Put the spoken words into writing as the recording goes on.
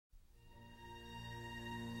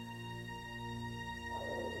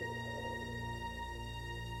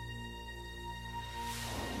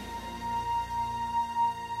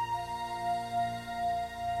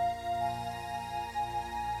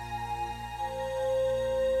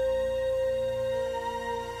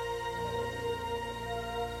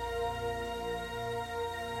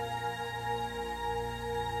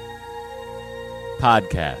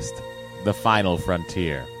podcast, The Final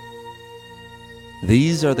Frontier.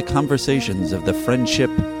 These are the conversations of the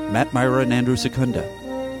friendship Matt Myra and Andrew Secunda.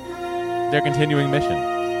 Their continuing mission.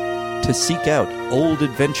 To seek out old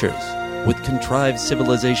adventures with contrived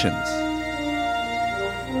civilizations.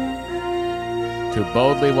 To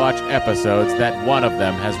boldly watch episodes that one of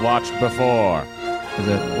them has watched before.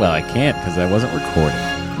 Well, I can't because I wasn't recording.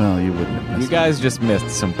 Well, you wouldn't have missed You guys just missed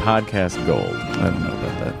some podcast gold. I don't know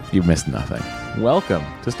about that. You missed nothing. Welcome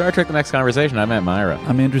to Star Trek The Next Conversation. I'm Matt Myra.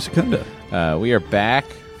 I'm Andrew Secunda. We are back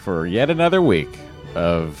for yet another week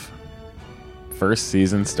of first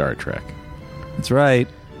season Star Trek. That's right.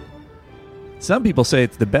 Some people say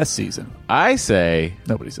it's the best season. I say,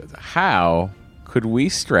 Nobody says that. how could we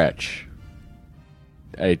stretch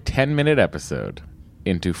a 10-minute episode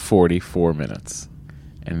into 44 minutes?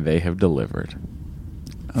 And they have delivered.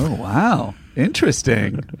 Oh, wow.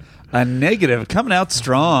 Interesting. A negative coming out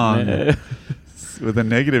strong with a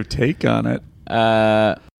negative take on it.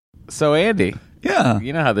 So, Andy, Yeah.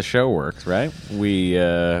 you know how the show works, right? We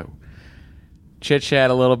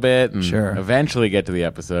chit-chat a little bit and Sure. eventually get to the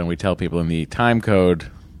episode, and we tell people in the time code,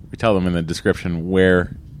 we tell them in the description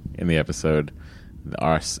where in the episode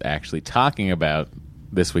us actually talking about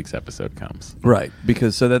this week's episode comes. Right.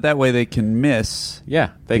 Because so that way they can miss. Yeah,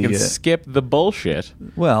 they can The, skip the bullshit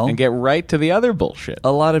Well, and get right to the other bullshit.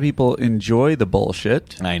 a lot of people enjoy the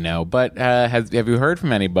bullshit. I know, but have you heard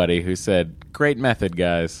from anybody who said, great method,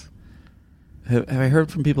 guys? Have I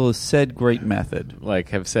heard from people who said great method? Like,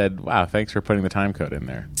 have said, wow, thanks for putting the time code in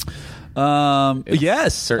there. It's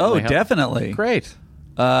Yes. certainly Oh, helped. definitely. Great.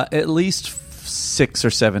 At least 6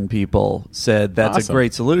 or 7 people said that's Awesome. a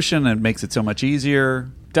great solution and it makes it so much easier.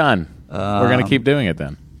 Done. We're going to keep doing it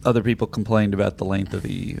then. Other people complained about the length of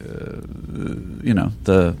the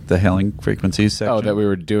hailing frequencies section. Oh, that we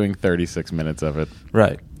were doing 36 minutes of it.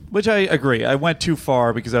 Right. Which I agree. I went too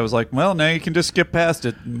far because I was like, well, now you can just skip past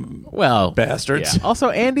it. Well, Bastards. yeah. Also,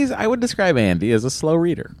 I would describe Andy as a slow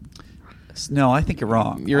reader. No, I think you're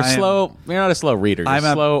wrong. You're slow. You're not a slow reader.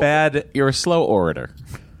 You're You're a slow orator.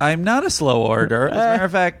 I'm not a slow orator. As a matter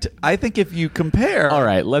of fact, I think if you compare... All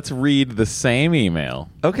right, let's read the same email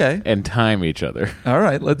Okay. and time each other. All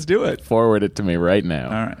right, let's do it. Forward it to me right now.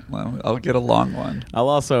 All right. Well, I'll get a long one. I'll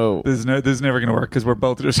also... This is never going to work because we're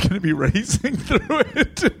both just going to be racing through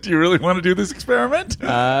it. Do you really want to do this experiment?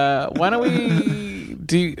 why don't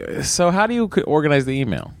we... So how do you organize the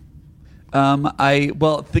email?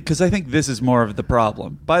 Because I think this is more of the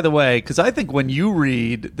problem. By the way, because I think when you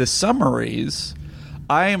read the summaries,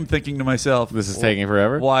 I am thinking to myself, This is taking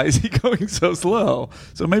forever? Why is he going so slow?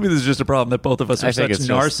 So maybe this is just a problem that both of us are I think such it's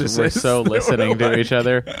narcissists. just we're so that we're listening to like- each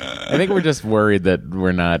other. I think we're just worried that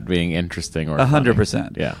we're not being interesting or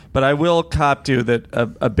 100%. Yeah. But I will cop to that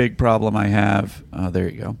a big problem I have. Oh, there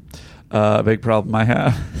you go. A big problem I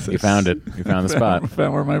have. You found it. You found the spot.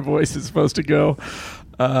 Found where my voice is supposed to go.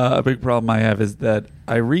 A big problem I have is that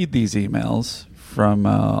I read these emails from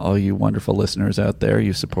all you wonderful listeners out there,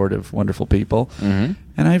 you supportive, wonderful people, Mm-hmm.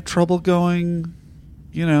 and I have trouble going,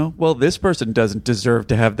 well, this person doesn't deserve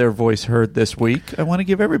to have their voice heard this week. I want to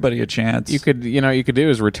give everybody a chance. You could do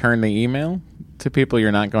is return the email to people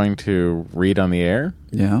you're not going to read on the air.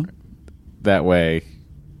 Yeah. That way,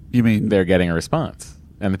 You mean they're getting a response,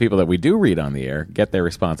 and the people that we do read on the air get their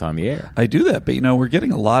response on the air. I do that, but we're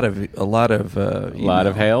getting a lot of A lot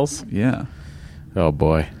of hails. Yeah. Oh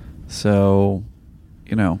boy. So,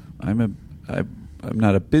 I'm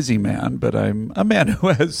not a busy man, but I'm a man who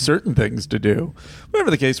has certain things to do.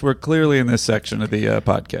 Whatever the case, we're clearly in this section of the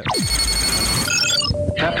podcast.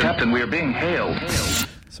 Captain, we are being hailed.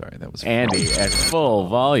 Sorry, that was Andy at full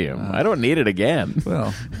volume. I don't need it again.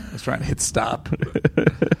 Well, I was trying to hit stop.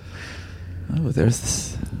 There's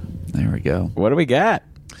this. There we go. What do we got?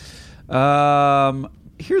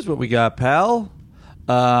 Here's what we got, pal.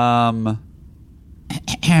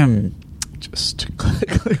 Just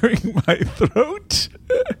clearing my throat.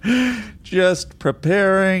 Just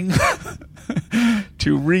preparing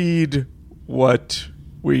to read what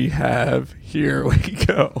we have. Here we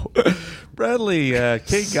go. Bradley,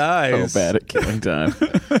 Kate Guys. So bad at killing time.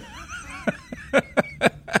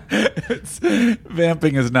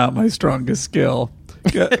 Vamping is not my strongest skill.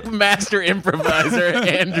 Master improviser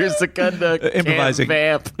Andrew Secunda Improvising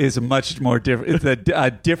can't vamp. is much more different. It's a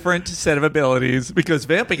different set of abilities because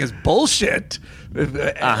vamping is bullshit.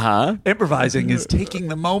 Improvising is taking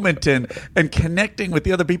the moment and connecting with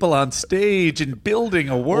the other people on stage and building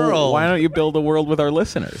a world. Well, why don't you build a world with our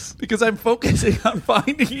listeners? Because I'm focusing on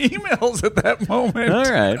finding emails at that moment.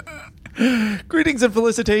 All right. Greetings and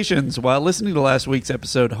felicitations. While listening to last week's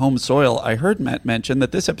episode, Home Soil, I heard Matt mention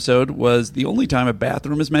that this episode was the only time a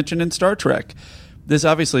bathroom is mentioned in Star Trek. This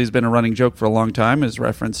obviously has been a running joke for a long time, is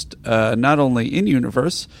referenced not only in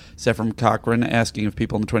universe, Sephram Cochrane asking if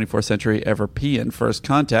people in the 24th century ever pee in First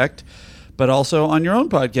Contact, but also on your own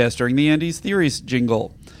podcast during the Andy's Theories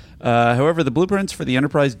jingle. However, the blueprints for the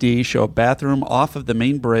Enterprise D show a bathroom off of the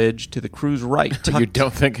main bridge to the crew's right. You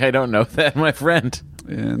don't think I don't know that, my friend?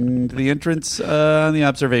 And the entrance on the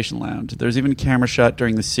observation lounge. There's even a camera shot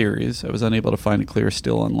during the series. I was unable to find a clear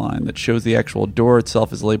still online that shows the actual door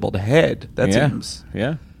itself is labeled head. That seems...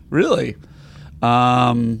 Yeah. Really?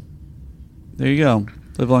 There you go.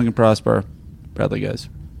 Live long and prosper. Proudly, guys.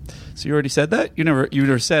 So you already said that? You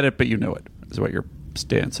never said it, but you know it, is what your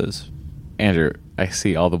stance is. Andrew, I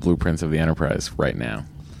see all the blueprints of the Enterprise right now.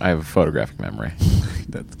 I have a photographic memory.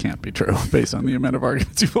 That can't be true based on the amount of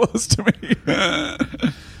arguments you've lost to me.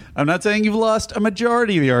 I'm not saying you've lost a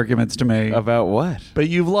majority of the arguments to me. About what? But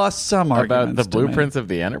you've lost some arguments. About the blueprints of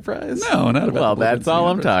the Enterprise? No, not about Well, the blueprints that's all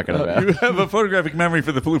of I'm the talking Enterprise. about. You have a photographic memory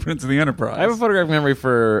for the blueprints of the Enterprise. I have a photographic memory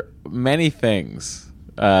for many things,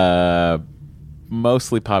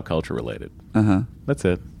 mostly pop culture related. Uh-huh. That's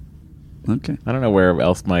it. Okay. I don't know where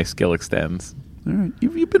else my skill extends. All right.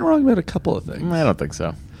 You've been wrong about a couple of things. I don't think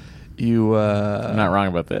so. I'm not wrong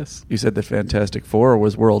about this. You said that Fantastic Four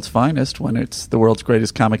was world's finest when it's the world's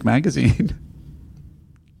greatest comic magazine.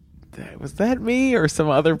 Was that me or some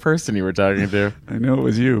other person you were talking to? I know it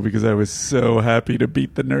was you because I was so happy to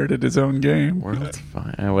beat the nerd at his own game. World's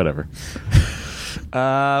fine. Whatever.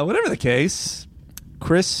 Whatever the case,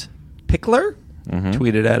 Chris Pickler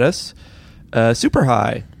tweeted at us, super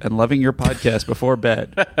high and loving your podcast before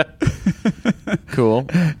bed. Cool.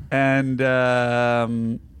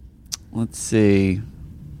 And let's see.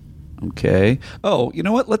 Okay. Oh, you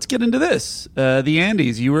know what? Let's get into this. The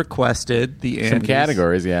Andes. You requested the Andes. Some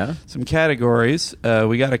categories, yeah. Some categories.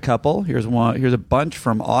 We got a couple. Here's one. Here's a bunch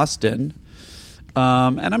from Austin.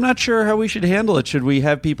 And I'm not sure how we should handle it. Should we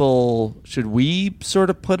have people? Should we sort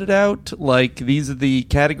of put it out? Like, these are the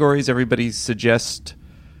categories. Everybody suggest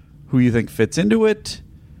who you think fits into it,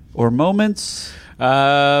 or moments.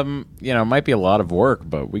 It might be a lot of work,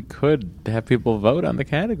 but we could have people vote on the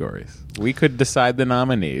categories. We could decide the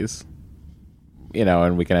nominees,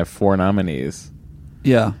 and we can have 4 nominees.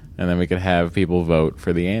 Yeah. And then we could have people vote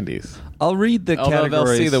for the Andes. I'll read the categories. They'll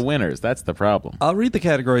see the winners. That's the problem. I'll read the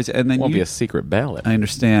categories, and then it won't be a secret ballot. I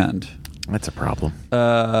understand. That's a problem.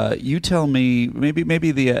 You tell me.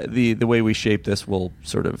 Maybe the way we shape this will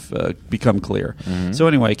sort of become clear. Mm-hmm. So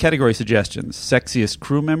anyway, category suggestions: sexiest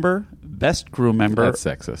crew member, best crew member. That's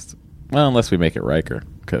sexist. Well, unless we make it Riker,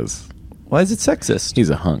 because why is it sexist?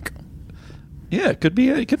 He's a hunk. Yeah, it could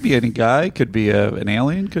be any guy. Could be an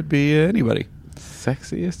alien. Could be anybody.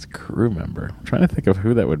 Sexiest crew member. I'm trying to think of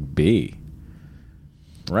who that would be.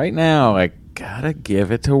 Right now, I gotta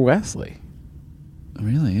give it to Wesley.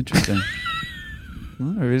 Really interesting.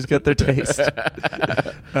 Well, everybody's got their taste.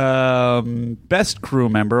 Best crew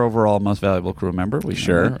member, overall most valuable crew member.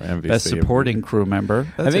 MVC. Best supporting crew member.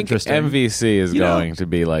 That's I think MVC is going to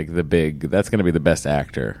be like the big. That's going to be the best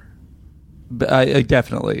actor.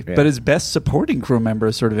 Definitely. Yeah. But his best supporting crew member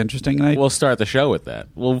is sort of interesting. We'll start the show with that.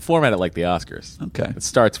 We'll format it like the Oscars. Okay. It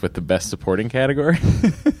starts with the best supporting category.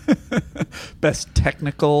 Best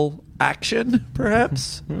technical action,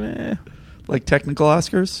 perhaps? Like technical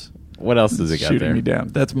Oscars? What else does it got Shooting there? me down.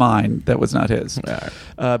 That's mine. That was not his.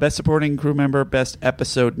 Right. Best supporting crew member, best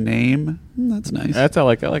episode name. That's nice. I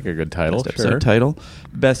like a good title. Best episode title.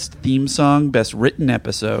 Best theme song, best written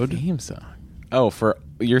episode. Theme song. Oh,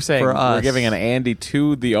 you're saying for us. We're giving an Andy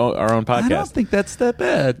to our own podcast. I don't think that's that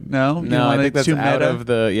bad. No, I think that's out of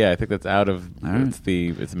the. Yeah, I think that's out of. Right.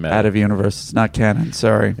 It's meta. Out of universe. It's not canon.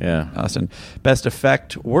 Sorry. Yeah, Austin. Best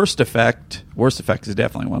effect, worst effect. Worst effect is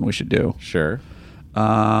definitely one we should do. Sure.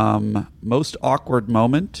 Most awkward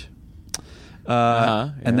moment.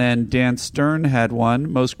 Yeah. And then Dan Stern had one.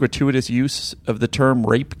 Most gratuitous use of the term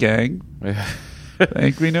rape gang. I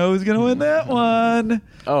think we know who's going to win that one.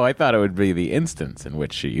 Oh, I thought it would be the instance in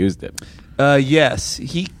which she used it. Yes.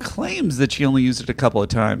 He claims that she only used it a couple of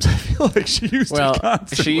times. I feel like she used it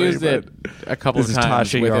constantly. She used it a couple of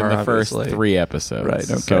times within the first 3 episodes. Right,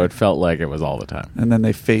 okay. So it felt like it was all the time. And then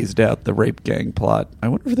they phased out the rape gang plot. I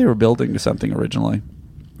wonder if they were building to something originally.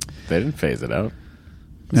 They didn't phase it out.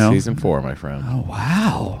 No? Season 4, my friend. Oh,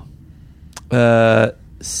 wow.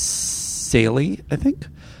 Saley, I think,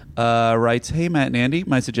 writes, "Hey, Matt and Andy,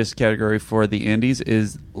 my suggested category for the Andes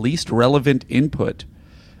is least relevant input.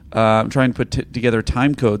 I'm trying to put together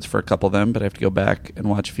time codes for a couple of them, but I have to go back and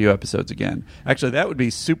watch a few episodes again. Actually, that would be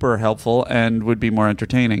super helpful and would be more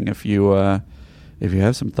entertaining if you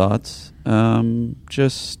have some thoughts.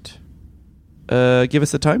 Just give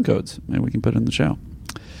us the time codes, and we can put it in the show."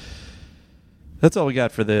 That's all we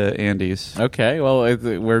got for the Andes. Okay, well,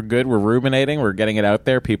 we're good. We're ruminating. We're getting it out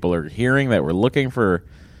there. People are hearing that we're looking for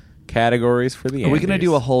categories for the Are we Andes. going to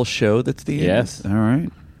do a whole show that's the Andes? Yes. All right.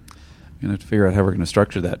 I'm going to have to figure out how we're going to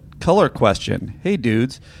structure that. Color question. Hey,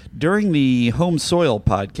 dudes. During the Home Soil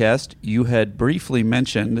podcast, you had briefly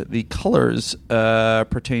mentioned the colors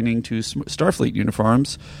pertaining to Starfleet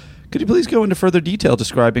uniforms. Could you please go into further detail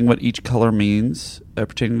describing what each color means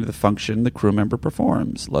pertaining to the function the crew member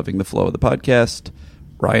performs? Loving the flow of the podcast.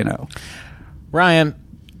 Ryan O. Ryan,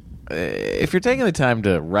 if you're taking the time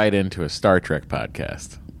to write into a Star Trek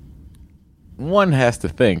podcast, one has to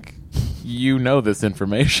think you know this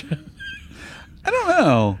information. I don't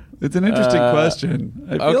know. It's an interesting question.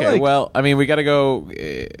 I feel Okay, like well, I mean, we got to go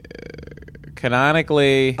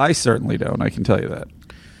canonically. I certainly don't. I can tell you that.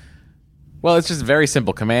 Well, it's just very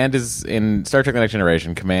simple. Command is, in Star Trek The Next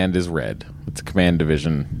Generation, Command is red. It's a command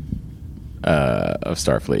division of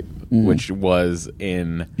Starfleet, which was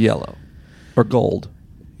in... Yellow. Or gold.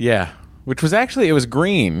 Yeah. Which was actually, it was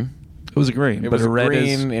green. It was a green. It but was a red green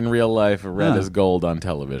is, in real life, a red Huh. is gold on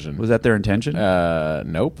television. was that their intention?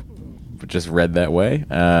 Nope. But just read that way.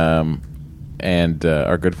 And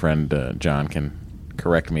our good friend John can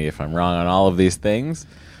correct me if I'm wrong on all of these things.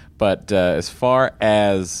 But as far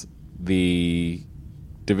as the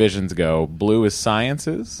divisions go, blue is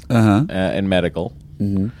sciences and medical.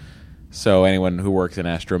 Mm-hmm. So anyone who works in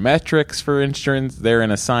astrometrics, for instance, they're in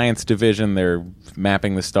a science division. They're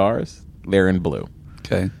mapping the stars. They're in blue.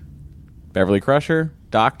 Okay. Beverly Crusher,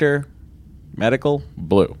 doctor, medical,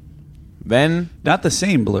 blue. Then Not the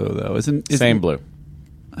same blue, though. Isn't same blue.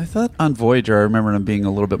 I thought on Voyager, I remember them being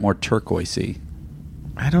a little bit more turquoisey.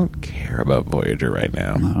 I don't care about Voyager right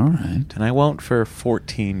now. All right. And I won't for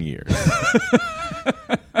 14 years.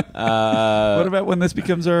 What about when this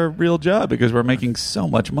becomes our real job? Because we're making so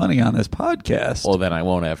much money on this podcast. Well, then I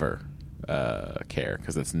won't ever care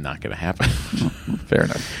because it's not going to happen. Fair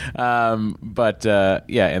enough. But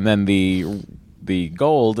yeah, and then the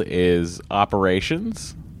gold is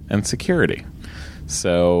operations and security.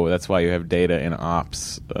 So that's why you have Data in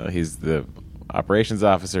ops. He's the operations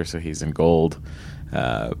officer, so he's in gold.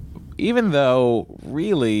 Even though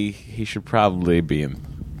really he should probably be in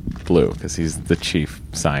blue because he's the chief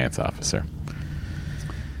science officer.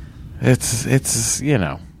 It's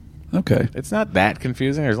Okay. it's not that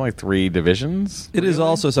confusing. There's only 3 divisions. It is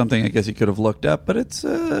also something I guess you could have looked up, but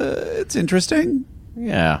it's interesting,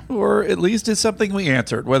 Yeah. or at least it's something we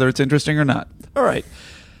answered, whether it's interesting or not. All right.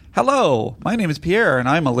 Hello, my name is Pierre, and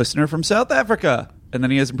I'm a listener from South Africa. And then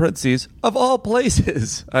he has in parentheses, of all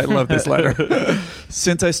places. I love this letter.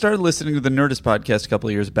 Since I started listening to the Nerdist podcast a couple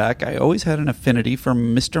of years back, I always had an affinity for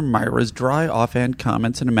Mr. Myra's dry, offhand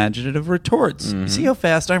comments and imaginative retorts. You see how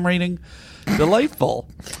fast I'm reading? Delightful.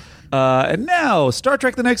 And now, Star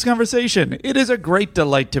Trek The Next Conversation. It is a great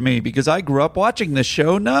delight to me because I grew up watching this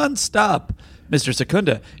show nonstop. Mr.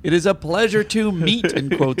 Secunda, it is a pleasure to meet, in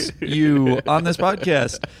quotes, you on this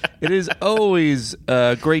podcast. It is always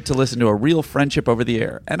great to listen to a real friendship over the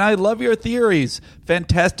air. And I love your theories.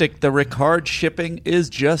 Fantastic. The Ricard shipping is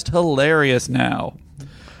just hilarious now.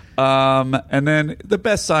 And then the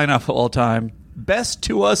best sign-off of all time. Best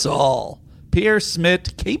to us all. Pierre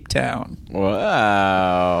Smith, Cape Town.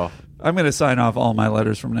 Wow. I'm going to sign off all my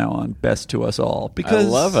letters from now on. Best to us all.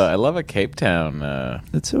 Because I love a Cape Town.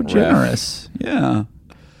 it's so ref. generous. Yeah.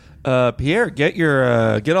 Pierre,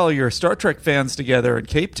 get all your Star Trek fans together in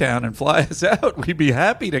Cape Town and fly us out. We'd be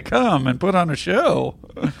happy to come and put on a show.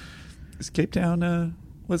 Is Cape Town?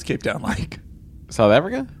 What's Cape Town like? South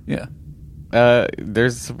Africa? Yeah.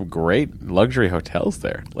 There's some great luxury hotels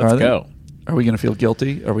there. Are Let's they? go. Are we going to feel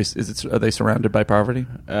guilty? Are they surrounded by poverty?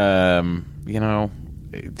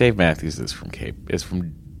 Dave Matthews is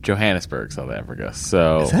from Johannesburg, South Africa.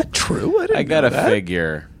 So Is that true? I gotta know that.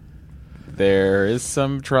 figure there is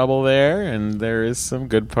some trouble there, and there is some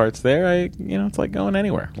good parts there. It's like going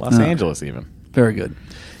anywhere. Los Angeles, even. Very good.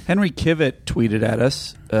 Henry Kivett tweeted at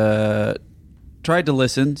us. Tried to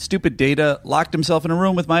listen. Stupid Data locked himself in a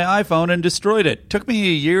room with my iPhone and destroyed it. Took me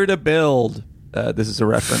a year to build. This is a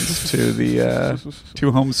reference to the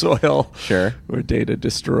to Home Soil, Sure. where Data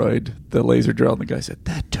destroyed the laser drill, and the guy said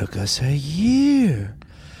that took us a year.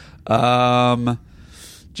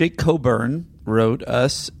 Jake Coburn wrote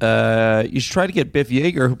us, you should try to get Biff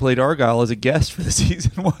Yeager, who played Argyle, as a guest for the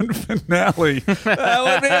season 1 finale. That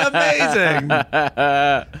would be amazing.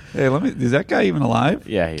 Hey, is that guy even alive?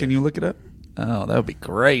 Yeah, he Can is. you look it up? Oh, that would be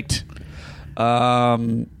great.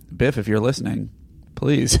 Biff, if you're listening,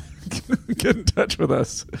 please get in touch with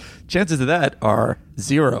us. Chances of that are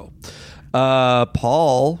 0.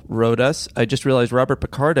 Paul wrote us, I just realized Robert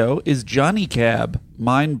Picardo is Johnny Cab.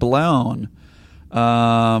 Mind blown.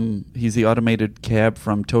 He's the automated cab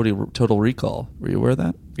from Total Recall. Were you aware of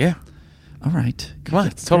that? Yeah. All right. Come on,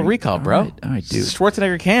 it's Total Recall, bro. All right, dude.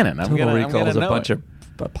 Schwarzenegger canon. Total Recall is a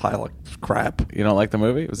a pile of crap. You don't like the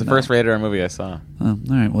movie? It was the first rated R movie I saw. All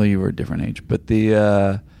right. Well, you were a different age, but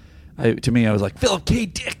to me, I was like, Philip K.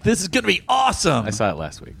 Dick, this is going to be awesome. I saw it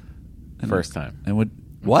last week, first time. And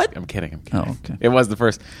what? I'm kidding. Oh, okay. It was the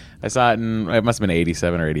first. I saw it it must have been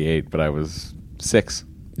 87 or 88, but I was 6.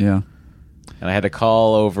 Yeah. And I had to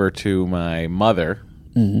call over to my mother.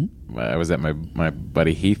 Mm-hmm. I was at my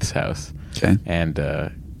buddy Heath's house. Okay. And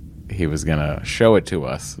he was going to show it to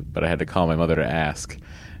us, but I had to call my mother to ask.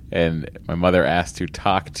 And my mother asked to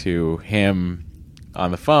talk to him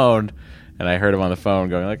on the phone, and I heard him on the phone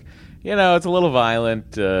going like, it's a little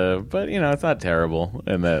violent, but it's not terrible.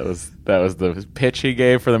 And that was the pitch he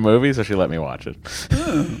gave for the movie, so she let me watch it.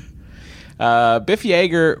 Biff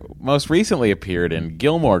Yeager most recently appeared in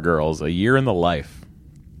Gilmore Girls: A Year in the Life.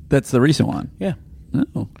 That's the recent one. Yeah.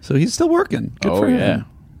 Oh, so he's still working. Good for him. Yeah.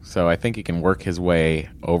 So I think he can work his way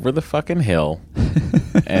over the fucking hill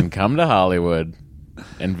and come to Hollywood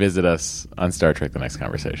and visit us on Star Trek: The Next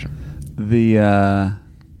Conversation.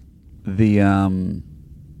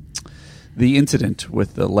 The incident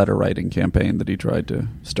with the letter writing campaign that he tried to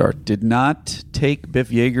start did not take Biff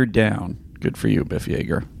Yeager down. Good for you, Biff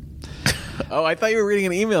Yeager. Oh, I thought you were reading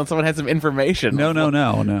an email and someone had some information. No.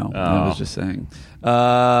 Oh. I was just saying.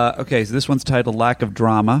 Okay, so this one's titled Lack of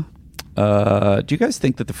Drama. Do you guys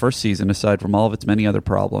think that the first season, aside from all of its many other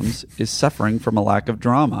problems, is suffering from a lack of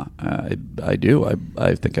drama? I do.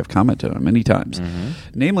 I think I've commented on it many times. Mm-hmm.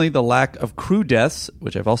 Namely, the lack of crew deaths,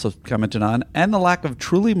 which I've also commented on, and the lack of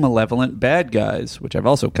truly malevolent bad guys, which I've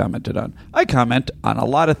also commented on. I comment on a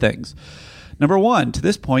lot of things. Number one, to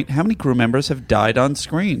this point, how many crew members have died on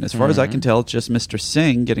screen? As far as I can tell, it's just Mr.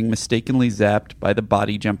 Singh getting mistakenly zapped by the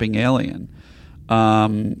body-jumping alien.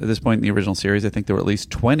 At this point in the original series, I think there were at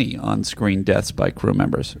least 20 on-screen deaths by crew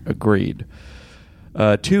members. Agreed.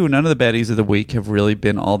 2, none of the baddies of the week have really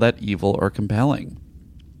been all that evil or compelling.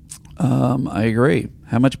 I agree.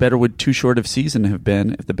 How much better would Too Short of Season have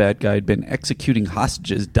been if the bad guy had been executing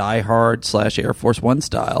hostages Die Hard / Air Force One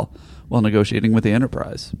style while negotiating with the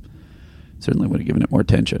Enterprise? Certainly would have given it more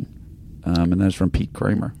attention. And that's from Pete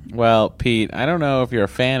Kramer. Well, Pete, I don't know if you're a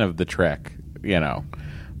fan of the Trek,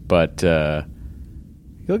 but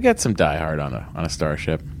you'll get some Die Hard on a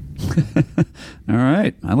starship. All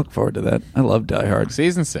right. I look forward to that. I love Die Hard.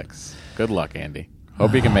 Season 6. Good luck, Andy.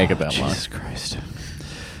 Hope you can make it that long. Jesus Christ.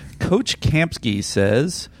 Coach Kampsky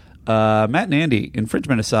says, Matt and Andy,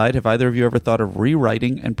 infringement aside, have either of you ever thought of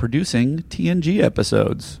rewriting and producing TNG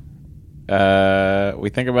episodes? We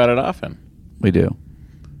think about it often. We do.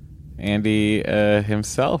 Andy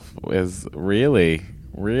himself is really,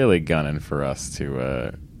 really gunning for us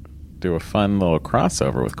to do a fun little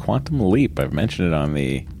crossover with Quantum Leap. I've mentioned it on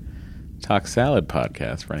the Talk Salad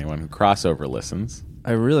podcast for anyone who crossover listens.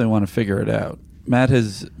 I really want to figure it out. Matt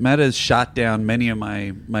has shot down many of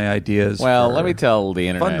my ideas. Well, let me tell the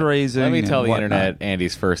internet. Fundraising. Let me tell the whatnot. internet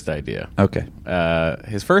Andy's first idea. Okay.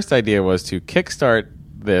 His first idea was to kickstart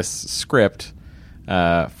this script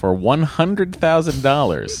for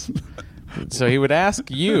 $100,000. So he would ask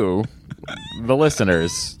you, the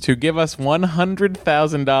listeners, to give us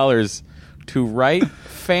 $100,000 to write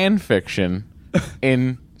fan fiction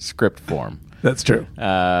in script form. That's true.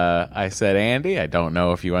 I said, Andy, I don't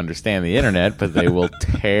know if you understand the internet, but they will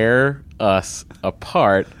tear us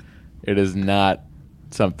apart. It is not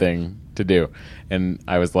something to do. And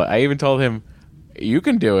I even told him, you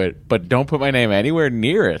can do it, but don't put my name anywhere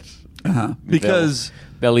near it. Uh-huh. Because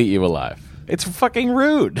they'll eat you alive. It's fucking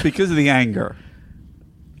rude. Because of the anger.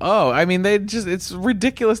 Oh, I mean, it's a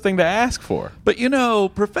ridiculous thing to ask for. But,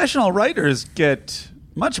 professional writers get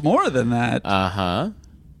much more than that. Uh-huh.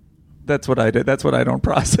 That's what I did. That's what I don't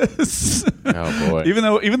process. Oh, boy.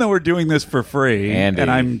 Even though we're doing this for free, Andy, and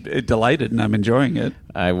I'm delighted and I'm enjoying it.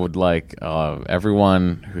 I would like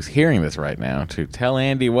everyone who's hearing this right now to tell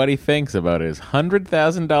Andy what he thinks about his $100,000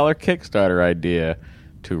 Kickstarter idea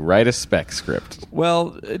to write a spec script.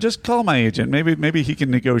 Well, just call my agent. Maybe he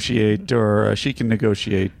can negotiate or she can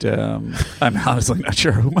negotiate. I'm honestly not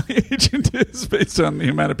sure who my agent is based on the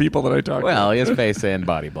amount of people that I talk to. Well, he has face and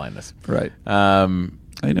body blindness. Right.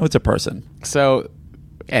 I know it's a person. So,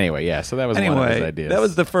 anyway, yeah. So that was one of his ideas. That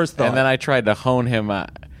was the first thought. And then I tried to hone him. I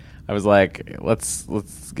was like, let's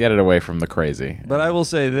get it away from the crazy. But I will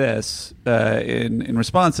say this in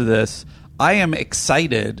response to this, I am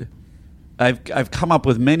excited. I've come up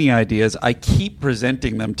with many ideas. I keep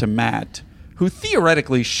presenting them to Matt, who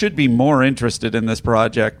theoretically should be more interested in this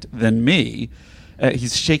project than me.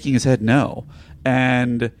 He's shaking his head no.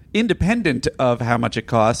 and independent of how much it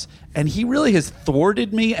costs. And he really has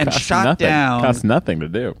thwarted me and shot down. It costs nothing to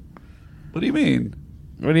do. What do you mean?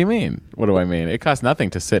 What do you mean? What do I mean? It costs nothing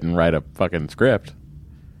to sit and write a fucking script.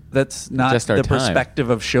 That's not Just our the time. perspective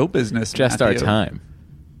of show business. Just Matthew. our time.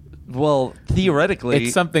 Well, theoretically,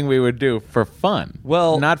 It's something we would do for fun.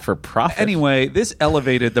 Well, not for profit. Anyway, this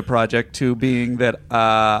elevated the project to being that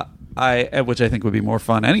which I think would be more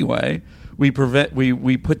fun anyway. We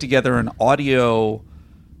put together an audio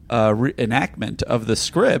enactment of the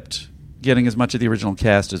script, getting as much of the original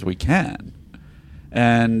cast as we can.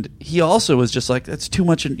 And he also was just like, that's too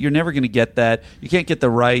much. You're never going to get that. You can't get the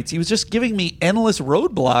rights. He was just giving me endless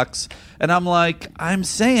roadblocks. And I'm like, I'm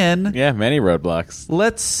saying, Yeah, many roadblocks.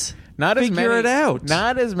 let's Not as figure many, it out.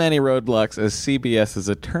 Not as many roadblocks as CBS's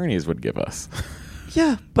attorneys would give us.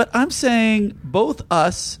 Yeah, but I'm saying both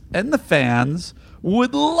us and the fans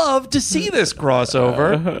would love to see this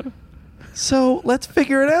crossover. So let's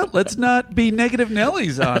figure it out. Let's not be negative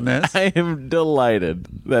Nellies on this. I am delighted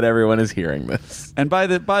that everyone is hearing this. And by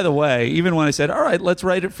the way, even when I said, all right, let's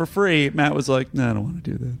write it for free, Matt was like, no, I don't want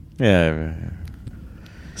to do that. Yeah.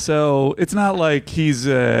 So it's not like he's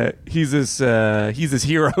this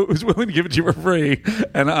hero who's willing to give it to you for free,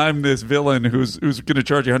 and I'm this villain who's going to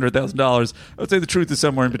charge you $100,000. I would say the truth is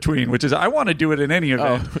somewhere in between, which is I want to do it in any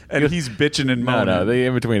event, and he's bitching and moaning. No, the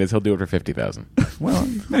in between is he'll do it for $50,000. Well,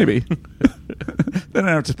 maybe. Then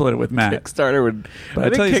I have to split it with Matt. Kickstarter would. But I I'll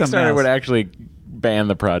think tell you something Kickstarter else. would actually ban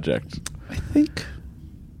the project. I think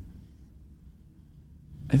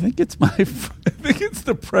it's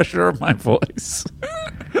the pressure of my voice.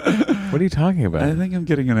 What are you talking about? I think I'm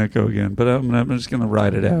getting an echo again, but I'm just going to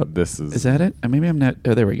ride it out. Is that it? Maybe I'm not.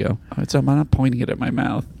 Oh, there we go. So I'm not pointing it at my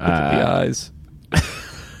mouth. Look at the eyes.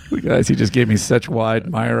 Look, guys, he just gave me such wide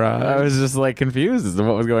Myra eyes. I was just like confused as to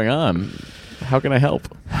what was going on. How can I help?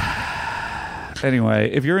 Anyway,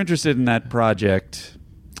 if you're interested in that project,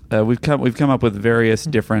 we've come up with various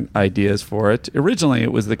different ideas for it. Originally,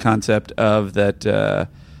 it was the concept of that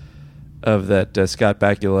Scott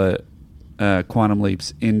Bakula quantum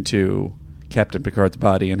leaps into Captain Picard's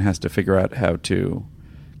body and has to figure out how to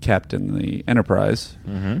captain the Enterprise,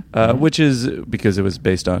 which is because it was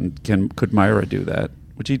based on could Myra do that,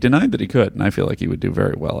 which he denied that he could, and I feel like he would do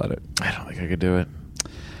very well at it. I don't think I could do it.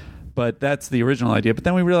 But that's the original idea. But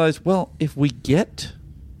then we realized, well, if we get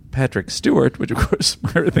Patrick Stewart, which of course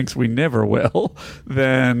Myra thinks we never will,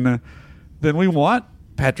 then we want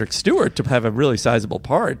Patrick Stewart to have a really sizable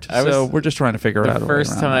part. So we're just trying to figure out a way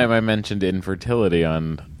first around time that. I mentioned infertility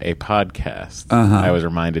on a podcast, Uh-huh. I was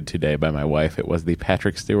reminded today by my wife it was the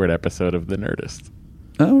Patrick Stewart episode of The Nerdist.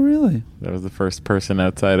 Oh, really? That was the first person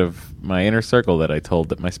outside of my inner circle that I told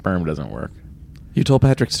that my sperm doesn't work. You told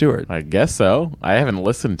Patrick Stewart. I guess so. I haven't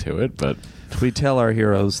listened to it, but We tell our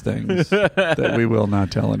heroes things that we will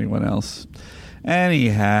not tell anyone else.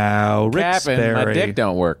 Anyhow, Rick Captain, Sperry. my dick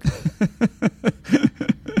don't work.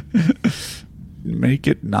 Make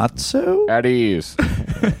it not so? At ease.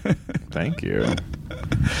 Thank you.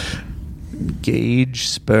 Gauge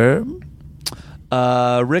sperm.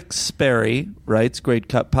 Rick Sperry writes, great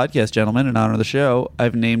podcast, gentlemen. In honor of the show,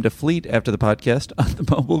 I've named a fleet after the podcast on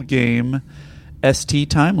the mobile game ST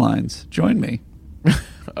Timelines. Join me.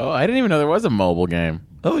 Oh, I didn't even know there was a mobile game.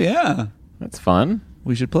 Oh, yeah. That's fun.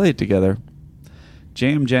 We should play it together.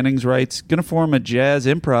 J.M. Jennings writes, gonna form a jazz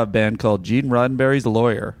improv band called Gene Roddenberry's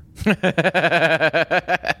Lawyer.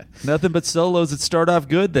 Nothing but solos that start off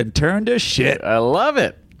good, then turn to shit. I love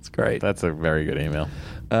it. It's great. That's a very good email.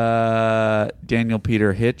 Daniel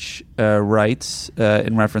Peter Hitch writes,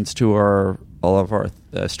 in reference to all of our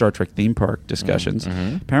Star Trek theme park discussions,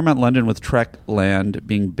 Paramount London with Trekland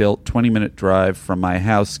being built 20-minute drive from my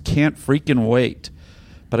house. Can't freaking wait.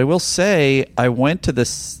 But I will say, I went to the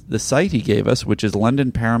site he gave us, which is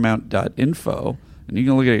londonparamount.info, and you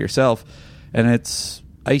can look at it yourself, and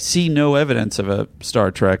I see no evidence of a Star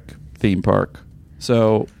Trek theme park.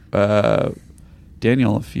 So,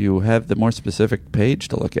 Daniel, if you have the more specific page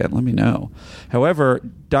to look at, let me know. However,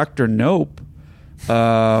 Dr. Nope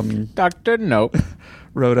Dr. Nope.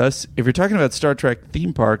 wrote us, if you're talking about Star Trek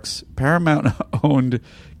theme parks, Paramount owned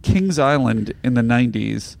Kings Island in the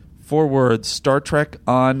 90s. 4 words, Star Trek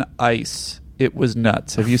on Ice. It was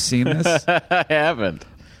nuts. Have you seen this? I haven't.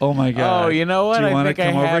 Oh, my God. Oh, you know what? Do you I want to think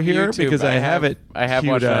I come over have here? YouTube. Because I have it I have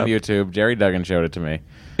queued watched it up. on YouTube. Jerry Duggan showed it to me.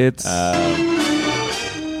 It's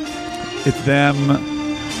them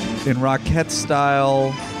in Rockette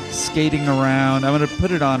style, skating around. I'm going to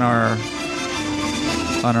put it on our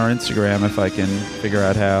Instagram if I can figure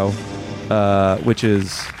out how, which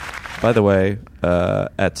is, by the way,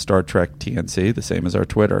 at Star Trek TNC, the same as our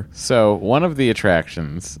Twitter. So one of the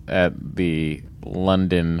attractions at the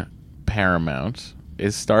London Paramount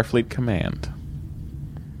is Starfleet Command.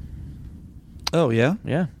 Oh, yeah?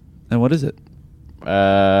 Yeah. And what is it?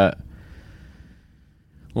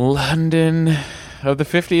 London, of the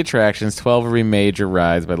 50 attractions, 12 will be major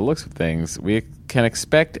rides. By the looks of things, we can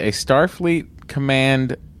expect a Starfleet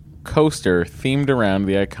Command coaster themed around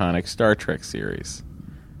the iconic Star Trek series.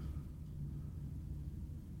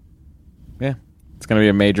 Yeah, it's going to be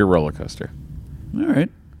a major roller coaster. All right.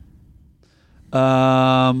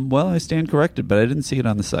 Well, I stand corrected, but I didn't see it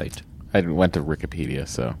on the site. I went to Wikipedia,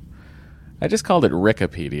 so I just called it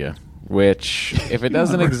Rickipedia, which, if it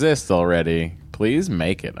doesn't exist already, please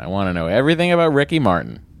make it. I want to know everything about Ricky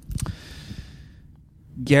Martin.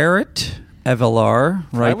 Garrett Evelar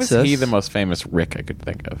writes Why was us. he the most famous Rick I could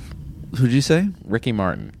think of? Who'd you say? Ricky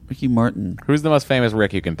Martin. Ricky Martin. Who's the most famous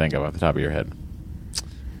Rick you can think of off the top of your head?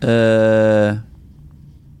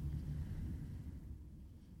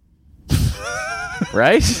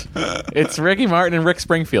 Right? It's Ricky Martin and Rick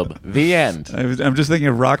Springfield. The end. I'm just thinking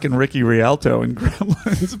of Rockin' Ricky Rialto and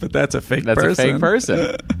Gremlins, but that's a fake person. That's a fake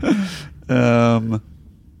person.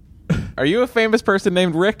 Are you a famous person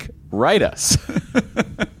named Rick? Write us.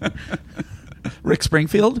 Rick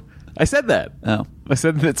Springfield? I said that. Oh. I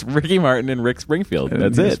said that it's Ricky Martin and Rick Springfield.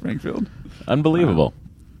 That's it. Springfield. Unbelievable.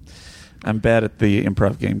 Wow. I'm bad at the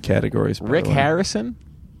improv game categories. Rick Harrison?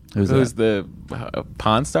 Who's the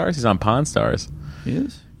Pawn Stars? He's on Pawn Stars. He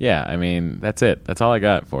is? Yeah, I mean, that's it. That's all I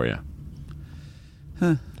got for you.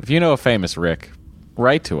 Huh. If you know a famous Rick,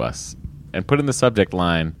 write to us and put in the subject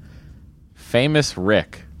line, famous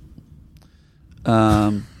Rick.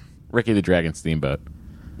 Ricky the Dragon Steamboat.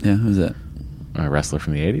 Yeah, who's that? A wrestler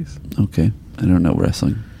from the 80s. Okay. I don't know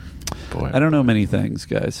wrestling. Boy, I don't know many things,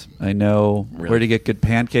 guys. I know where to get good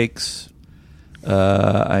pancakes.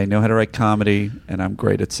 I know how to write comedy, and I'm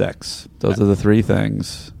great at sex. Those are the three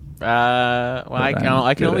things. Well,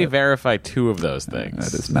 I can only verify two of those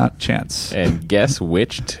things. That is not chance. And guess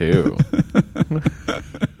which two?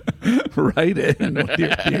 Write in with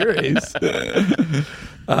your theories.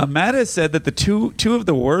 Matt has said that the two of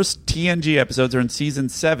the worst TNG episodes are in season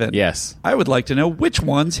 7. Yes. I would like to know which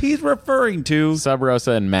ones he's referring to. Sub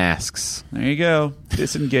Rosa and Masks. There you go.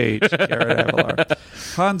 Disengage. Garrett Avalar.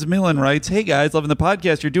 Hans Millen writes, "Hey guys, loving the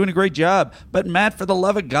podcast. You're doing a great job. But Matt, for the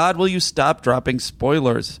love of God, will you stop dropping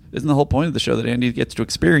spoilers? Isn't the whole point of the show that Andy gets to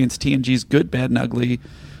experience TNG's good, bad, and ugly,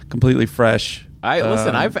 completely fresh?"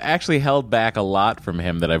 Listen, I've actually held back a lot from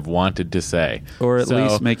him that I've wanted to say. Or at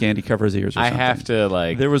least make Andy cover his ears or something. I have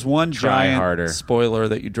to, there was one try giant harder. spoiler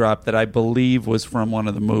that you dropped that I believe was from one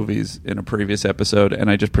of the movies in a previous episode, and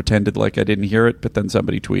I just pretended like I didn't hear it, but then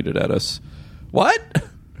somebody tweeted at us. What?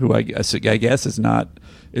 Who I guess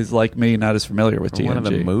is like me, not as familiar with TNG. One of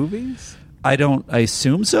the movies? I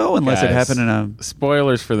assume so, unless it Guys, happened in a...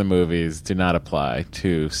 Spoilers for the movies do not apply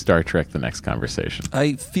to Star Trek The Next Conversation.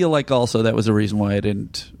 I feel like also that was a reason why I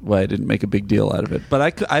didn't make a big deal out of it.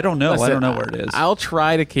 But I don't know. Listen, I don't know where it is. I'll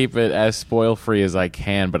try to keep it as spoil-free as I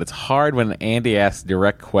can, but it's hard when Andy asks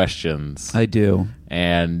direct questions. I do.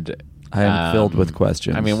 And... I am filled with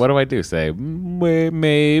questions. I mean, what do I do? Say, wait,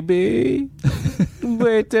 maybe.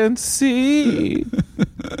 Wait and see.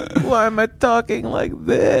 Why am I talking like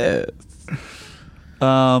this?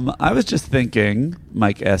 I was just thinking,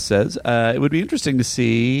 Mike S. says, it would be interesting to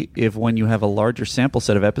see if when you have a larger sample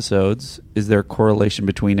set of episodes, is there a correlation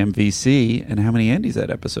between MVC and how many Andys that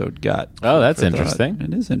episode got? Oh, that's interesting.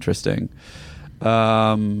 It is interesting.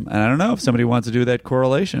 And I don't know if somebody wants to do that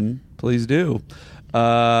correlation, please do.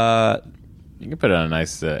 You can put it on a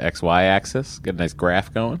nice XY axis, get a nice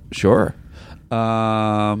graph going. Sure.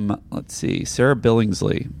 Let's see. Sarah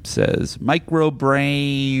Billingsley says,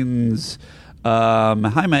 microbrains.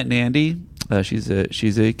 Hi, Matt and Andy. She's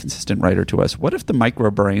a consistent writer to us. What if the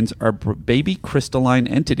microbrains are baby crystalline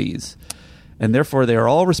entities, and therefore they are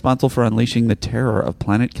all responsible for unleashing the terror of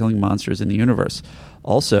planet-killing monsters in the universe?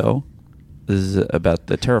 Also, this is about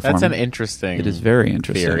the terraforming. That's an interesting. It is very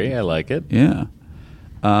interesting theory. I like it. Yeah.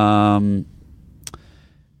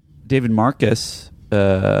 David Marcus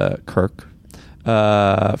Kirk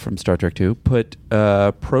from Star Trek II put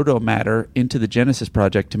proto-matter into the Genesis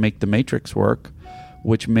project to make the Matrix work,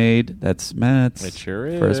 which made... That's Matt's. It sure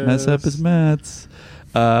is. First mess up is Matt's.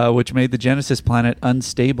 Which made the Genesis planet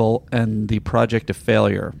unstable and the project a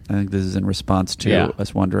failure. I think this is in response to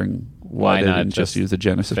us wondering why they not didn't just use the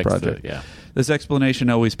Genesis project. Yeah. This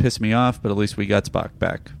explanation always pissed me off, but at least we got Spock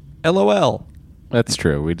back. LOL. That's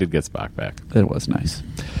true. We did get Spock back. It was nice.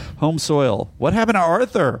 Home soil. What happened to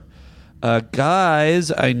Arthur?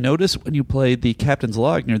 Guys, I noticed when you played the Captain's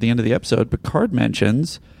Log near the end of the episode, Picard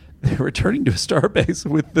mentions they're returning to a starbase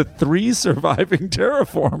with the 3 surviving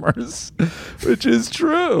terraformers, which is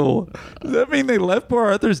true. Does that mean they left poor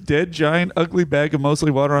Arthur's dead, giant, ugly bag of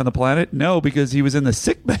mostly water on the planet? No, because he was in the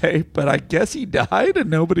sick bay, but I guess he died and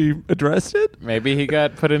nobody addressed it? Maybe he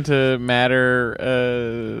got put into matter,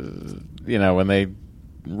 when they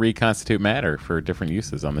reconstitute matter for different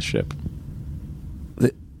uses on the ship.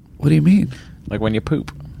 What do you mean? Like when you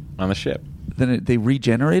poop on the ship. Then they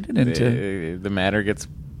regenerate it into... The matter gets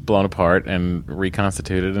blown apart and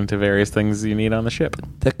reconstituted into various things you need on the ship.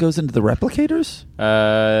 That goes into the replicators?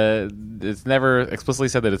 It's never explicitly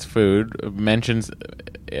said that it's food. Mentions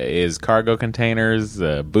is cargo containers,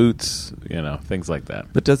 boots, things like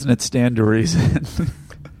that. But doesn't it stand to reason,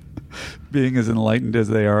 being as enlightened as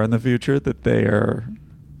they are in the future, that they are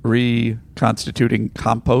reconstituting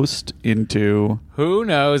compost into... Who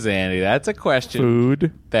knows, Andy? That's a question.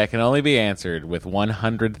 Food. That can only be answered with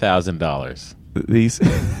 $100,000. These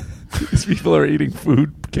people are eating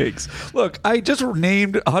food cakes. Look, I just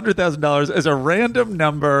named $100,000 as a random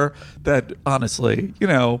number that, honestly,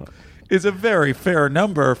 is a very fair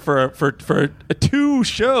number for 2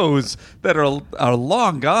 shows that are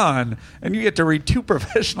long gone, and you get to read 2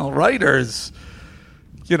 professional writers.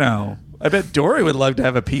 I bet Dory would love to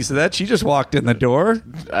have a piece of that. She just walked in the door.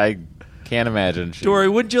 I can't imagine. Dory,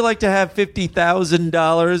 wouldn't you like to have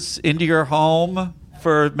 $50,000 into your home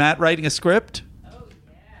for Matt writing a script? Oh,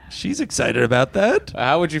 yeah. She's excited about that.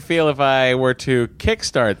 How would you feel if I were to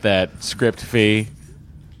kickstart that script fee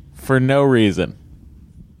for no reason?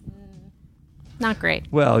 Not great.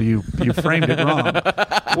 Well, you framed it wrong.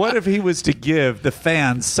 What if he was to give the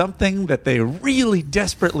fans something that they really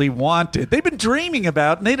desperately wanted? They've been dreaming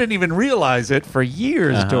about, and they didn't even realize it for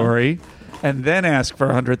years, Dory, and then ask for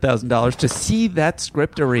 $100,000 to see that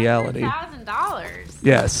script a reality. $100,000?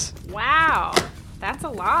 Yes. Wow. That's a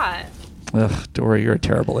lot. Ugh, Dory, you're a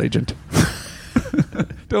terrible agent.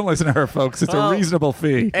 Don't listen to her, folks. It's a reasonable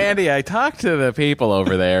fee. Andy, I talked to the people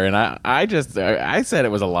over there, and I said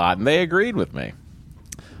it was a lot, and they agreed with me.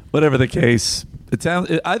 Whatever the case, it sounds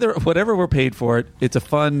either whatever we're paid for it. It's a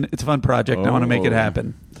fun project. And I want to make it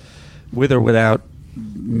happen, with or without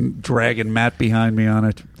dragging Matt behind me on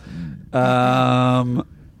it.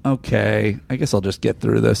 Okay, I guess I'll just get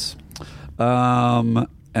through this.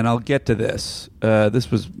 And I'll get to this. This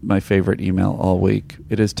was my favorite email all week.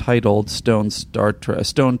 It is titled Stone Trek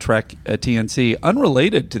TNC,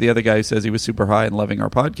 unrelated to the other guy who says he was super high and loving our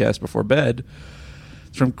podcast before bed.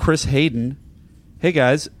 It's from Chris Hayden. Hey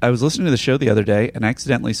guys, I was listening to the show the other day and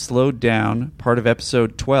accidentally slowed down part of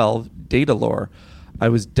episode 12, Data Lore. I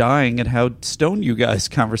was dying at how stoned you guys'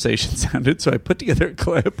 conversation sounded, so I put together a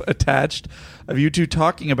clip attached of you 2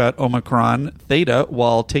 talking about Omicron Theta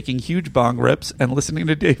while taking huge bong rips and listening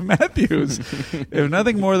to Dave Matthews. If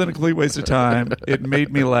nothing more than a complete waste of time, it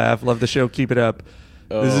made me laugh. Love the show. Keep it up.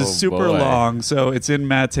 This is super long, so it's in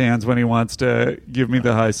Matt's hands when he wants to give me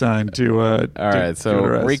the high sign to... All right, so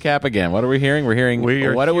recap again. What are we hearing? We're hearing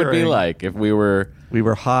what it would be like if we were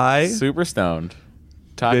high, super stoned,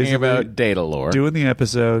 talking about data lore, doing the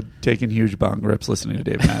episode, taking huge bong rips, listening to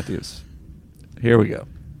Dave Matthews. Here we go.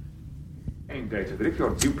 Ain't data, but if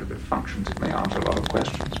your duplicate functions, it may answer a lot of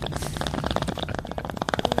questions.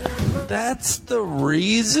 That's the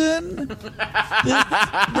reason?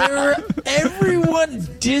 Everyone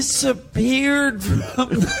disappeared from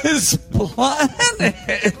this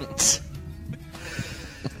planet.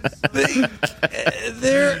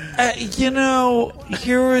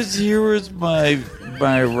 Here was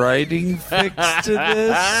my writing fix to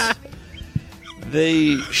this.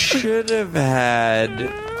 They should have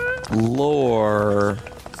had lore.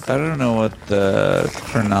 I don't know what the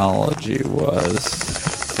chronology was.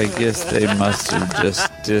 I guess they must have just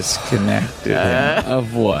disconnected him.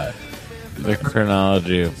 Of what? The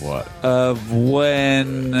chronology of what? Of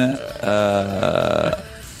when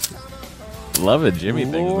love it, Jimmy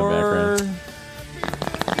things in the background.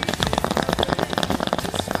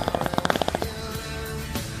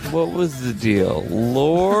 What was the deal?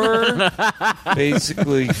 Lore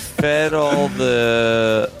basically fed all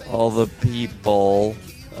the people,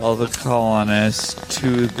 all the colonists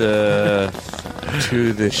to the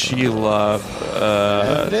Sheila.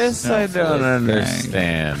 This I don't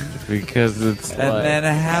understand because it's. And then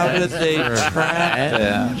how did they trap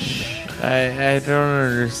them? I don't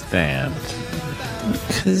understand.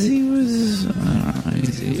 Because he was.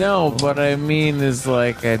 No, but I mean is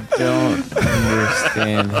like I don't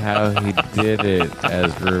understand how he did it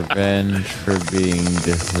as revenge for being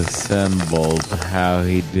disassembled. How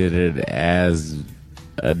he did it as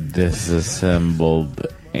a disassembled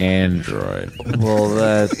android. Well,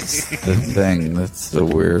 that's the thing. That's the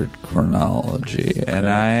weird chronology. And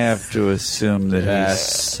I have to assume that he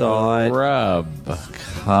saw it Rub.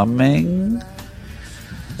 coming,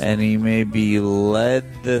 and he maybe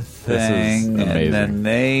led the thing, and amazing. then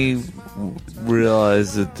they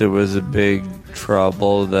realized that there was a big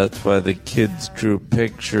trouble. That's why the kids drew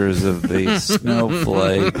pictures of the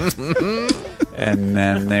snowflake. And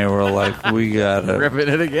then they were like, we gotta Ripping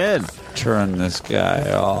it again. turn this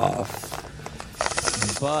guy off.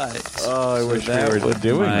 But I wish we were would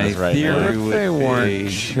doing my this right theory now. If would they weren't be-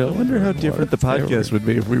 children, I wonder how different the podcast would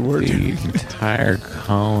be if we were The doing entire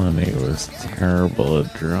colony was terrible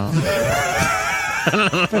at drawing.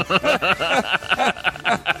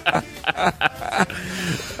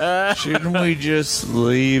 Shouldn't we just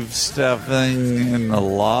leave stuffing in the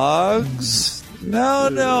logs? No,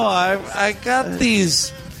 I got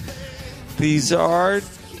these art.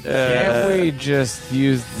 Can't we just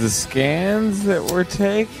use the scans that we're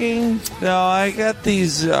taking? No, I got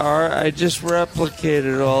these art. I just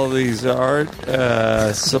replicated all these art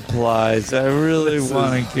supplies. I really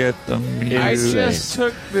want to get them I used. just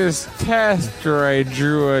took this test where I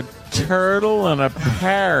drew a turtle and a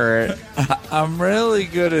parrot. I'm really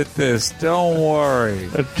good at this. Don't worry.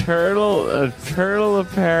 A turtle, a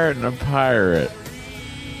parrot, and a pirate.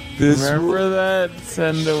 Remember that?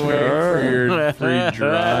 Send away for your free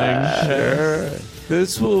drawing. Sure.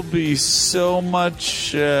 This will be so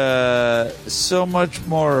much more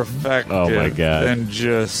effective Oh my God. than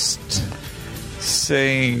just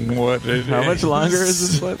saying what it is. How much longer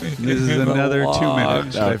is this? This is another 2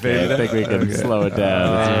 minutes. Okay, I think we can slow it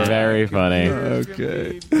down. It's very funny.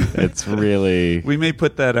 Okay. It's really... We may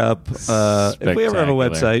put that up if we ever have a Spectacular.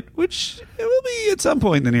 website, which it will be at some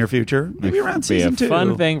point in the near future. Maybe around be a season 2.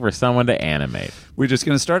 fun thing for someone to animate. We're just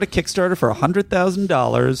going to start a Kickstarter for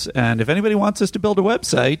 $100,000, and if anybody wants us to build a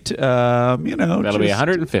website, That'll be just-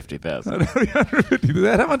 $150,000. Is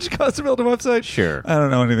that how much it costs to build a website? Sure. I don't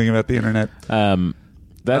know anything about the internet.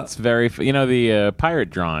 That's very... the pirate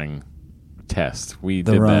drawing test. We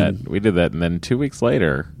The did run. that. We did that, and then 2 weeks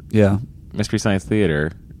later, Yeah. Mystery Science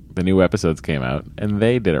Theater, the new episodes came out, and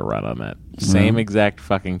they did a run on that. Same exact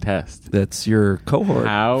fucking test. That's your cohort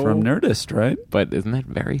How- from Nerdist, right? But isn't that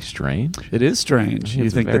very strange? It is strange. You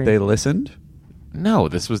It's think very- that they listened? No,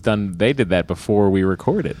 this was done. They did that before we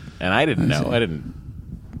recorded, and I didn't I know. see. I didn't.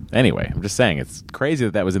 Anyway, I'm just saying it's crazy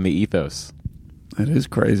that was in the ethos. It is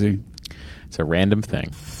crazy. It's a random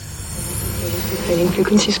thing. Radio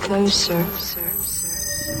frequencies closed, sir.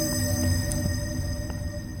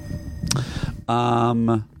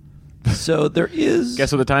 So there is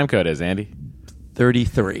Guess what the time code is, Andy?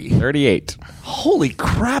 33. 38. Holy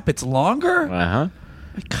crap! It's longer. Uh huh.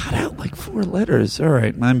 I cut out like 4 letters. All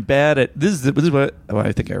right, I'm bad at this. Is what? Oh,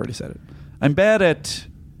 I think I already said it. I'm bad at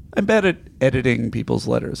editing people's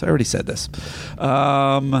letters. I already said this.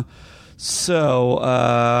 So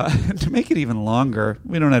to make it even longer,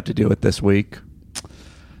 we don't have to do it this week,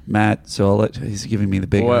 Matt. So I'll let. He's giving me the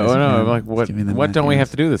big. eyes no, again. I'm like, He's what? giving me the What don't we Matt have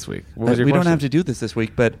eyes. to do this week? What was your We don't question? have to do this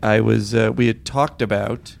week, but I was. We had talked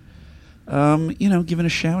about, giving a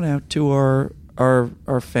shout out to our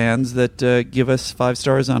fans that give us 5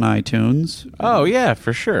 stars on iTunes. Oh yeah,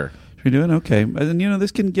 for sure. We're doing okay, and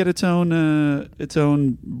this can get its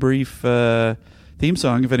own brief theme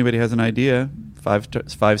song if anybody has an idea.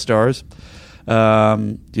 5 stars.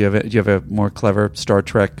 Do you have a more clever Star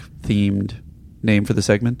Trek themed name for the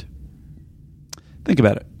segment? Think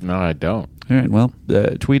about it. No, I don't. All right, well,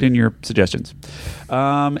 tweet in your suggestions.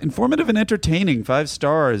 Informative and entertaining, 5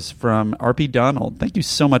 stars from RP Donald. Thank you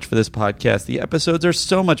so much for this podcast. The episodes are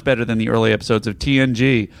so much better than the early episodes of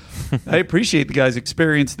TNG. I appreciate the guys'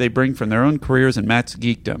 experience they bring from their own careers and Matt's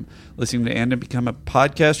geekdom. Listening to Andon become a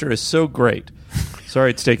podcaster is so great. Sorry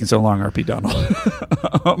it's taking so long, RP Donald.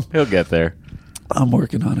 He'll get there. I'm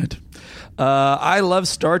working on it. I love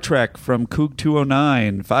Star Trek from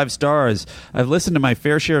Coog209. 5 stars. I've listened to my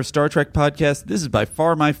fair share of Star Trek podcasts. This is by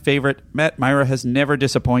far my favorite. Matt Myra has never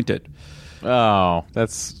disappointed. Oh,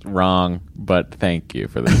 that's wrong. But thank you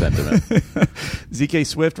for the sentiment. ZK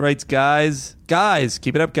Swift writes, guys,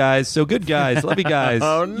 keep it up, guys. So good, guys. Love you guys.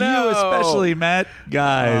 Oh, no. You especially, Matt.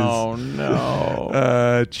 Guys. Oh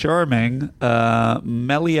no. Charming.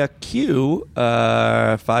 Melia Q,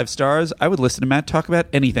 5 stars. I would listen to Matt talk about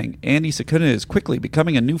anything. Andy Sakuna is quickly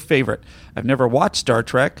becoming a new favorite. I've never watched Star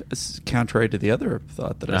Trek, this is contrary to the other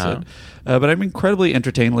thought that I said, but I'm incredibly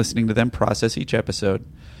entertained listening to them process each episode.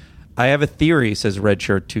 I have a theory, says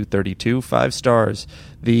Redshirt 232, 5 stars.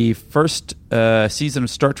 The first season of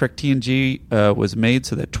Star Trek TNG was made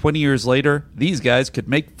so that 20 years later, these guys could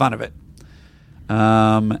make fun of it.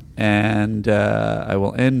 And I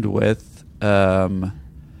will end with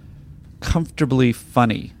Comfortably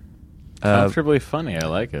Funny. Comfortably funny. I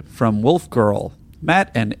like it. From Wolf Girl.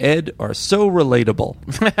 Matt and Ed are so relatable.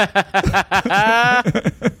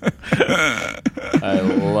 I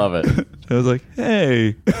love it. I was like,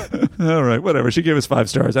 hey. All right, whatever. She gave us 5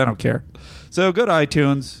 stars. I don't care. So go to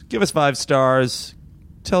iTunes. Give us 5 stars.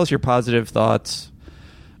 Tell us your positive thoughts.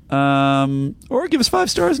 Or give us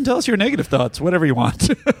 5 stars and tell us your negative thoughts. Whatever you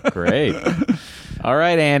want. Great. All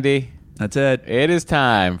right, Andy. That's it. It is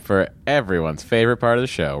time for everyone's favorite part of the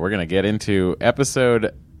show. We're going to get into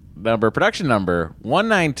production number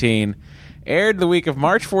 119, aired the week of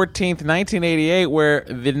March 14th, 1988, where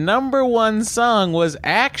the number one song was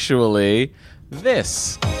actually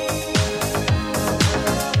this.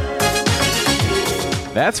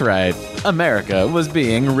 That's right. America was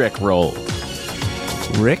being rickrolled.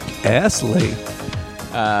 Rick Astley.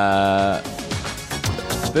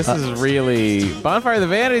 This is really Bonfire of the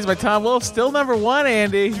Vanities by Tom Wolfe. Still number one,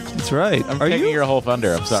 Andy. That's right. I'm taking your whole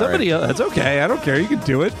thunder. I'm sorry. Somebody else, that's okay. I don't care. You can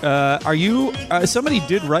do it. Are you? Somebody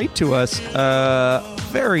did write to us.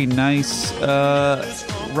 Very nice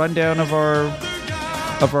rundown of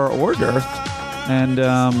our order, and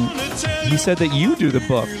he said that you do the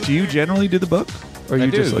book. Do you generally do the book, or I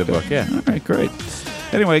you do just the look book? at Yeah. All right, great.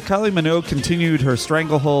 Anyway, Kylie Minogue continued her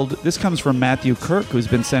stranglehold. This comes from Matthew Kirk, who's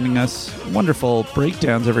been sending us wonderful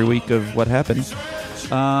breakdowns every week of what happened.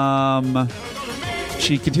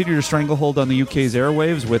 She continued her stranglehold on the UK's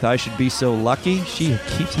airwaves with I Should Be So Lucky. She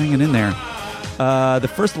keeps hanging in there.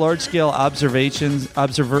 The first large-scale observance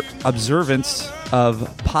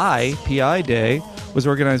of Pi Day was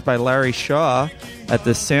organized by Larry Shaw at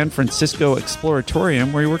the San Francisco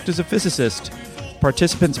Exploratorium, where he worked as a physicist.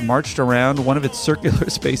 Participants marched around one of its circular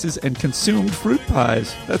spaces and consumed fruit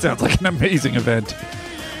pies. That sounds like an amazing event.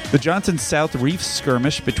 The Johnson South Reef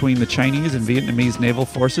skirmish between the Chinese and Vietnamese naval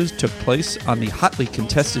forces took place on the hotly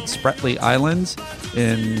contested Spratly Islands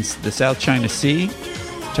in the South China Sea.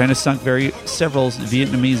 China sunk several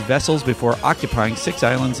Vietnamese vessels before occupying 6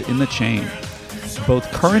 islands in the chain. Both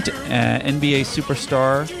current NBA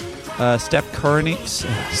superstar Steph Curry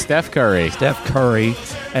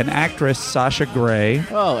and actress Sasha Grey.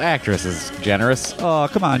 Well, actress is generous. Oh,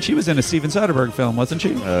 come on. She was in a Steven Soderbergh film, wasn't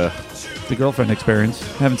she? The Girlfriend Experience.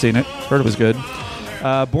 Haven't seen it. Heard it was good.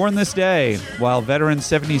 Born this day, while veteran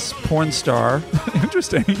 70s porn star,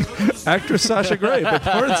 interesting, actress Sasha Grey, but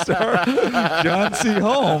porn star John C.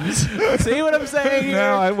 Holmes. See what I'm saying here?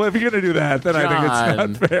 No, if you're going to do that, then I think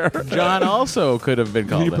it's not fair. John also could have been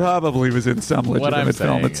called He probably was in some legitimate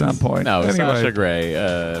film at some point. No, anyway. Sasha Grey,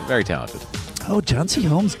 very talented. Oh, John C.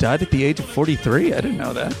 Holmes died at the age of 43? I didn't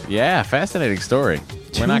know that. Yeah, fascinating story.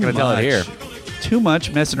 We're not going to tell it here. Too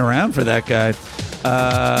much messing around for that guy.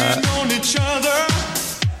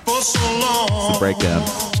 It's a breakdown.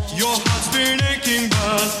 Your heart's been aching,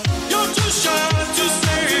 but you're too shy to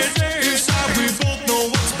say it. Inside, we both know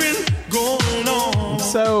what's been going on. I'm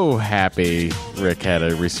so happy Rick had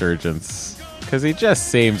a resurgence because he just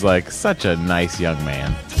seems like such a nice young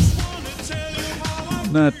man.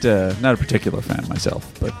 Not a particular fan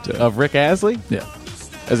myself, but Of Rick Astley? yeah,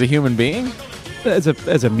 As a human being? as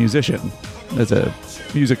a musician, as a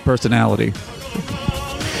music personality.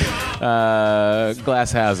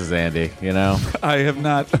 Glass houses, Andy, you know? I have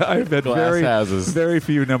not. I've had Glass houses. very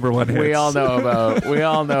few number one hits. We all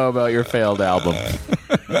know about your failed album.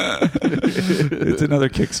 It's another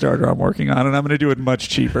Kickstarter I'm working on, and I'm going to do it much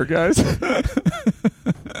cheaper, guys.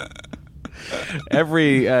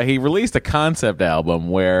 He released a concept album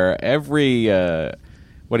where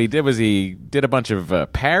what he did was he did a bunch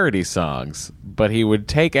of parody songs, but he would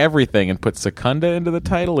take everything and put Secunda into the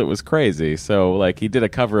title. It was crazy. So, like, he did a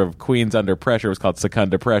cover of Queen's Under Pressure. It was called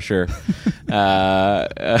Secunda Pressure.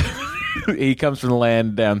 He Comes from the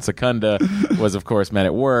Land Down Secunda was, of course, Men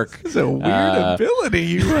at Work. It's a weird ability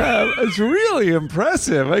you have. It's really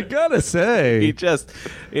impressive, I gotta say. He just,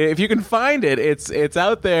 if you can find it, it's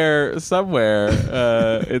out there somewhere.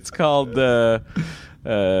 It's called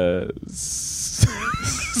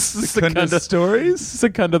Secunda Stories?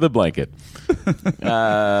 Secunda the Blanket.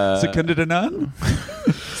 Secunda to none?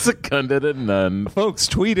 Secunda to none. Folks,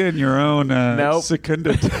 tweet in your own Nope.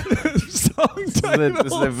 Secunda song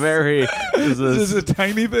titles. This is a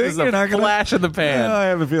tiny thing. This is a You're not gonna, flash in the pan. I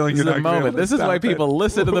have a feeling This you're is not a gonna moment. This is stop why it. people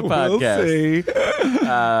listen to the podcast. We'll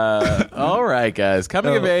see. All right, guys.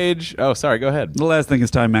 Coming of age. Oh, sorry. Go ahead. The last thing is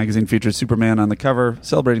Time Magazine features Superman on the cover,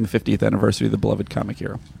 celebrating the 50th anniversary of the beloved comic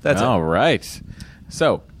hero. That's All right.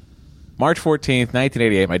 So, March 14th,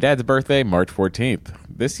 1988. My dad's birthday, March 14th.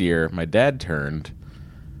 This year, my dad turned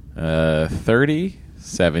 30.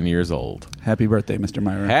 7 years old. Happy birthday, Mr.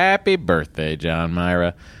 Myra. Happy birthday, John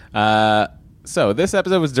Myra. So this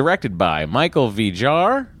episode was directed by Michael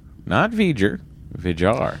Vijar, not Viger,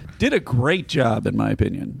 Vijar. Did a great job, in my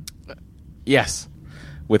opinion. Yes,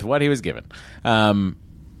 with what he was given.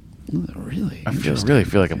 Really? I really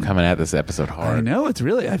feel like I'm coming at this episode hard. I know, it's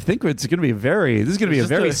really, I think it's going to be a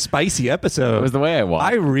very spicy episode. It was the way I want.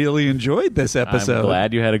 I really enjoyed this episode. I'm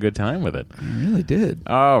glad you had a good time with it. I really did.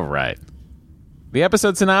 All right. The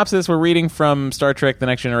episode synopsis, we're reading from Star Trek The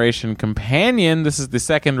Next Generation Companion. This is the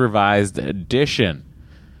second revised edition.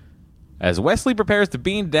 As Wesley prepares to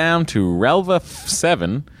beam down to Relva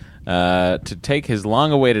 7 to take his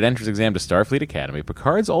long-awaited entrance exam to Starfleet Academy,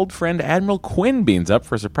 Picard's old friend Admiral Quinn beams up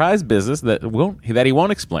for a surprise business that he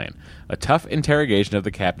won't explain. A tough interrogation of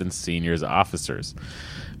the captain's senior officers.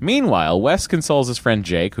 Meanwhile, Wes consoles his friend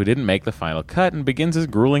Jake, who didn't make the final cut, and begins his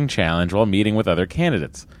grueling challenge while meeting with other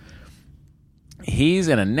candidates. He's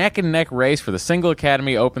in a neck-and-neck race for the single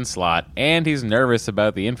Academy open slot, and he's nervous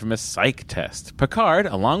about the infamous psych test. Picard,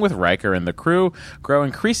 along with Riker and the crew, grow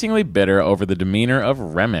increasingly bitter over the demeanor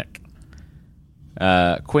of Remick,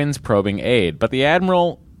 Quinn's probing aide. But the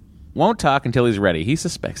Admiral won't talk until he's ready. He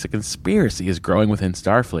suspects a conspiracy is growing within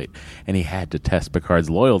Starfleet, and he had to test Picard's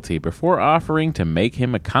loyalty before offering to make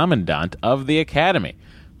him a commandant of the Academy.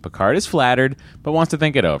 Picard is flattered, but wants to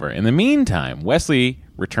think it over. In the meantime, Wesley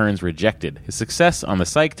returns rejected. His success on the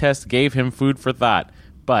psych test gave him food for thought,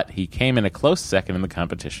 but he came in a close second in the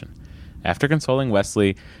competition. After consoling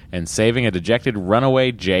Wesley and saving a dejected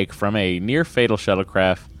runaway Jake from a near-fatal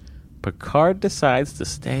shuttlecraft, Picard decides to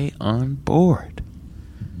stay on board.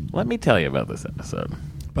 Let me tell you about this episode.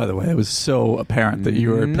 By the way, it was so apparent that you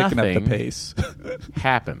were picking up the Nothing pace.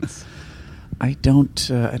 happens. I don't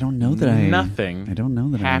know that Nothing I don't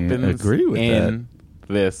know that happens I agree with in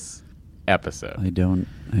this episode. I don't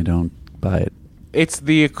buy it. It's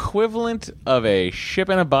the equivalent of a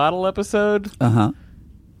ship in a bottle episode Uh-huh.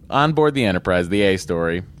 on board the Enterprise, the A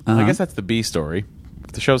story. Uh-huh. I guess that's the B story.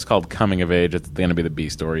 If the show's called Coming of Age, it's going to be the B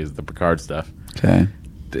story, is the Picard stuff. Okay.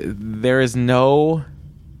 There's nothing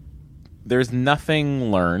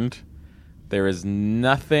learned. There is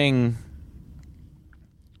nothing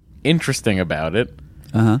interesting about it.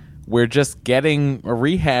 Uh-huh. We're just getting a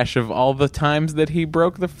rehash of all the times that he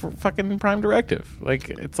broke the fucking Prime Directive.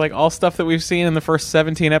 Like, it's like all stuff that we've seen in the first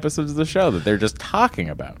 17 episodes of the show that they're just talking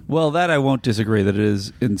about. Well, that I won't disagree that it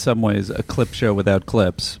is in some ways a clip show without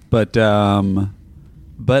clips, but I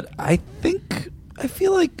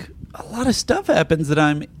feel like a lot of stuff happens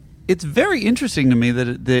that it's very interesting to me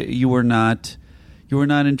that you were not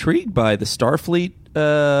intrigued by the Starfleet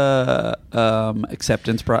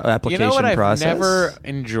acceptance application process. You know what I've never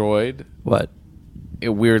enjoyed? What?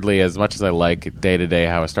 Weirdly, as much as I like day-to-day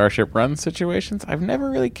how a starship runs situations, I've never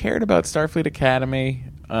really cared about Starfleet Academy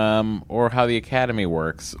or how the Academy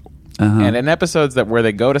works. Uh-huh. And in episodes where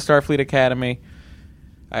they go to Starfleet Academy,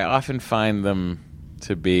 I often find them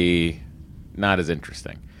to be not as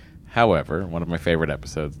interesting. However, one of my favorite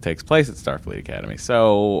episodes takes place at Starfleet Academy,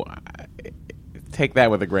 so take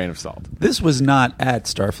that with a grain of salt. This was not at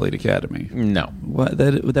Starfleet Academy. No.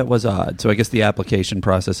 That was odd. So I guess the application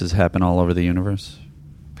processes happen all over the universe.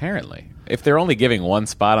 Apparently. If they're only giving one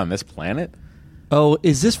spot on this planet Oh,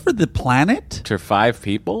 is this for the planet? to 5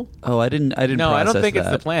 people... Oh, I didn't. No, I don't process think it's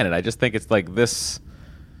that. the planet. I just think it's like this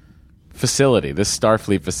facility, this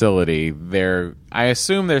Starfleet facility. I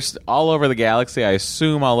assume there's all over the galaxy. I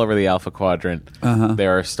assume all over the Alpha Quadrant,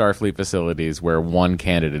 there are Starfleet facilities where one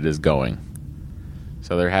candidate is going.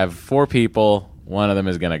 So they have 4 people. One of them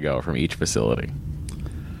is going to go from each facility.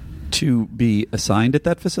 To be assigned at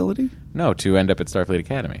that facility? No, to end up at Starfleet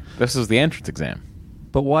Academy. This is the entrance exam.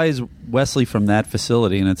 But why is Wesley from that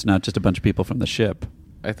facility and it's not just a bunch of people from the ship?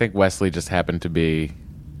 I think Wesley just happened to be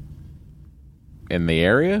in the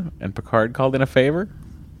area, and Picard called in a favor.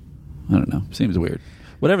 I don't know. Seems weird.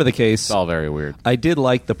 Whatever the case, It's all very weird. I did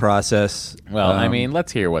like the process. Well, I mean,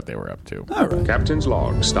 let's hear what they were up to. All right. Captain's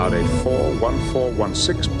log, stardate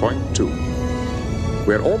 41416.2.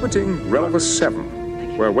 We're orbiting Relva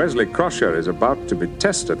 7, where Wesley Crusher is about to be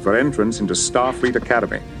tested for entrance into Starfleet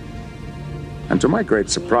Academy. And to my great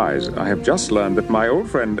surprise, I have just learned that my old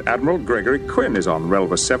friend Admiral Gregory Quinn is on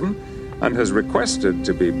Relva 7 and has requested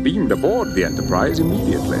to be beamed aboard the Enterprise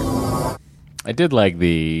immediately. I did like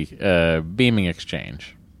the beaming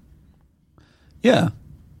exchange. Yeah,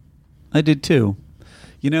 I did too.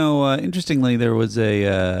 You know, interestingly, there was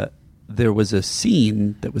a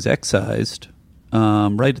scene that was excised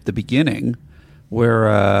right at the beginning,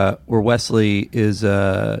 where Wesley is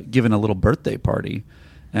given a little birthday party,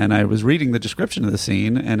 and I was reading the description of the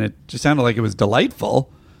scene, and it just sounded like it was delightful.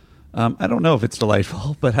 I don't know if it's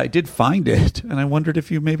delightful, but I did find it, and I wondered if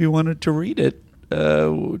you maybe wanted to read it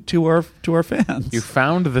to our fans. You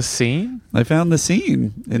found the scene? I found the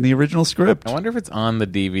scene in the original script. I wonder if it's on the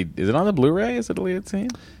DVD. Is it on the Blu-ray? Is it a deleted scene?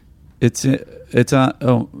 It's on.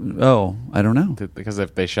 Oh, I don't know. Because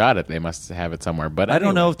if they shot it, they must have it somewhere. But I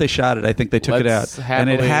don't know if they shot it. I think they took it out, Let's and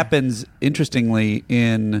it happily- happens interestingly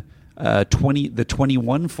in the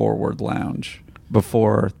 21 Forward Lounge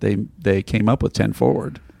before they came up with 10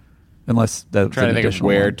 Forward. Unless that's I'm trying an to think of additional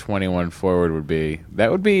where one. 21 Forward would be. That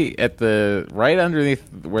would be at the right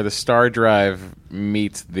underneath where the Star Drive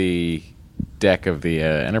meets the deck of the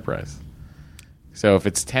Enterprise. So if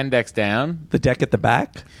it's 10 decks down, The deck at the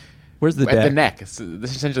back. Where's the at deck? the neck. This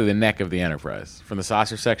is essentially the neck of the Enterprise from the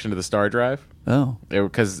saucer section to the Star Drive. Oh,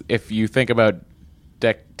 Because if you think about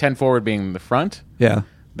deck 10 Forward being the front, yeah.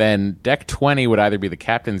 then deck 20 would either be the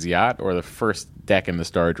captain's yacht or the first deck in the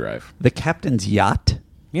Star Drive. The captain's yacht.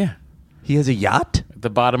 Yeah, He has a yacht. at the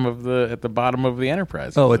bottom of the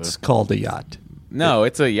Enterprise. Oh, it's called a yacht. No,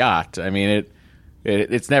 it's a yacht. I mean,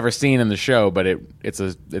 it's never seen in the show, but it's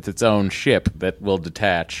its own ship that will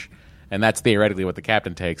detach, and that's theoretically what the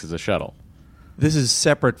captain takes as a shuttle. This is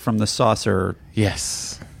separate from the saucer.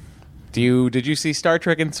 Yes. Did you see Star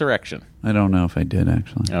Trek Insurrection? I don't know if I did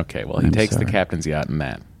actually. Okay, well, he I'm takes the sorry. captain's yacht in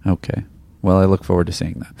that Okay. Well, I look forward to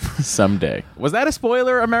seeing that. someday. Was that a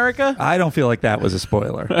spoiler, America? I don't feel like that was a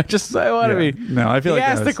spoiler. I want to Yeah. be. No, I feel he like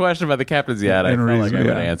that asked was- the question about the captain's yacht. I And felt like I reason, would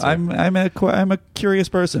yeah. answer. I'm a curious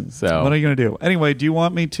person. So- what are you going to do? Anyway, do you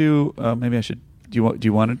want me to? Maybe I should. Do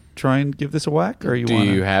you want to try and give this a whack, or do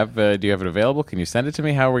you have it available? Can you send it to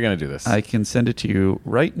me? How are we going to do this? I can send it to you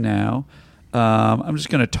right now. I'm just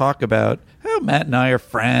going to talk about how Matt and I are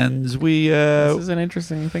friends. We this is an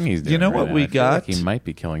interesting thing he's doing. You know right what now. we I feel like got? he might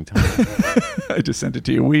be killing time. I just sent it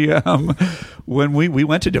to you. We when we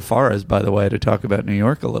went to DeFaras, by the way, to talk about New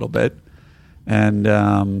York a little bit, and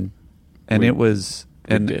We- it was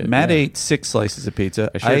and did, Matt yeah. ate 6 slices of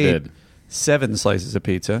pizza. I sure ate did. 7 slices of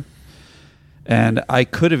pizza, and I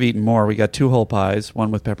could have eaten more. We got 2 whole pies, one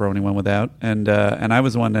with pepperoni, one without, and I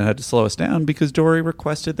was the one that had to slow us down because Dory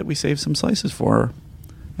requested that we save some slices for her,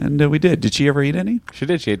 and we did. Did she ever eat any? She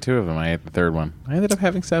did. She ate 2 of them. I ate the third one. I ended up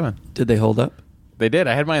having 7. Did they hold up? They did.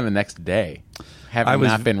 I had mine the next day, having I was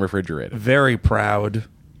not been refrigerated. Very proud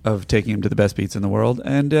of taking him to the best pizza in the world.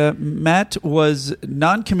 And Matt was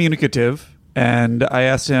non-communicative, and I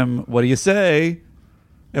asked him, "What do you say?"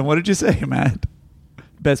 And what did you say, Matt?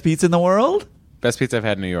 Best pizza in the world? Best pizza I've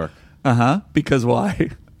had in New York. Because why?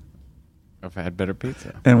 I've had better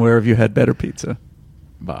pizza. And where have you had better pizza?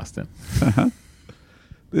 Boston.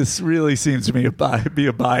 This really seems to me be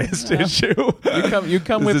a biased issue. You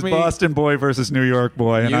come This with is me. Boston boy versus New York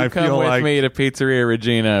boy, and You I come feel with like me to Pizzeria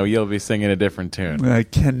Regina. You'll be singing a different tune. I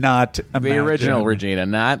cannot The imagine. original Regina,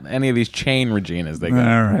 not any of these chain Reginas they All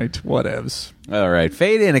got. right, whatevs. All right.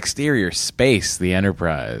 Fade in exterior space, the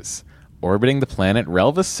Enterprise. Orbiting the planet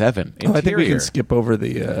Relva 7. Interior. Oh, I think we can skip over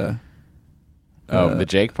the... the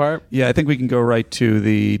Jake part? Yeah, I think we can go right to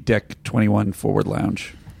the Deck 21 Forward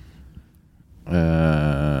Lounge.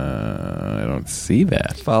 I don't see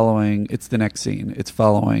that. Following, it's the next scene. It's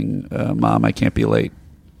following Mom, I can't be late.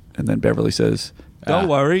 And then Beverly says, don't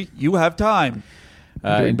worry, you have time.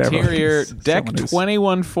 Doing Interior Beverly. Deck Someone who's-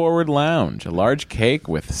 21 Forward Lounge. A large cake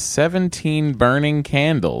with 17 burning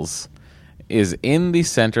candles is in the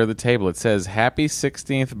center of the table. It says, Happy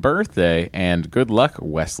 16th birthday and good luck,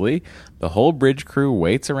 Wesley. The whole bridge crew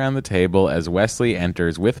waits around the table as Wesley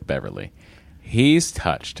enters with Beverly. He's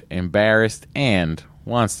touched, embarrassed, and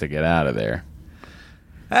wants to get out of there.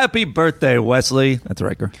 Happy birthday, Wesley. That's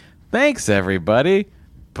Riker. Thanks, everybody.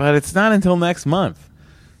 But it's not until next month.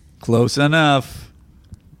 Close enough.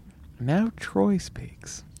 Now Troy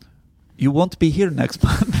speaks. You won't be here next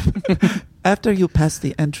month. After you pass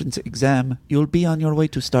the entrance exam, you'll be on your way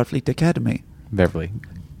to Starfleet Academy. Beverly,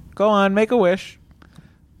 go on, make a wish.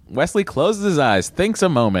 Wesley closes his eyes, thinks a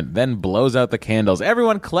moment, then blows out the candles.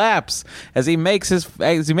 Everyone claps as he makes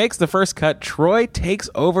the first cut. Troy takes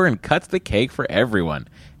over and cuts the cake for everyone,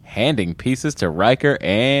 handing pieces to Riker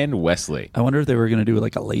and Wesley. I wonder if they were going to do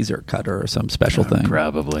like a laser cutter or some special thing.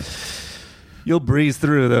 Probably. You'll breeze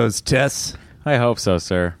through those tests. I hope so,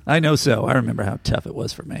 sir. I know so. I remember how tough it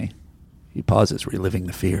was for me. He pauses, reliving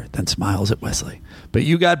the fear, then smiles at Wesley. But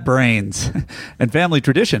you got brains and family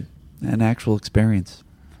tradition and actual experience.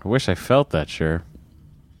 I wish I felt that, sure.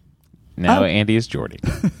 Now Oh. Andy is Geordie.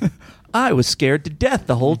 I was scared to death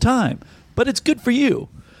the whole time, but it's good for you.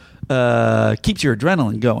 Keeps your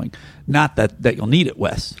adrenaline going. Not that you'll need it,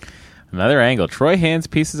 Wes. Another angle. Troy hands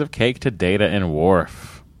pieces of cake to Data and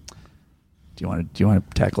Worf. Do you want to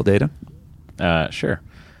tackle Data? Sure.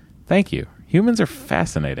 Thank you. Humans are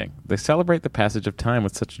fascinating. They celebrate the passage of time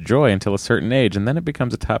with such joy until a certain age, and then it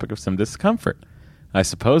becomes a topic of some discomfort. I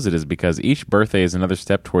suppose it is because each birthday is another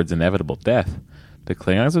step towards inevitable death. Do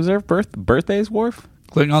Klingons observe birthdays, Worf?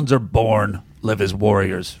 Klingons are born, live as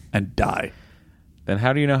warriors, and die. Then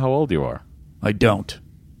how do you know how old you are? I don't.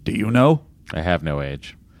 Do you know? I have no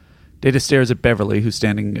age. Data stares at Beverly, who's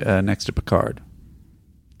standing next to Picard.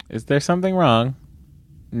 Is there something wrong?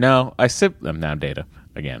 No, I'm now Data.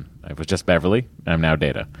 Again, I was just Beverly. I'm now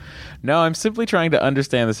Data. No, I'm simply trying to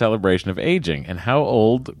understand the celebration of aging. And how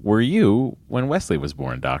old were you when Wesley was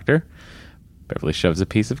born, Doctor? Beverly shoves a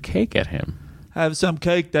piece of cake at him. Have some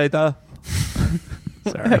cake, Data.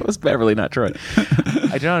 Sorry. That was Beverly, not Troy.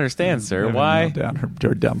 I don't understand, sir. Why? Down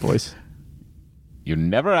her dumb voice. You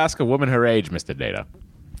never ask a woman her age, Mr. Data.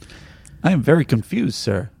 I am very confused,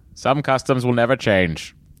 sir. Some customs will never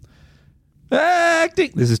change.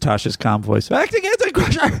 Acting. This is Tasha's calm voice. Acting as a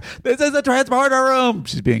crusher. This is the transporter room.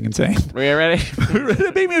 She's being insane. We ready? We're ready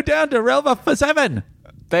to beam you down to Relva 7.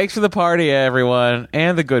 Thanks for the party, everyone,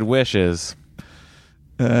 and the good wishes.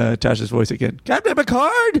 Tasha's voice again. Captain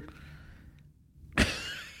Picard.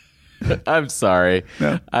 I'm sorry.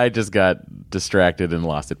 No. I just got distracted and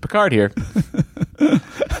lost it. Picard here.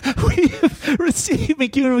 We have received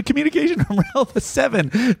communication from Relva 7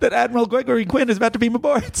 that Admiral Gregory Quinn is about to beam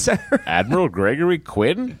aboard, sir. Admiral Gregory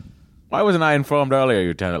Quinn? Why wasn't I informed earlier,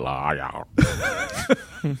 Lieutenant Law?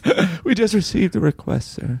 We just received a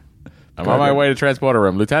request, sir. I'm on my way to transporter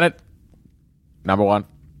room. Lieutenant, number 1.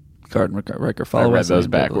 Picard and Riker follow I read us those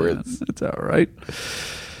in. backwards. That's all right.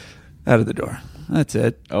 Out of the door. That's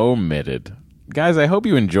it. Omitted. Guys, I hope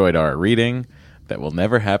you enjoyed our reading. That will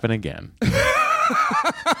never happen again.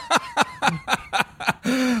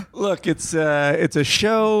 Look, it's a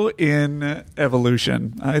show in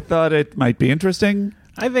evolution. I thought it might be interesting.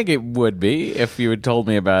 I think it would be if you had told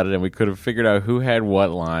me about it and we could have figured out who had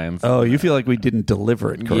what lines. Oh, you feel like we didn't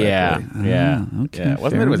deliver it correctly. Yeah. Okay. Yeah. It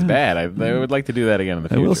wasn't that it was bad. I would like to do that again in the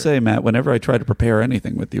I future. will say, Matt, whenever I try to prepare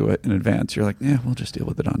anything with you in advance, you're like, yeah, we'll just deal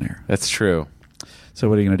with it on air. That's true. So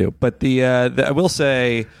what are you going to do? But I will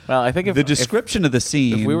say, well, I think if the description of the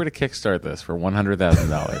scene. If we were to kickstart this for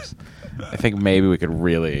 $100,000, I think maybe we could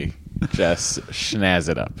really just schnazz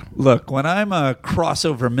it up. Look, when I'm a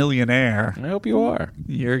crossover millionaire, I hope you are.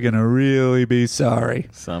 You're going to really be sorry.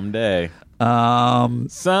 Someday.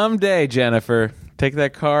 Someday, Jennifer. Take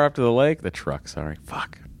that car up to the lake. The truck, sorry.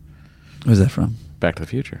 Fuck. Where's that from? Back to the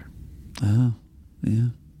Future. Oh, yeah.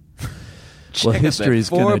 Well, history's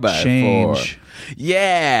going to change.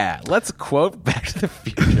 Yeah. Let's quote Back to the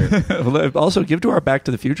Future. Also, give to our Back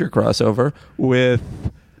to the Future crossover with...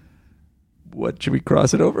 What should we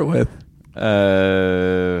cross it over with?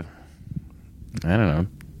 I don't know.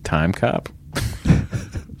 Time Cop?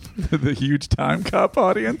 The huge Time Cop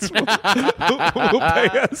audience will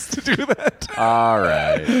pay us to do that. All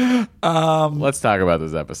right. Let's talk about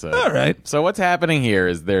this episode. All right. So what's happening here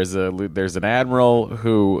is there's an admiral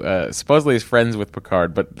who supposedly is friends with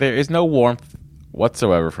Picard, but there is no warmth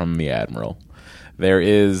whatsoever from the admiral. There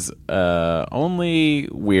is only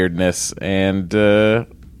weirdness, and I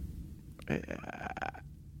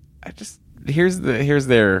just here's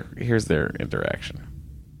their interaction.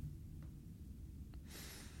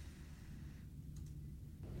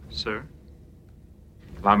 Sir?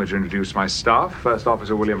 Allow me to introduce my staff. First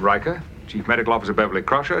Officer William Riker, Chief Medical Officer Beverly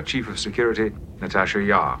Crusher, Chief of Security Natasha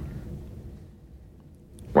Yar.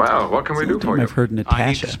 Well, what can we do for you? I've heard I need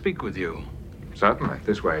Natasha. to speak with you. Certainly.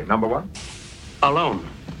 This way. Number 1. Alone.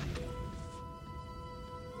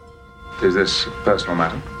 Is this personal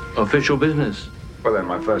matter? Official business. Well, then,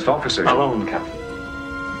 my first officer... Alone, Captain.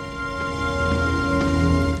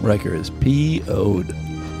 Riker is PO'd.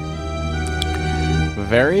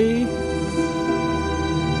 Very...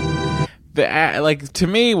 to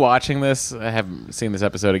me, watching this, I haven't seen this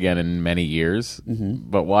episode again in many years,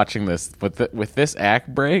 but watching this, with this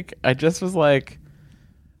act break, I just was like,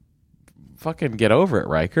 fucking get over it,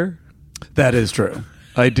 Riker. That is true.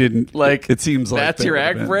 I didn't it seems like that's your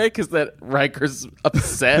act break. Is that Riker's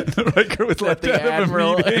upset? Riker was that left the out of a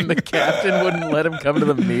admiral meeting. and the captain wouldn't let him come to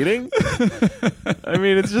the meeting. I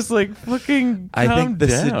mean, it's just like fucking. I think the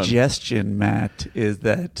down. suggestion, Matt, is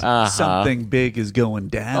that something big is going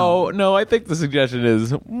down. Oh no! I think the suggestion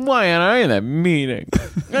is, why aren't I in that meeting?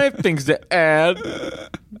 I have things to add.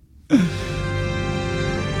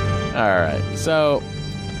 All right, so.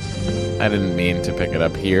 I didn't mean to pick it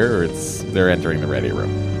up here. They're entering the ready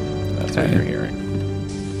room. That's what you're hearing.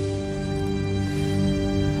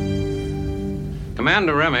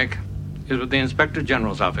 Commander Remick is with the Inspector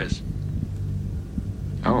General's office.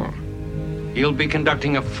 Oh. He'll be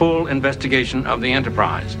conducting a full investigation of the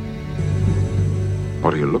Enterprise.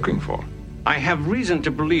 What are you looking for? I have reason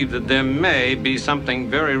to believe that there may be something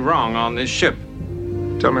very wrong on this ship.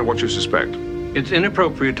 Tell me what you suspect. It's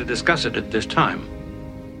inappropriate to discuss it at this time.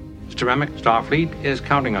 Mr. Remick, Starfleet is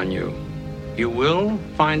counting on you. You will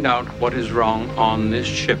find out what is wrong on this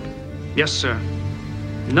ship. Yes, sir.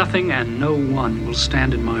 Nothing and no one will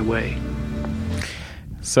stand in my way.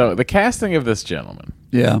 So the casting of this gentleman,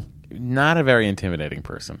 Yeah. not a very intimidating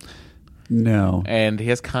person, No. and he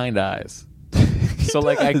has kind eyes. So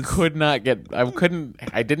like I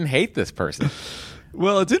didn't hate this person.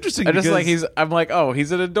 Well, it's interesting. I just because I'm like, oh,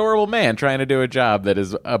 he's an adorable man trying to do a job that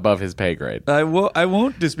is above his pay grade. I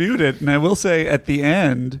won't dispute it, and I will say at the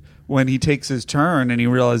end when he takes his turn and he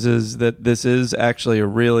realizes that this is actually a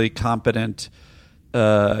really competent,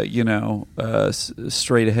 straight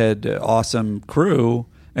ahead, awesome crew.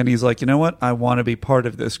 And he's like, you know what? I want to be part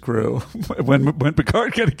of this crew. when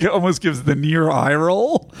Picard almost gives the near eye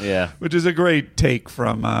roll, Yeah. which is a great take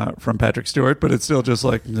from Patrick Stewart, but it's still just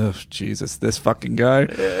like, oh, Jesus, this fucking guy.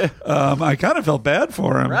 I kind of felt bad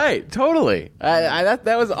for him. Right, totally.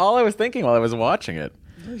 That was all I was thinking while I was watching it.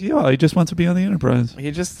 Yeah, he just wants to be on the Enterprise.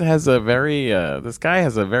 He just has a very this guy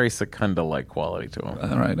has a very Secunda-like quality to him.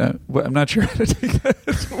 All right, I'm not sure how to take that.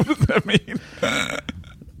 What does that mean?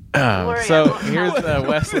 Worry, So I won't here's help.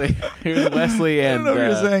 Wesley. Here's Weslly I and don't know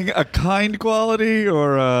if you're saying a kind quality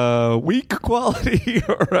or a weak quality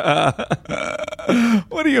or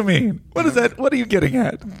what do you mean? What is that? What are you getting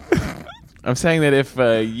at? I'm saying that if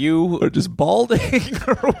you Or just balding?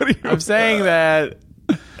 Or what are you? I'm saying that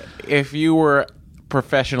if you were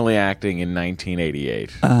professionally acting in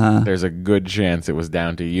 1988, there's a good chance it was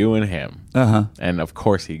down to you and him. And of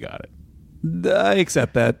course he got it. I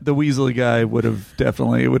accept that. The Weasley guy it would have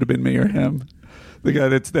been me or him. The guy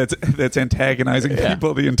that's antagonizing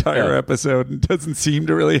people the entire episode and doesn't seem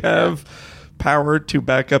to really have power to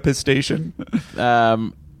back up his station.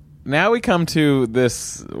 Now we come to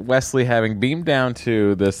this Wesley having beamed down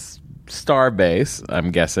to this star base, I'm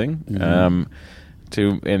guessing,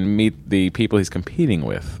 to meet the people he's competing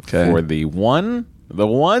with for the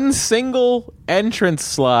one single entrance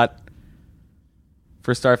slot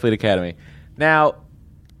for Starfleet Academy. Now,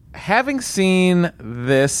 having seen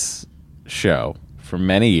this show for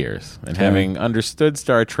many years and having understood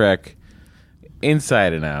Star Trek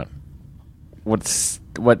inside and out,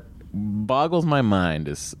 what boggles my mind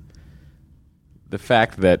is the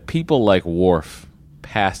fact that people like Worf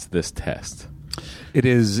passed this test. It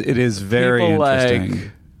is very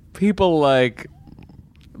interesting. People like,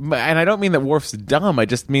 and I don't mean that Worf's dumb. I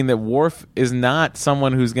just mean that Worf is not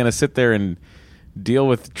someone who's going to sit there and deal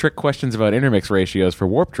with trick questions about intermix ratios for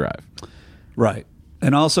warp drive. Right.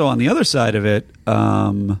 And also on the other side of it,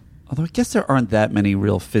 although I guess there aren't that many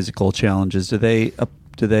real physical challenges. Do they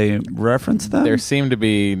reference them? There seem to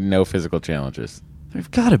be no physical challenges.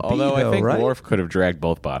 There've got to be, Although though, I think right? Worf could have dragged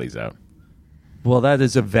both bodies out. Well, that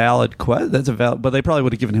is a valid question. That's a valid, but they probably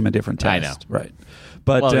would have given him a different test. I know. Right.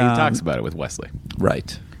 But Well, he talks about it with Wesley.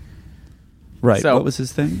 Right. So- What was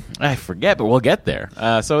his thing? I forget, but we'll get there.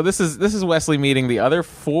 So this is Wesley meeting the other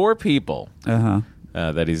four people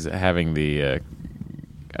that he's having the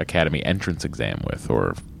Academy entrance exam with,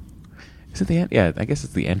 or is it I guess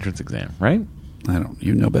it's the entrance exam, right? I don't.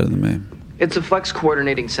 You know better than me. It's a flex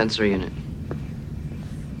coordinating sensor unit.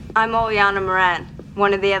 I'm Oleana Moran,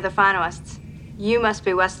 one of the other finalists. You must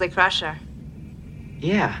be Wesley Crusher.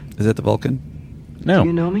 Yeah. Is that the Vulcan? No. Do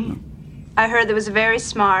you know me? I heard there was a very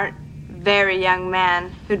smart, very young man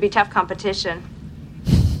who'd be tough competition.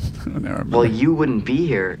 Well, you wouldn't be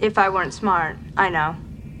here. If I weren't smart, I know.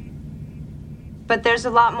 But there's a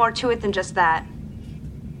lot more to it than just that.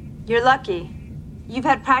 You're lucky. You've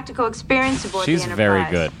had practical experience aboard She's the very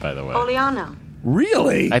Enterprise. good, by the way. Oleana.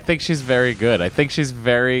 Really? I think she's very good. I think she's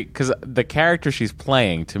very, because the character she's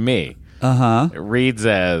playing, to me, it reads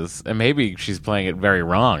as, and maybe she's playing it very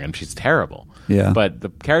wrong and she's terrible. Yeah. But the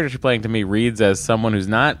character she's playing to me reads as someone who's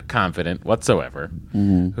not confident whatsoever,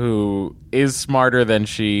 who is smarter than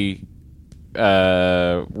she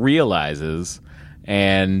realizes,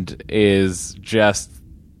 and is just,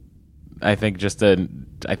 I think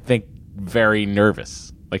very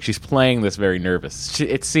nervous. Like she's playing this very nervous.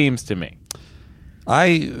 It seems to me.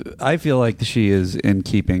 I feel like she is in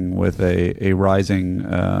keeping with a rising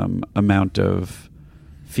amount of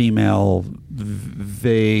female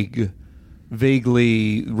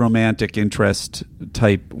vaguely romantic interest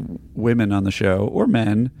type women on the show, or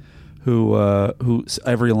men who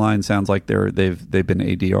every line sounds like they've been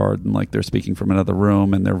ADR'd and like they're speaking from another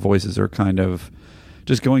room, and their voices are kind of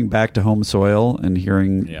just going back to home soil and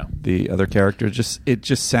hearing the other character. It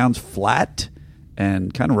just sounds flat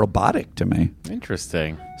and kind of robotic to me.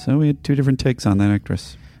 Interesting. So we had two different takes on that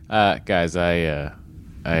actress. Guys, I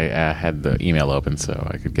had the email open so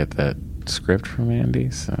I could get that script from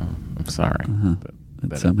Andy, so I'm sorry.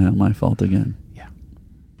 It's somehow my fault again. Yeah.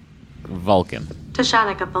 Vulcan.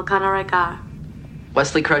 Tashanika Vulcana Regar.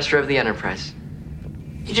 Wesley Crusher of the Enterprise.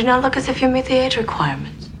 You do not look as if you meet the age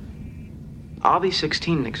requirements. I'll be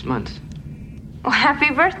 16 next month. Well,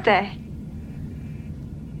 happy birthday.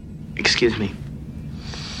 Excuse me.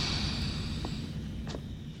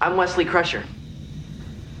 I'm Wesley Crusher.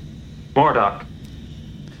 Mordok.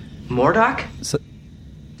 Mordok? So,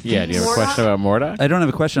 Yeah, do you have a question about Mordok? I don't have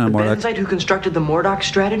a question on The Mordok. Benzite who constructed the Mordok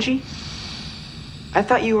strategy? I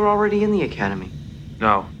thought you were already in the Academy.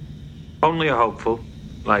 No. Only a hopeful.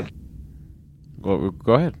 Like, Well,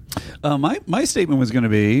 go ahead. My statement was going to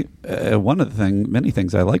be one of the many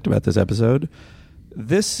things I liked about this episode.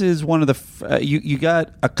 This is one of the you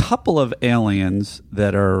got a couple of aliens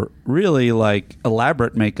that are really like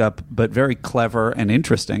elaborate makeup, but very clever and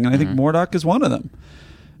interesting. And I think Mordok is one of them.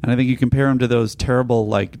 And I think you compare him to those terrible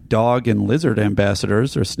like dog and lizard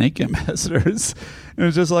ambassadors or snake ambassadors. And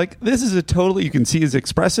it's just like this is a totally. You can see his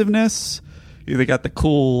expressiveness. They got the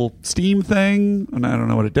cool steam thing, and I don't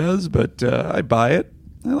know what it does, but I buy it.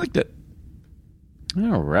 I liked it.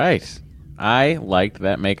 All right. I liked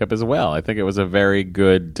that makeup as well. I think it was a very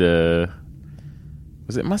good. It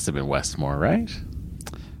must have been Westmore, right?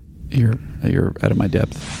 You're out of my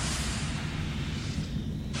depth.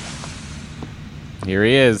 Here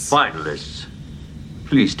he is. Finalists,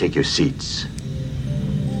 please take your seats.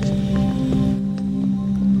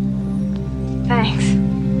 Thanks.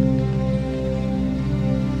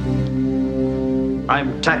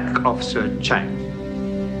 I'm TAC Officer Chang.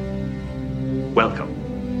 Welcome.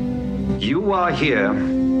 You are here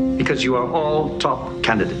because you are all top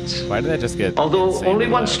candidates. Why did I just get? Although insanely only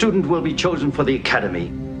one loud? student will be chosen for the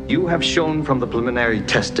Academy, you have shown from the preliminary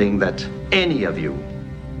testing that any of you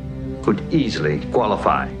could easily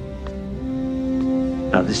qualify.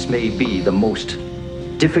 Now, this may be the most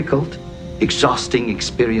difficult, exhausting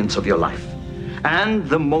experience of your life, and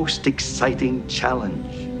the most exciting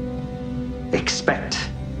challenge. Expect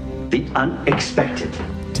the unexpected.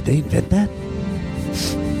 Did they invent that?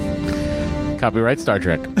 Copyright Star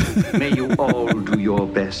Trek. May you all do your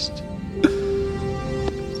best.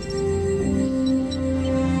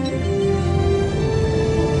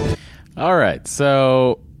 All right,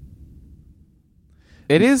 so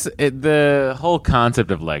the whole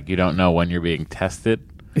concept of like you don't know when you're being tested.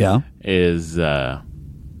 Yeah. Is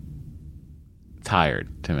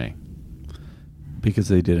tired to me. Because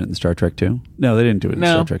they did it in Star Trek 2? No, they didn't do it in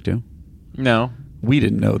Star Trek 2. No. We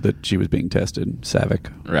didn't know that she was being tested.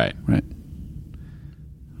 Savick. Right.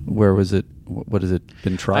 Where was it? What has it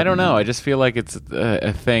been tried? I don't know. I just feel like it's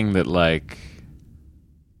a thing that like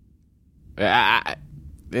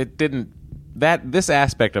it didn't. This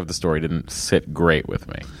aspect of the story didn't sit great with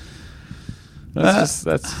me.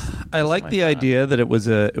 I like the idea that it was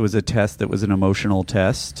a test that was an emotional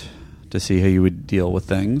test to see how you would deal with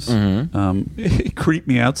things. It creeped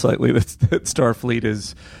me out slightly that Starfleet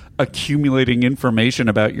is accumulating information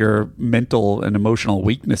about your mental and emotional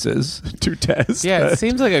weaknesses to test. Yeah, it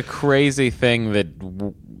seems like a crazy thing that,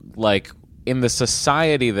 like, in the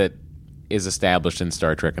society that is established in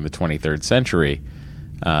Star Trek in the 24th century,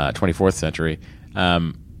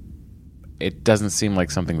 it doesn't seem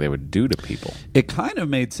like something they would do to people. It kind of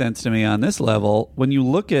made sense to me on this level. When you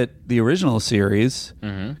look at the original series,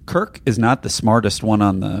 Kirk is not the smartest one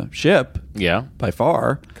on the ship. Yeah. By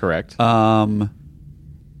far. Correct.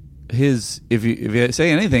 If you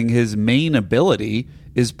say anything, his main ability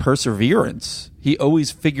is perseverance. He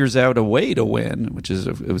always figures out a way to win, which is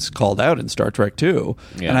it was called out in Star Trek 2.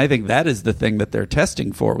 Yeah. And I think that is the thing that they're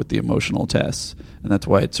testing for with the emotional tests. And that's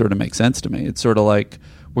why it sort of makes sense to me. It's sort of like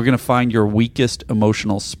we're going to find your weakest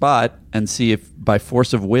emotional spot and see if by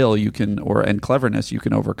force of will you can and cleverness you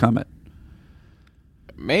can overcome it.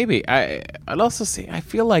 Maybe. I'd also say I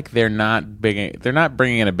feel like they're not bringing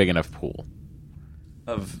in a big enough pool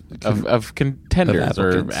of contenders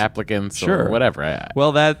or applicants or whatever.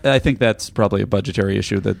 I think that's probably a budgetary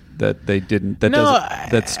issue that they didn't.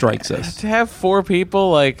 That strikes us. To have 4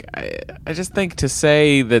 people, like I just think to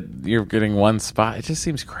say that you're getting one spot, it just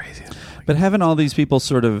seems crazy. But having all these people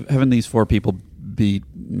having these 4 people beat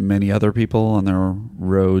many other people on their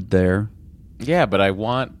road there. Yeah, but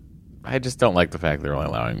I just don't like the fact they're only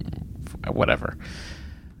allowing whatever.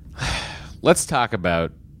 Let's talk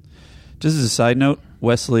about. Just as a side note,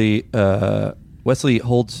 Wesley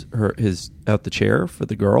holds out the chair for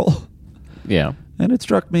the girl. Yeah. And it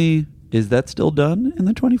struck me, is that still done in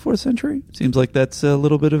the 24th century? Seems like that's a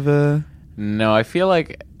little bit of a No, I feel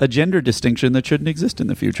like a gender distinction that shouldn't exist in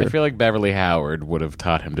the future. I feel like Beverly Howard would have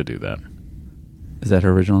taught him to do that. Is that her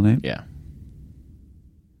original name? Yeah.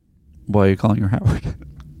 Why are you calling her Howard?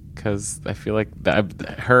 Because I feel like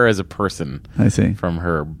her as a person, I see. from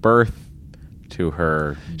her birth to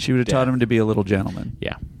her, she would have taught him to be a little gentleman.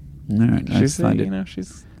 Yeah. All right. She's, I find you it. know,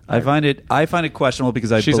 she's. I find it questionable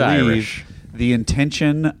because I She's believe Irish. the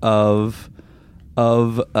intention of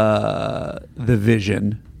the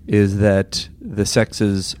vision is that the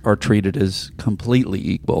sexes are treated as completely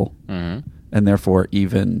equal, and therefore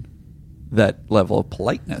even that level of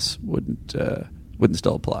politeness wouldn't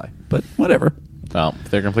still apply. But whatever. Well,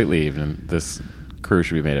 if they're completely even, this crew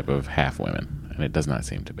should be made up of half women, and it does not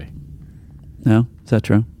seem to be. No, is that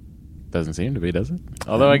true? Doesn't seem to be, does it?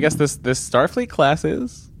 Although I guess this Starfleet class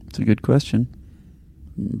is. It's a good question,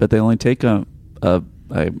 but they only take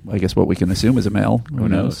I guess what we can assume is a male. Who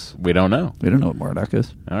knows? We don't know. We don't know what Murdoch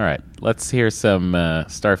is. All right, let's hear some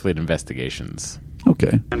Starfleet investigations.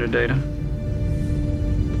 Okay. Under data.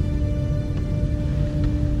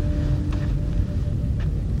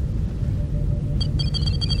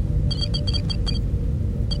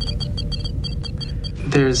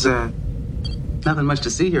 There's nothing much to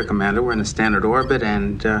see here, Commander. We're in a standard orbit,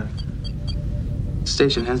 and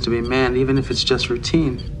station has to be manned, even if it's just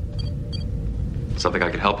routine. Something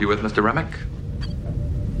I can help you with, Mr. Remick?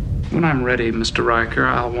 When I'm ready, Mr. Riker,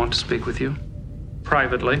 I'll want to speak with you.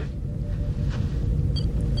 Privately.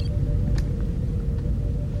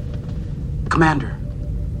 Commander,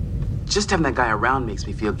 just having that guy around makes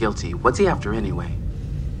me feel guilty. What's he after anyway?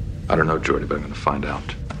 I don't know, Geordi, but I'm going to find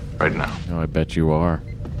out right now. Oh, I bet you are.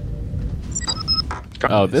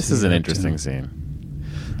 Oh, this is an interesting scene.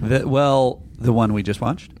 The one we just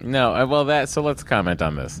watched? No, so let's comment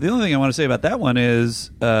on this. The only thing I want to say about that one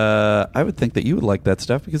is I would think that you would like that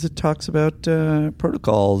stuff because it talks about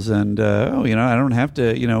protocols and, I don't have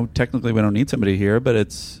to, technically we don't need somebody here, but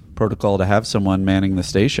it's protocol to have someone manning the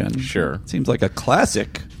station. Sure. It seems like a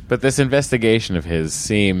classic. But this investigation of his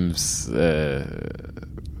seems...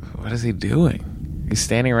 what is he doing? He's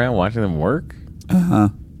standing around watching them work? Uh-huh.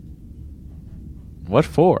 What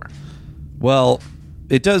for? Well,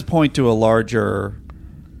 it does point to a larger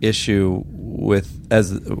issue with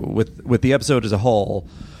the episode as a whole,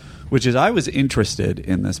 which is I was interested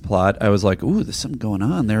in this plot. I was like, ooh, there's something going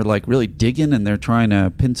on. They're like really digging and they're trying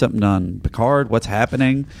to pin something on Picard. What's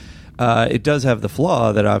happening? It does have the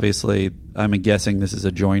flaw that obviously I'm guessing this is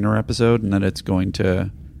a Joiner episode and that it's going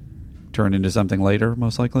to turn into something later,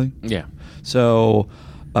 most likely. Yeah. So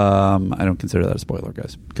I don't consider that a spoiler,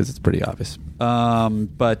 guys, because it's pretty obvious.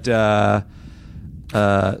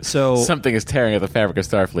 So something is tearing at the fabric of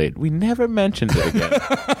Starfleet. We never mentioned it again.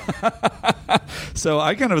 So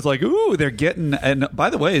I kind of was like, ooh, they're getting... And by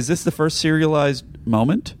the way, is this the first serialized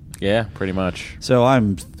moment? Yeah, pretty much. So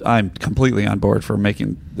I'm completely on board for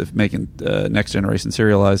making Next Generation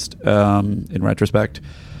serialized in retrospect.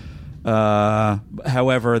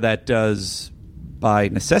 However, that does, by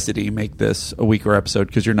necessity, make this a weaker episode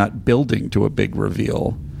because you're not building to a big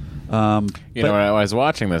reveal. When I was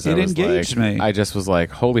watching this, it engaged me. I just was like,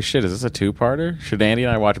 holy shit, is this a two-parter? Should Andy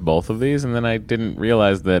and I watch both of these? And then I didn't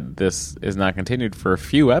realize that this is not continued for a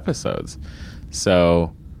few episodes.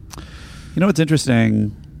 So... what's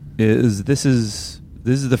interesting is this is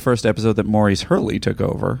the first episode that Maurice Hurley took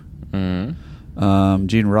over. Mm-hmm.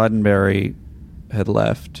 Gene Roddenberry had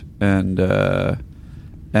left, and I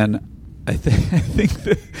think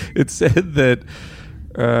that it said that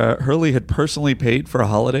Hurley had personally paid for a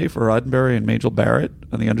holiday for Roddenberry and Majel Barrett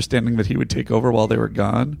on the understanding that he would take over while they were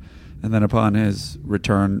gone. And then upon his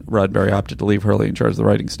return, Roddenberry opted to leave Hurley in charge of the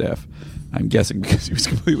writing staff. I'm guessing because he was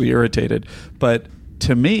completely irritated. But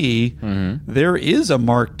to me, there is a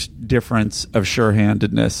marked difference of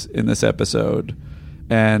sure-handedness in this episode,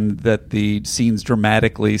 and that the scenes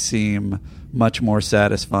dramatically seem much more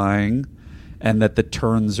satisfying, and that the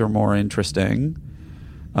turns are more interesting.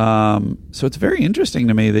 So it's very interesting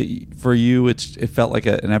to me that for you, it felt like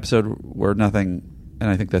an episode where nothing, and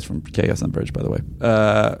I think that's from Chaos on the Bridge, by the way,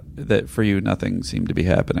 that for you, nothing seemed to be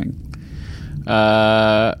happening.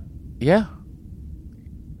 Yeah.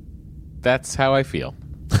 That's how I feel.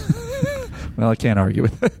 Well, I can't argue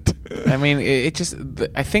with it. I mean, it just...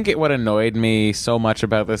 I think what annoyed me so much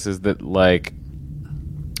about this is that, like...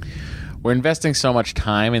 We're investing so much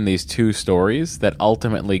time in these two stories that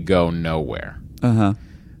ultimately go nowhere. Uh-huh.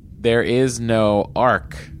 There is no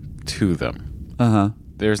arc to them. Uh-huh.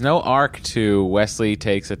 There's no arc to Wesley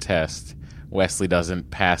takes a test, Wesley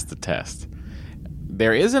doesn't pass the test.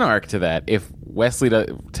 There is an arc to that. If Wesley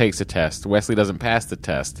takes a test, Wesley doesn't pass the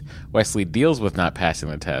test, Wesley deals with not passing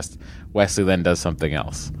the test, Wesley then does something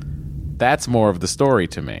else. That's more of the story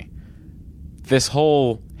to me. This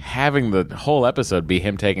whole having the whole episode be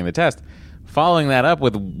him taking the test, following that up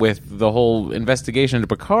with the whole investigation into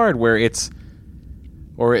Picard, where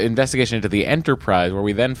or investigation into the Enterprise, where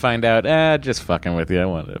we then find out, just fucking with you. I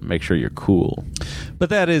want to make sure you're cool.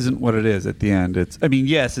 But that isn't what it is at the end.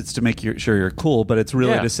 Yes, it's to make sure you're cool, but it's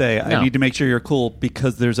really to say, I need to make sure you're cool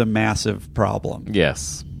because there's a massive problem.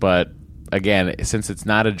 Yes, but again, since it's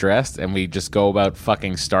not addressed and we just go about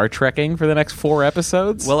fucking Star Trekking for the next 4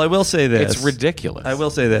 episodes... Well, I will say this. It's ridiculous. I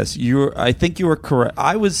will say this. I think you were correct.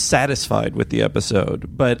 I was satisfied with the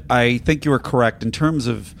episode, but I think you were correct in terms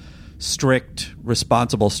of strict,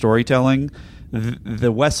 responsible storytelling.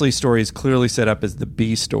 The Wesley story is clearly set up as the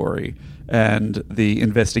B story, and the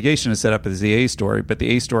investigation is set up as the A story, but the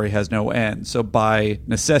A story has no end. So by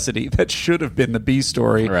necessity, that should have been the B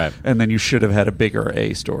story, right. And then you should have had a bigger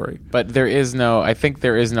A story. But I think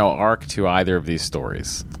there is no arc to either of these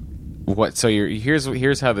stories.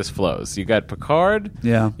 Here's how this flows. You got Picard.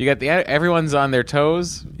 Yeah. You got everyone's on their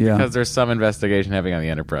toes Yeah. because there's some investigation happening on the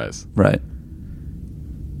Enterprise. Right.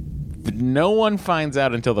 No one finds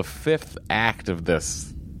out until the 5th act of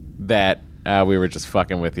this that we were just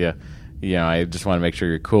fucking with you. I just want to make sure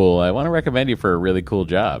you're cool. I want to recommend you for a really cool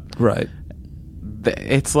job. Right.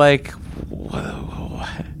 It's like,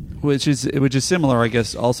 which is similar, I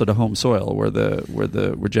guess, also to Home Soil, where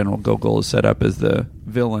General Gogol is set up as the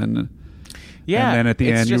villain. Yeah, and then at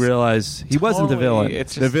the end you realize he wasn't the villain.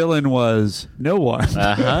 The villain was no one.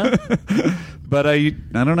 But I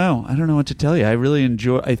don't know. I don't know what to tell you. I really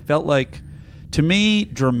I felt like, to me,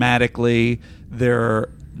 dramatically, the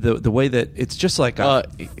way that it's just like a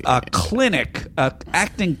clinic,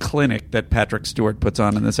 acting clinic that Patrick Stewart puts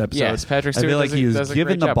on in this episode. Yes, Patrick Stewart. I feel like he was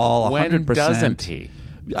given the ball 100%. When doesn't he?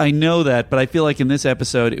 I know that, but I feel like in this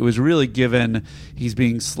episode, it was really given. He's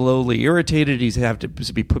being slowly irritated. He's have to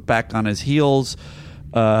be put back on his heels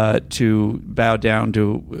to bow down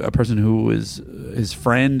to a person who is his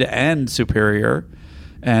friend and superior,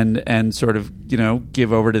 and sort of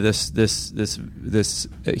give over to this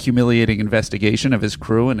humiliating investigation of his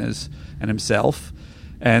crew and himself.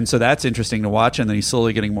 And so that's interesting to watch. And then he's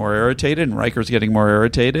slowly getting more irritated, and Riker's getting more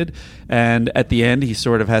irritated. And at the end, he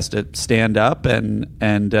sort of has to stand up, and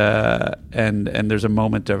there's a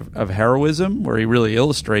moment of heroism where he really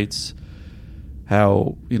illustrates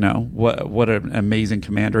how what an amazing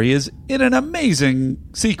commander he is in an amazing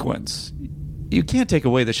sequence. You can't take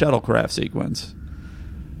away the shuttlecraft sequence.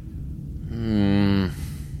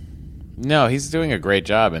 No, he's doing a great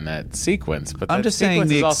job in that sequence. But I'm just saying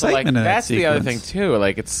the excitement of that that's the other thing sequence. too.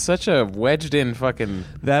 Like, it's such a wedged in fucking.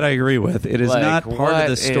 That I agree with. It is not part of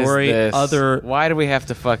the story. Why do we have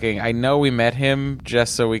to fucking? I know we met him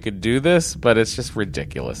just so we could do this, but it's just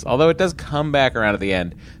ridiculous. Although it does come back around at the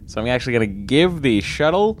end, so I'm actually going to give the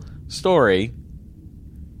shuttle story.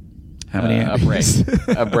 How many a break?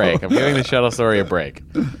 A break. I'm giving the shuttle story a break.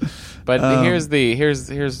 But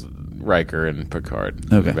here's Riker and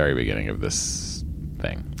Picard at the very beginning of this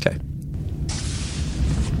thing. Okay.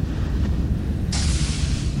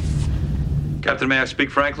 Captain, may I speak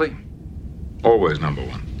frankly? Always, number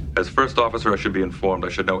one. As first officer, I should be informed. I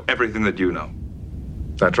should know everything that you know.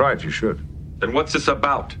 That's right, you should. Then what's this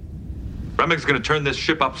about? Remmick's going to turn this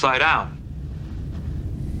ship upside down.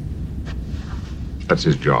 That's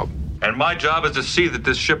his job. And my job is to see that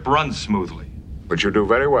this ship runs smoothly. Which you do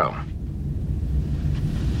very well.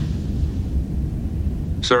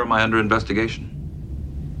 Sir, am I under investigation?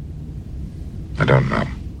 I don't know.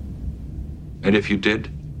 And if you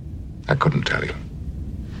did? I couldn't tell you.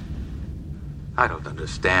 I don't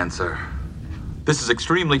understand, sir. This is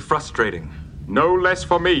extremely frustrating. No less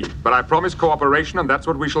for me, but I promise cooperation, and that's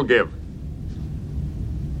what we shall give.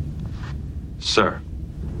 Sir.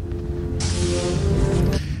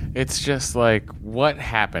 It's just like, what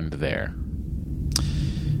happened there?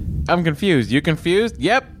 I'm confused. You confused?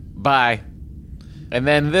 Yep. Bye. And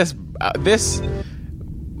then this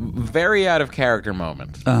very out of character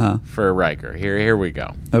moment for Riker. Here we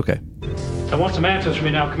go. Okay. I want some answers from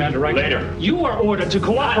you now, Commander Riker. Later. You are ordered to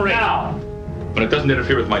cooperate. Not now. But it doesn't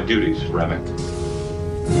interfere with my duties, Remmick.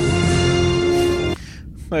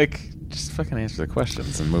 Like, just fucking answer the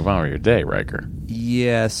questions and move on with your day, Riker.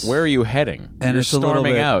 Yes. Where are you heading? And You're it's a little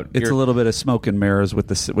storming bit, out. It's a little bit of smoke and mirrors with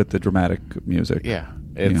the dramatic music. Yeah.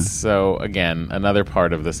 It's so, again, another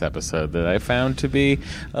part of this episode that I found to be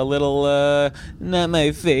a little not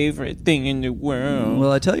my favorite thing in the world.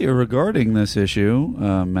 Well, I tell you, regarding this issue,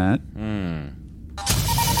 Matt.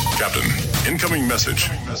 Captain, incoming message.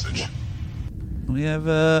 We have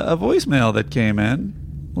a voicemail that came in.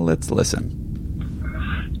 Let's listen.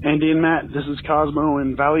 Andy and Matt, this is Cosmo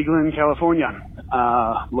in Valley Glen, California.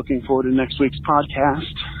 Looking forward to next week's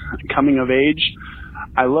podcast, Coming of Age.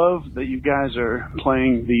 I love that you guys are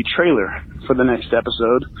playing the trailer for the next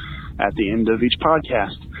episode at the end of each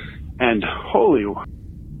podcast. And holy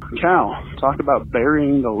cow, talk about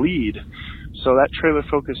burying the lead. So that trailer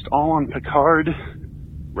focused all on Picard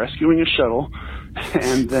rescuing a shuttle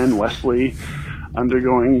and then Wesley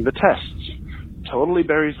undergoing the tests. Totally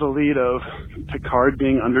buries the lead of Picard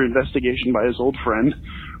being under investigation by his old friend,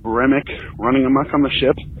 Remick, running amok on the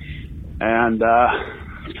ship. And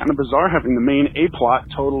it's kind of bizarre having the main A-plot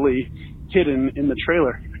totally hidden in the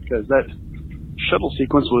trailer, because that shuttle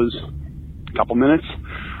sequence was a couple minutes.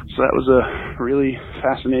 So that was a really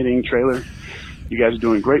fascinating trailer. You guys are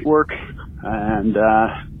doing great work, and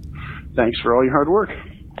thanks for all your hard work.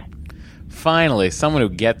 Finally, someone who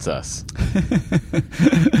gets us.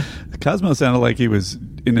 Cosmo sounded like he was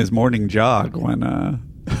in his morning jog when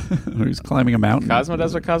he was climbing a mountain. Cosmo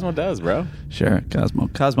does what Cosmo does, bro. Sure,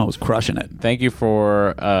 Cosmo was crushing it. Thank you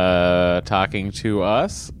for talking to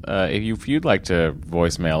us. If you'd like to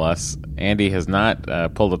voicemail us, Andy has not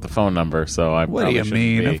pulled up the phone number, so I What do you probably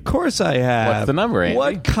mean? shouldn't be. Of course I have. What's the number, Andy?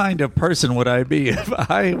 What kind of person would I be if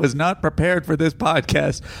I was not prepared for this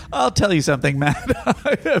podcast? I'll tell you something, Matt.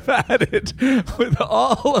 I have had it with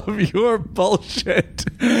all of your bullshit.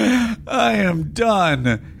 I am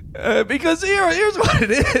done. Because here's what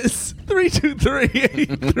it is.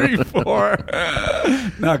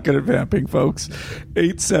 323-834. Not good at vamping, folks.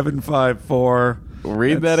 8754.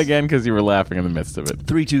 Read that again, because you were laughing in the midst of it.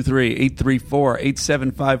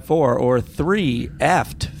 323-834-8754 or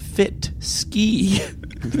 3-EFT Fit Ski.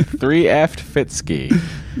 3-EFT Fit Ski.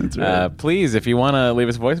 That's right. Please, if you want to leave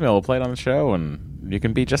us a voicemail, we'll play it on the show, and you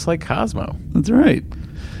can be just like Cosmo. That's right.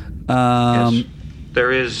 Yes.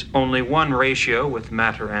 There is only one ratio with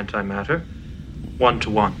matter-antimatter,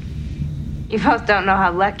 1-to-1. You both don't know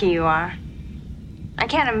how lucky you are. I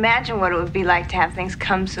can't imagine what it would be like to have things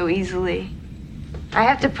come so easily. I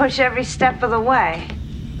have to push every step of the way.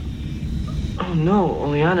 Oh, no,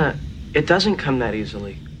 Oleana, it doesn't come that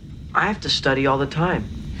easily. I have to study all the time.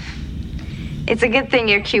 It's a good thing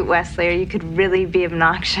you're cute, Wesley, or you could really be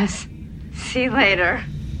obnoxious. See you later.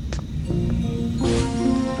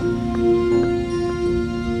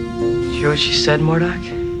 You hear what she said, Mordok?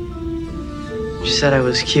 She said I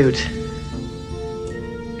was cute.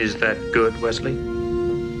 Is that good, Wesley?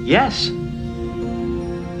 Yes.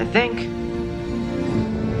 I think.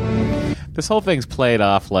 This whole thing's played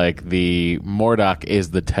off like the Mordok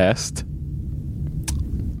is the test.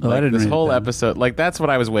 Oh, I didn't this read whole that. episode, like that's what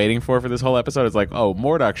I was waiting for this whole episode. It's like, oh,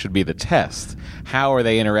 Mordok should be the test. How are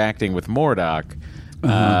they interacting with Mordok?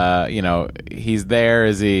 He's there.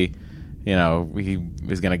 Is he? He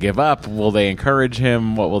is going to give up. Will they encourage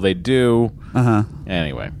him? What will they do?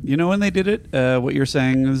 Anyway, when they did it, what you're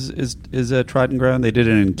saying is a trodden ground. They did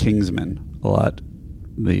it in Kingsman a lot.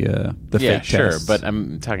 The fake sure, tests. but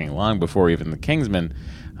I'm talking long before even the Kingsman.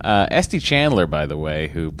 Esty Chandler, by the way,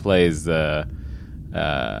 who plays Oleana,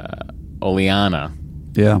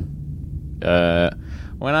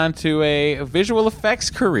 went on to a visual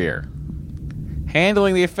effects career,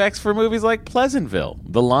 handling the effects for movies like Pleasantville,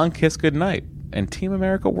 The Long Kiss Goodnight, and Team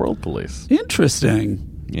America World Police. Interesting.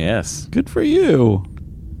 Yes. Good for you.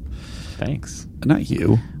 Thanks. Not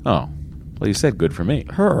you. Oh. Well, you said good for me.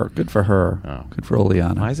 Her. Good for her. Oh. Good for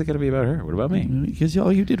Oleana. Why is it going to be about her? What about me? Because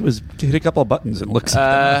all you did was hit a couple of buttons and look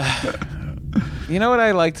You know what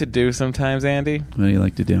I like to do sometimes, Andy? What do you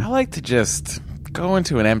like to do? I like to just go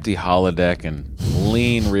into an empty holodeck and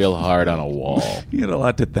lean real hard on a wall. You got a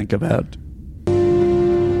lot to think about.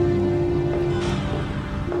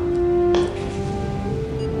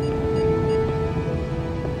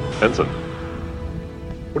 Ensign,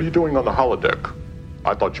 what are you doing on the holodeck?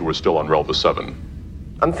 I thought you were still on Relva 7.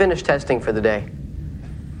 I'm finished testing for the day.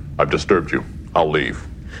 I've disturbed you. I'll leave.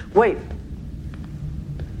 Wait.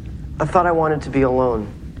 I thought I wanted to be alone.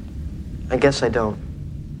 I guess I don't.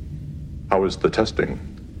 How is the testing?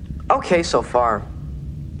 Okay so far.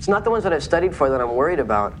 It's not the ones that I've studied for that I'm worried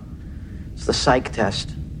about. It's the psych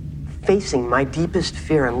test. Facing my deepest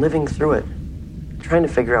fear and living through it. Trying to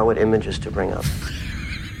figure out what images to bring up.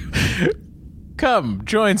 Come,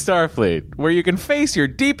 join Starfleet, where you can face your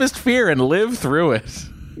deepest fear and live through it.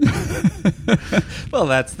 Well,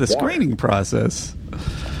 that's the screening process.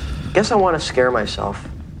 Guess I want to scare myself.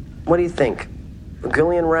 What do you think?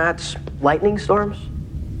 Gillian rats, lightning storms?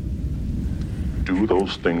 Do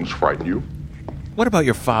those things frighten you? What about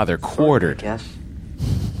your father quartered? Yes.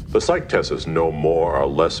 The psych test is no more or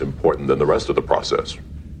less important than the rest of the process.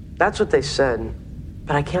 That's what they said,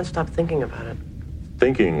 but I can't stop thinking about it.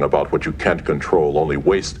 Thinking about what you can't control only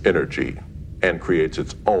wastes energy and creates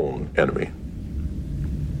its own enemy.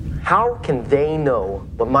 How can they know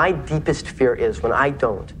what my deepest fear is when I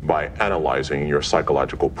don't? By analyzing your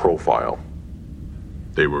psychological profile.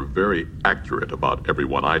 They were very accurate about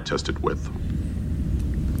everyone I tested with.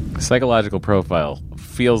 Psychological profile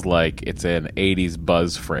feels like it's an 80s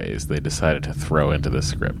buzz phrase they decided to throw into the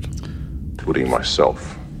script. Including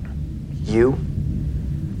myself. You?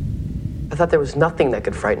 I thought there was nothing that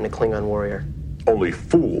could frighten a Klingon warrior. Only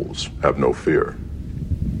fools have no fear.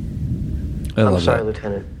 I'm sorry,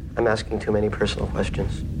 Lieutenant. I'm asking too many personal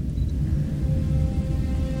questions.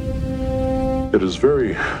 It is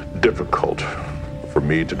very difficult for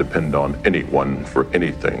me to depend on anyone for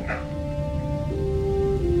anything.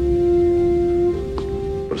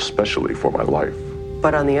 But especially for my life.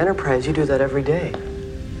 But on the Enterprise, you do that every day.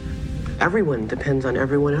 Everyone depends on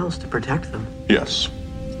everyone else to protect them. Yes.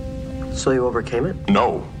 So you overcame it?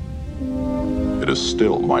 No. It is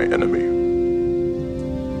still my enemy.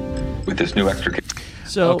 With this new extrication.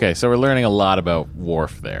 Okay, so we're learning a lot about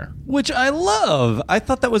Worf there. Which I love. I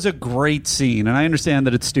thought that was a great scene, and I understand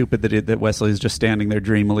that it's stupid that Wesley is just standing there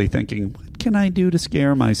dreamily thinking, "What can I do to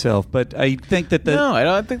scare myself?" But I think that no, I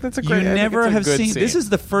don't think that's a great. You never have seen. Scene. This is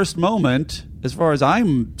the first moment, as far as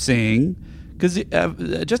I'm seeing, because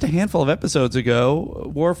just a handful of episodes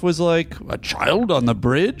ago, Worf was like a child on the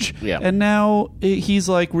bridge, and now he's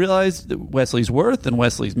like realized Wesley's worth and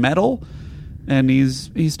Wesley's mettle. And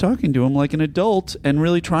he's talking to him like an adult and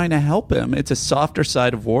really trying to help him. It's a softer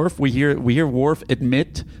side of Worf. We hear Worf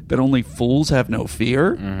admit that only fools have no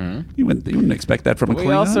fear. Mm-hmm. You wouldn't expect that from a Klingon.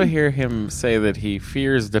 We also hear him say that he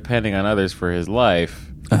fears depending on others for his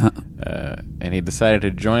life, and he decided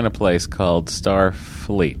to join a place called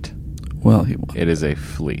Starfleet. Well, it is a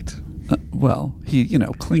fleet.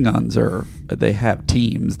 Klingons they have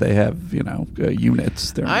teams. They have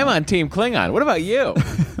units. I'm on Team Klingon. What about you?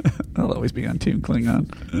 I'll always be on Team Klingon.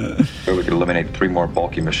 So we could eliminate 3 more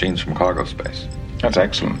bulky machines from cargo space. That's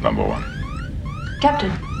excellent, number 1. Captain,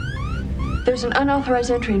 there's an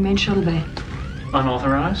unauthorized entry in main shuttle bay.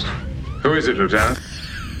 Unauthorized? Who is it, Lieutenant?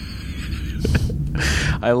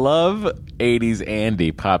 I love 80s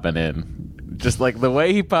Andy popping in. Just like the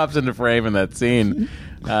way he pops into frame in that scene.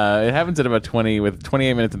 It happens at about 28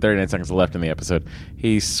 minutes and 39 seconds left in the episode.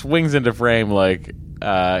 He swings into frame like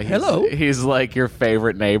hello. He's like your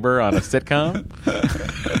favorite neighbor on a sitcom.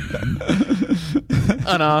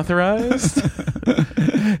 Unauthorized.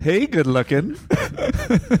 Hey, good looking.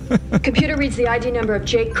 Computer reads the ID number of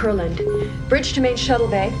Jake Kurland. Bridge to main shuttle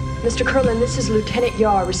bay. Mr. Kurland, this is Lieutenant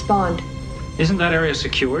Yar. Respond. Isn't that area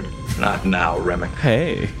secured? Not now, Remick.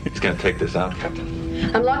 Hey. He's going to take this out, Captain.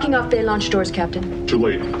 I'm locking off bay launch doors, Captain. Too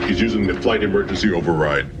late. He's using the flight emergency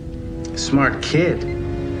override. Smart kid.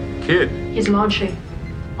 He's launching.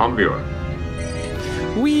 On viewer.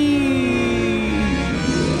 Whee!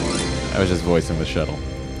 I was just voicing the shuttle.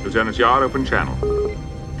 Lieutenant Yard, open channel.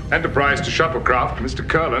 Enterprise to shuttlecraft. Mr.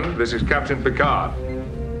 Kurland, this is Captain Picard.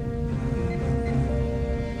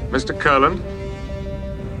 Mr. Kurland?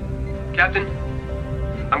 Captain,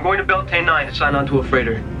 I'm going to Beltane 9 to sign on to a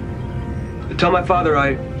freighter. Tell my father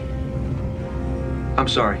I'm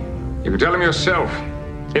sorry. You can tell him yourself.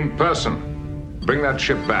 In person. Bring that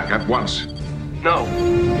ship back at once. No.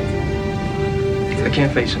 I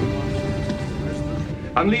can't face him.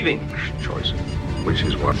 I'm leaving. Choice. Which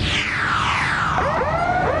is what?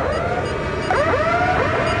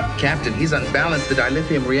 Captain, he's unbalanced the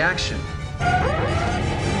dilithium reaction.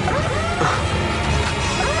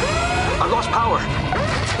 I lost power.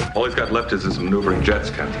 All he's got left is his maneuvering jets,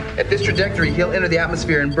 Captain. At this trajectory, he'll enter the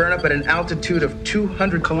atmosphere and burn up at an altitude of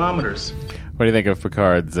 200 kilometers. What do you think of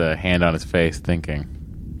Picard's hand on his face thinking?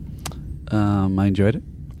 I enjoyed it.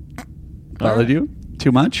 Bothered you?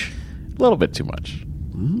 Too much? A little bit too much.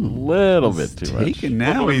 Little bit too much.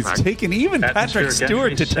 Now he's taking even Patrick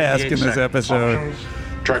Stewart to task in this episode.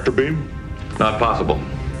 Tractor beam? Not possible.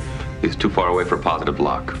 He's too far away for positive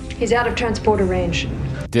lock. He's out of transporter range.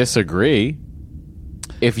 Disagree.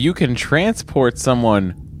 If you can transport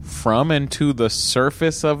someone from and to the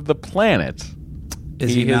surface of the planet,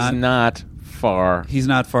 he is not far. He's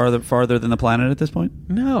not farther than the planet at this point?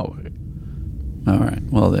 No. All right.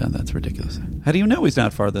 Well, yeah, that's ridiculous. How do you know he's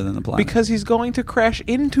not farther than the planet? Because he's going to crash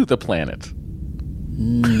into the planet.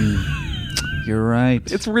 You're right.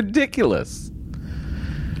 It's ridiculous.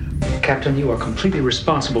 Captain, you are completely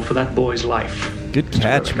responsible for that boy's life. Good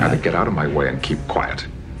catch, man. man. Get out of my way and keep quiet.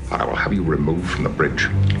 I will have you removed from the bridge.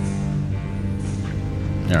 All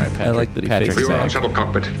right, Patrick. I like that he Patrick Viewer on shuttle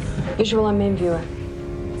cockpit. Visual on main viewer.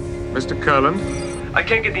 Mr. Kurland? I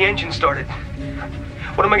can't get the engine started.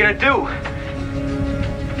 What am I going to do?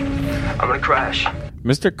 I'm going to crash.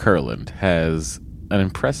 Mr. Kurland has an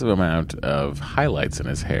impressive amount of highlights in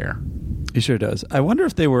his hair. He sure does. I wonder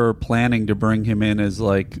if they were planning to bring him in as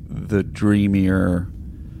like the dreamier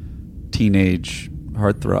teenage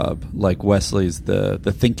heartthrob, like Wesley's the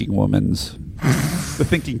thinking woman's, the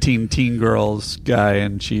thinking teen girls guy,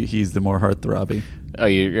 and he's the more heartthrobby. Oh,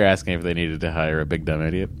 you're asking if they needed to hire a big dumb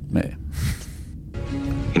idiot? May.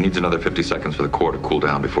 He needs another 50 seconds for the core to cool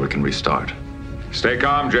down before it can restart. Stay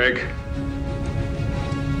calm, Jake.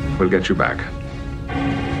 We'll get you back.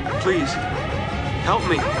 Please, help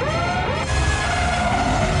me.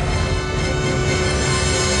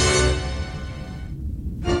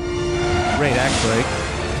 Great act break.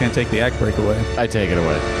 Can't take the act break away. I take it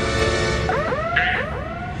away.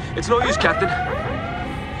 It's no use, Captain.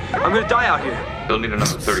 I'm gonna die out here. He'll need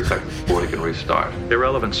another 30 seconds before he can restart.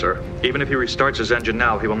 Irrelevant, sir. Even if he restarts his engine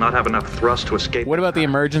now, he will not have enough thrust to escape. What about the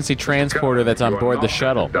emergency transporter that's on board the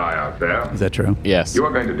shuttle? Die out there. Is that true? Yes. You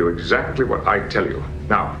are going to do exactly what I tell you.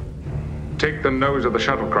 Now, take the nose of the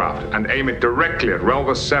shuttlecraft and aim it directly at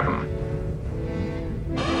Relva 7.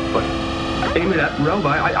 But aim it at Relva?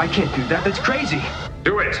 I can't do that. That's crazy.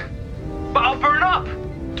 Do it! But I'll burn up!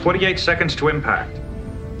 28 seconds to impact.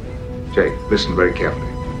 Jake, listen very carefully.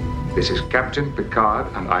 This is Captain Picard,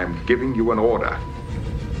 and I am giving you an order.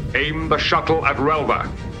 Aim the shuttle at Relva.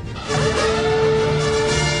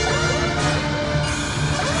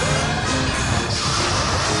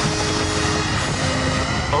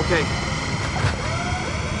 Okay.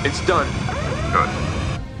 It's done. Good.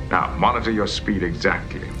 Now, monitor your speed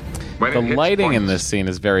exactly. When The it hits lighting in points- this scene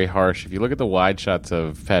is very harsh. If you look at the wide shots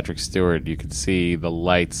of Patrick Stewart, you can see the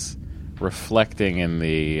lights reflecting in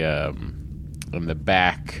the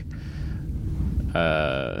back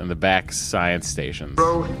science stations.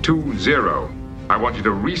 020. I want you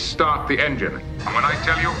to restart the engine. And when I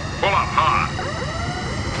tell you, pull up hard.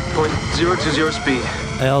 020 speed.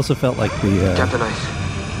 I also felt like the Captain I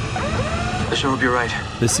sure hope you're right.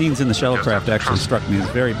 the scenes in the shuttlecraft actually struck me as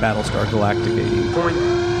very Battlestar Galactica-y. Point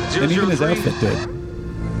And even his outfit did.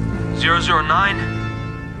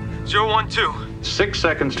 009. 012. 6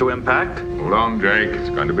 seconds to impact. Hold on, Jake. It's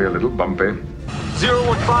going to be a little bumpy.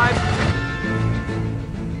 015.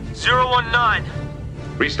 019.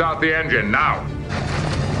 Restart the engine now.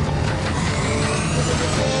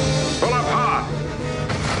 Pull up hard.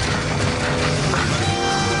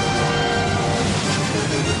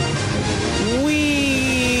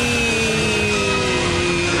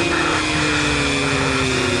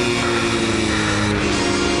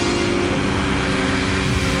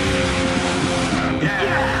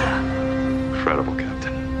 Incredible,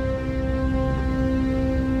 Captain.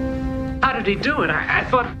 How did he do it? I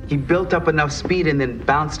thought... He built up enough speed and then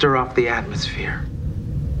bounced her off the atmosphere.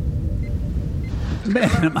 Man,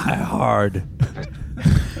 am I hard.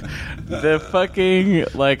 The fucking,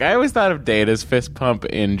 like, I always thought of Data's fist pump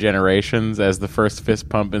in Generations as the first fist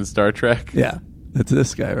pump in Star Trek. Yeah, it's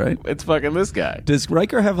this guy, right? It's fucking this guy. Does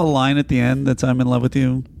Riker have a line at the end that's "I'm in love with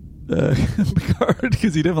you"? Picard,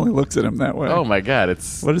 because he definitely looks at him that way. Oh my god,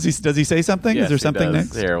 it's... What does he? Does he say something? Yes, Is there he something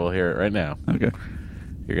does. next? Here, we'll hear it right now. Okay.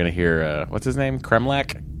 You're gonna hear, what's his name?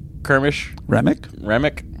 Kremlak? Kermish?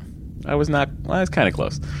 Remick? I was not... Well, I was kind of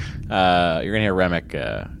close. You're gonna hear Remick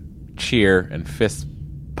cheer and fist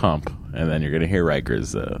pump, and then you're gonna hear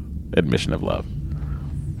Riker's admission of love.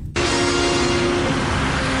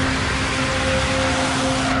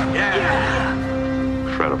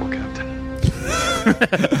 Incredible, Captain.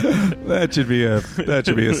 That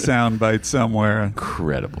should be a sound bite somewhere.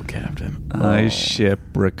 Incredible, Captain. I ship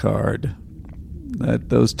Ricard.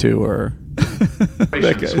 Those two are.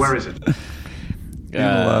 Patience, where is it? In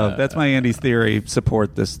love. That's my Andy's theory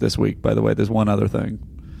support this week. By the way, there's one other thing.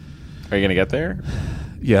 Are you gonna get there?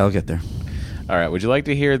 Yeah, I'll get there. All right. Would you like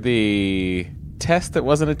to hear the test that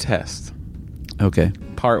wasn't a test? Okay.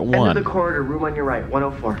 Part End of 1. the corridor, room on your right,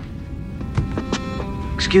 104.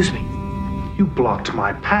 Excuse me. You blocked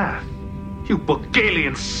my path. You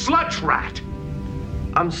Bulgarian sludge rat.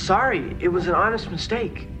 I'm sorry. It was an honest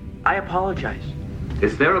mistake. I apologize.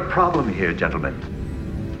 Is there a problem here, gentlemen?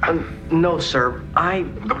 No, sir.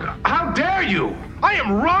 How dare you? I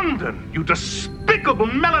am Rondon, you despicable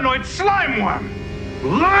melanoid slime worm!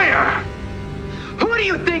 Liar! Who do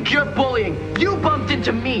you think you're bullying? You bumped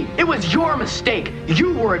into me. It was your mistake.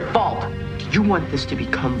 You were at fault. Do you want this to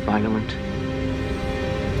become violent?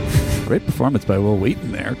 Great performance by Will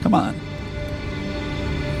Wheaton there. Come on.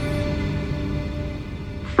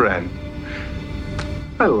 Friend,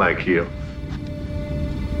 I like you.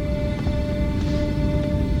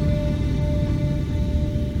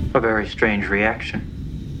 A very strange reaction.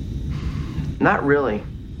 Not really.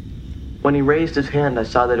 When he raised his hand, I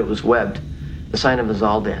saw that it was webbed, the sign of the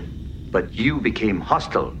Zaldan. but you became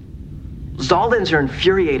hostile. Zaldans are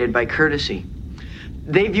infuriated by courtesy.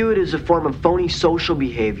 They view it as a form of phony social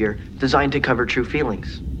behavior designed to cover true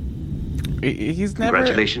feelings. He's never...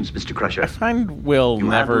 Congratulations, Mr. Crusher. I find Will you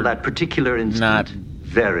never... handled that particular incident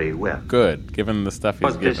very well. Good, given the stuff he's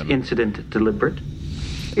Was given. this incident deliberate?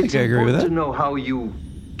 It's I agree with important that. to know how you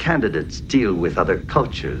candidates deal with other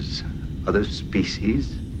cultures, other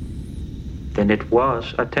species. Then it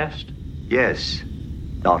was a test. Yes.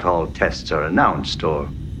 Not all tests are announced,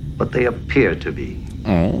 but they appear to be.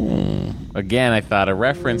 Oh. Again, I thought a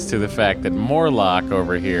reference to the fact that Morlock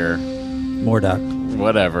over here... Mordock.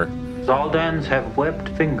 Whatever. Zaldans have webbed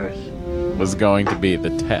fingers. Was going to be the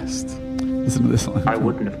test. Listen to this line. I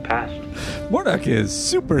wouldn't have passed. Mordock is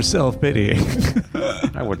super self-pitying.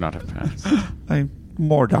 I would not have passed.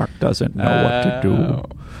 Mordock doesn't know what to do.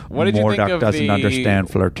 What did you think Mordock of doesn't the... understand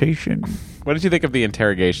flirtation. What did you think of the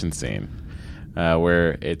interrogation scene?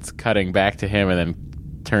 Where it's cutting back to him and then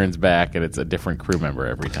turns back and it's a different crew member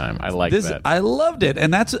every time. I like that. I loved it.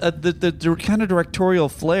 And that's the kind of directorial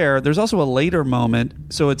flair. There's also a later moment.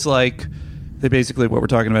 So it's like... They basically, what we're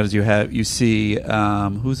talking about is you see,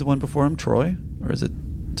 who's the one before him? Troy? Or is it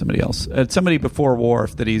somebody else? It's somebody before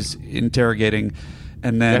Worf that he's interrogating.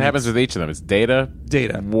 And then that happens with each of them. It's Data,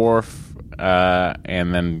 Worf,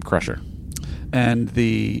 and then Crusher. And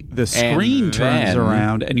the screen turns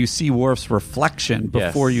around and you see Worf's reflection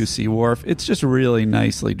before you see Worf. It's just really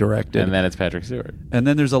nicely directed. And then it's Patrick Stewart. And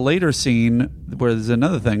then there's a later scene where there's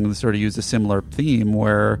another thing that sort of used a similar theme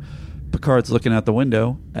where Picard's looking out the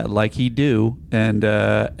window, like he do, and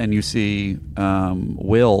you see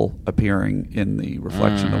Will appearing in the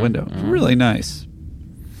reflection of the window. It's really nice.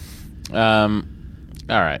 All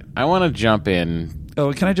right, I want to jump in.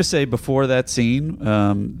 Oh, can I just say before that scene,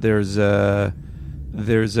 there's a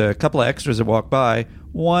couple of extras that walk by.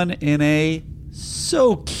 One in a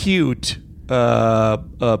so cute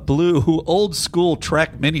blue old school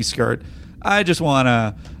Trek miniskirt. I just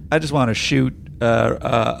wanna shoot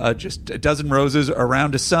just a dozen roses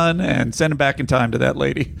around a sun and send them back in time to that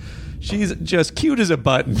lady. She's just cute as a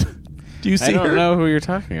button. Do you see her? I don't know who you're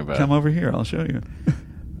talking about. Come over here. I'll show you.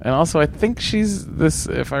 And also, I think she's this.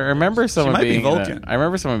 If I remember someone might be being, Vulcan. I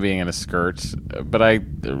remember someone being in a skirt, but I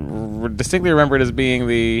distinctly remember it as being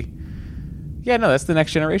the. Yeah, no, that's the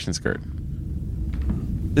Next Generation skirt.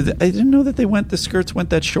 I didn't know that the skirts went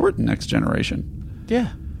that short in Next Generation.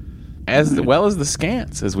 Yeah. As well as the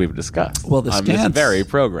scants, as we've discussed. Well, the on scants, this very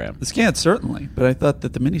program. The scants certainly, but I thought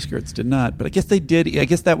that the miniskirts did not. But I guess they did. I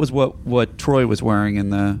guess that was what Troy was wearing in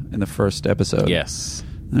the first episode. Yes.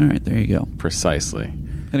 All right, there you go. Precisely.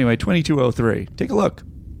 Anyway, 2203. Take a look,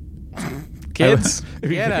 kids. If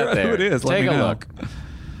you Get figure out there. who it is, let Take me a know. look.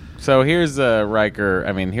 So here's Riker.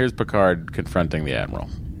 I mean, here's Picard confronting the Admiral.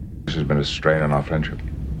 This has been a strain on our friendship.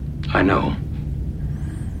 I know.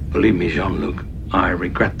 Believe me, Jean-Luc, I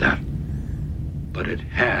regret that. But it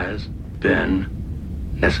has been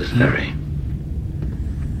necessary.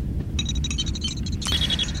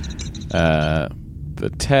 The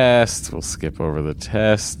test. We'll skip over the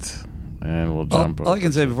test, and we'll jump over. All I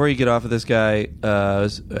can say before you get off of this guy,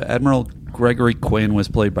 Admiral Gregory Quinn was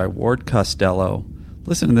played by Ward Costello.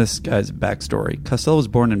 Listen to this guy's backstory. Costello was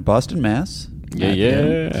born in Boston, Mass.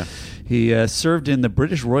 Yeah. He served in the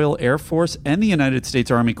British Royal Air Force and the United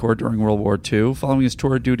States Army Corps during World War II. Following his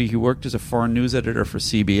tour of duty, he worked as a foreign news editor for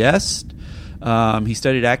CBS. He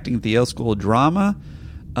studied acting at the Yale School of Drama,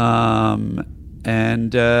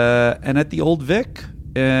 and at the Old Vic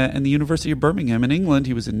and the University of Birmingham in England.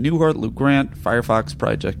 He was in Newhart, Lou Grant, Firefox,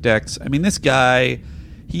 Project X. I mean, this guy,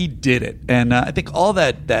 he did it. And I think all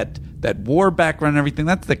that war background and everything,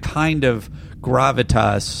 that's the kind of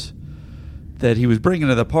gravitas that he was bringing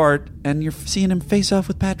to the part, and you're seeing him face off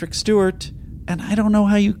with Patrick Stewart, and I don't know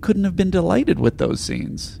how you couldn't have been delighted with those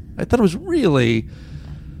scenes. I thought it was really,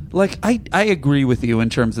 like, I agree with you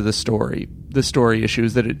in terms of the story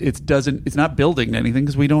issues, that it's not building to anything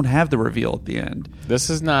because we don't have the reveal at the end.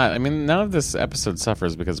 This is not, I mean, none of this episode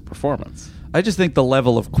suffers because of performance. I just think the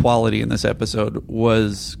level of quality in this episode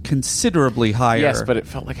was considerably higher. Yes, but it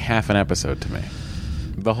felt like half an episode to me.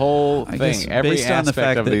 The whole thing, every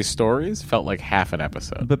aspect of these stories felt like half an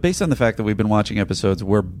episode. But based on the fact that we've been watching episodes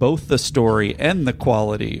where both the story and the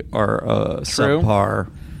quality are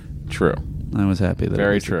subpar. True. I was happy that Very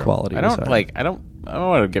at least true. the quality I was don't higher. I don't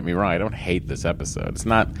want to get me wrong. I don't hate this episode. It's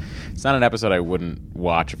not an episode I wouldn't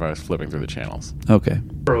watch if I was flipping through the channels. Okay.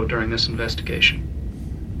 During this investigation.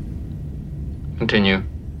 Continue.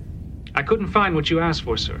 I couldn't find what you asked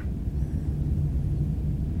for, sir.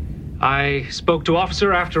 I spoke to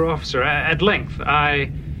officer after officer at length.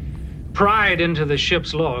 I pried into the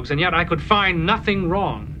ship's logs, and yet I could find nothing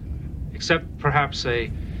wrong. except perhaps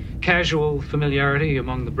a casual familiarity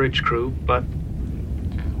among the bridge crew, but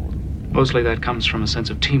mostly that comes from a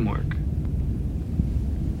sense of teamwork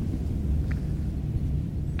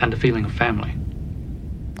and a feeling of family.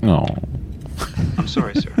 Oh. I'm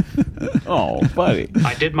sorry, sir. Oh, buddy.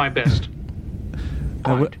 I did my best.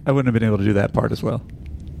 I wouldn't have been able to do that part as well.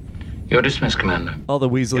 You're dismissed, Commander. All the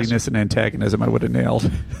weaseliness and antagonism I would have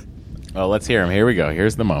nailed. Oh, let's hear him. Here we go.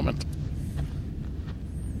 Here's the moment.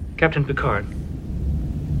 Captain Picard.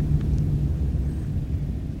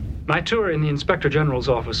 My tour in the Inspector General's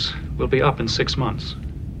office will be up in 6 months.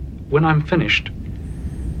 When I'm finished,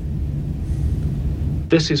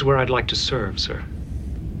 this is where I'd like to serve, sir.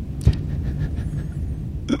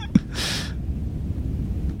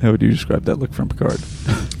 How would you describe that look from Picard?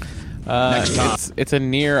 It's a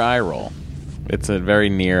near eye roll. It's a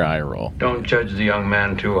very near eye roll. Don't judge the young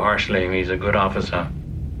man too harshly. He's a good officer.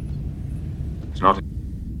 It's not.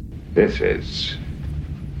 This is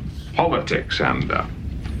politics, and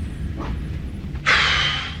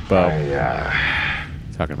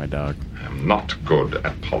talking to my dog. I'm not good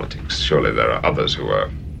at politics. Surely there are others who are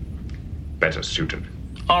better suited.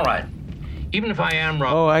 All right. Even if I am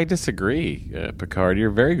wrong. Oh, I disagree, Picard.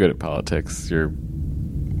 You're very good at politics. You're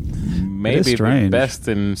maybe the best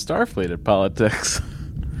in Starfleet at politics.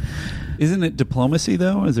 Isn't it diplomacy,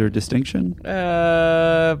 though? Is there a distinction?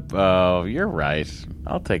 Oh, you're right.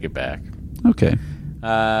 I'll take it back. Okay.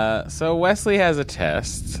 So Wesley has a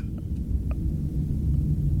test.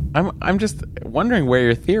 I'm just wondering where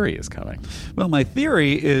your theory is coming. Well, my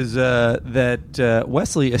theory is that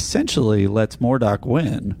Wesley essentially lets Murdoch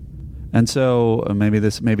win. And so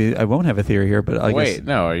maybe I won't have a theory here, but I guess.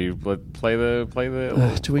 No, are you play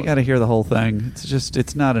the? Do we got to hear the whole thing?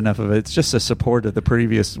 It's not enough of it. It's just a support of the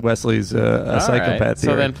previous Wesley's psychopath right. theory.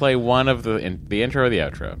 So then play one of the intro or the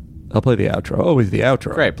outro. I'll play the outro. Always the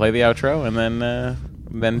outro. Great, play the outro and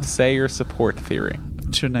then say your support theory.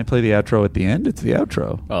 Shouldn't I play the outro at the end? It's the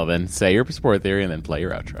outro. Well, then say your support theory and then play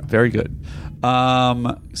your outro. Very good.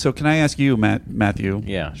 So can I ask you, Matthew?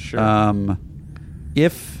 Yeah, sure.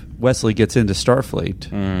 If Wesley gets into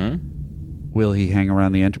Starfleet, will he hang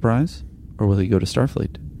around the Enterprise, or will he go to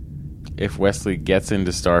Starfleet? If Wesley gets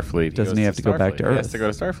into Starfleet, doesn't he have to go back to Earth? He has to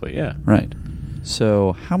go to Starfleet, yeah. Right.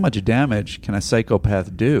 So how much damage can a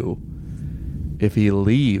psychopath do if he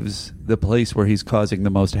leaves the place where he's causing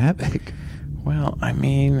the most havoc? Well, I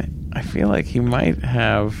mean, I feel like he might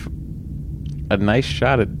have a nice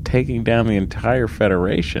shot at taking down the entire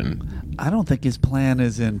Federation. I don't think his plan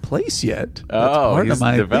is in place yet. That's part of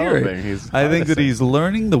my developing. Theory. I think that he's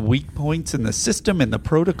learning the weak points in the system and the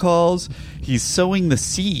protocols. He's sowing the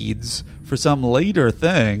seeds for some later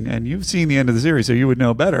thing, and you've seen the end of the series, so you would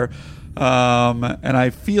know better. And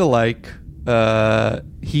I feel like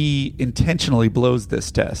he intentionally blows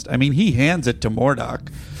this test. I mean, he hands it to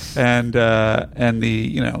Murdoch, and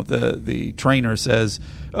the trainer says,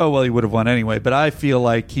 "Oh well, he would have won anyway." But I feel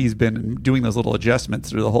like he's been doing those little adjustments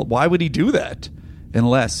through the whole. Why would he do that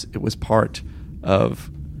unless it was part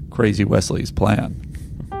of Crazy Wesley's plan?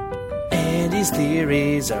 Andy's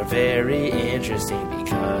theories are very interesting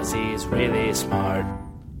because he's really smart.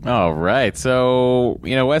 All right, so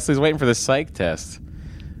Wesley's waiting for the psych test,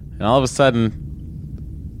 and all of a sudden,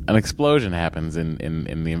 an explosion happens in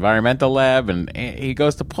the environmental lab, and he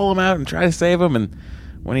goes to pull him out and try to save him, and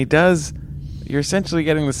when he does, you're essentially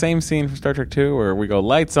getting the same scene from Star Trek II where we go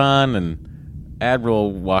lights on and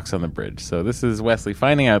Admiral walks on the bridge. So this is Wesley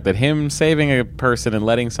finding out that him saving a person and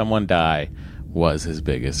letting someone die was his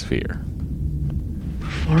biggest fear.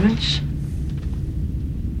 Performance?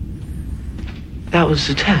 That was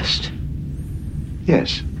the test.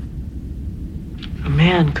 Yes. A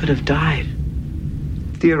man could have died.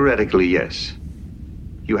 Theoretically, yes.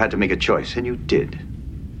 You had to make a choice, and you did.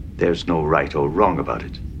 There's no right or wrong about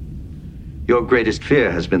it. Your greatest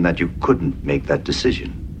fear has been that you couldn't make that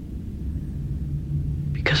decision.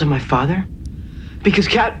 Because of my father? Because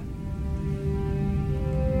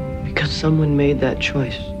someone made that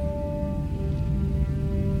choice.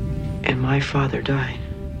 And my father died.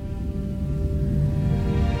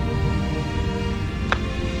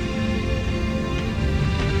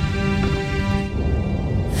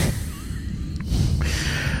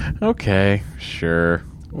 Okay, sure,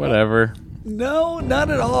 whatever. No,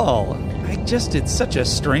 not at all. It's such a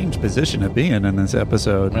strange position to be in this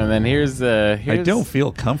episode. And then here's I don't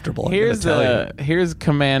feel comfortable. Here's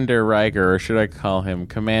Commander Riker, or should I call him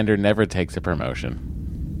Commander Never Takes a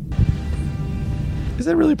Promotion? Is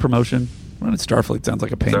that really a promotion? Running Starfleet sounds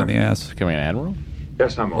like a pain in the ass. Becoming an admiral?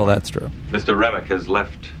 Yes, I'm Well, that's true. Mr. Remick has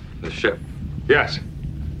left the ship. Yes.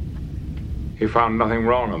 He found nothing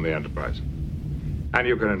wrong on the Enterprise. And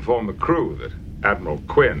you can inform the crew that Admiral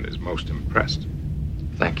Quinn is most impressed.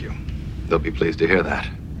 Thank you. They'll be pleased to hear that.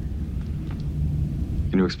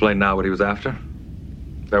 Can you explain now what he was after?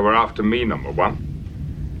 They were after me, number one.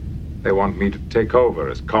 They want me to take over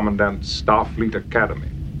as Commandant Starfleet Academy.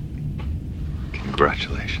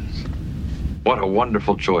 Congratulations. What a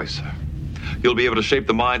wonderful choice, sir. You'll be able to shape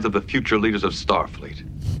the minds of the future leaders of Starfleet.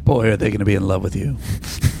 Boy, are they going to be in love with you.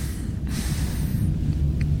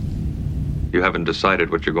 You haven't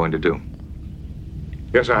decided what you're going to do.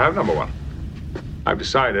 Yes, I have, number one. I've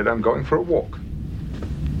decided I'm going for a walk.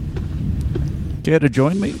 Care to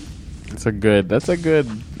join me? That's a good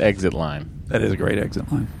exit line. That is a great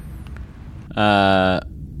exit line. I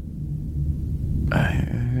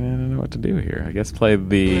don't know what to do here. I guess play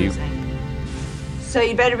the... So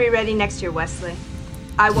you better be ready next year, Wesley.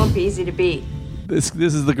 I won't be easy to beat. This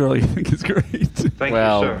is the girl you think is great. Thank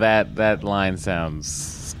well, you, sir. that line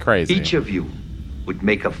sounds crazy. Each of you would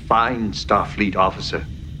make a fine Starfleet officer.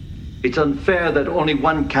 It's unfair that only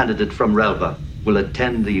one candidate from Relva will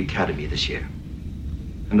attend the Academy this year.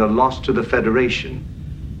 And a loss to the Federation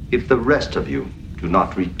if the rest of you do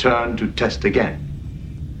not return to test again.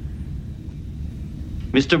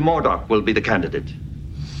 Mr. Murdoch will be the candidate.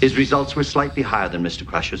 His results were slightly higher than Mr.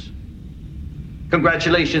 Crusher's.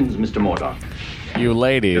 Congratulations, Mr. Murdoch. You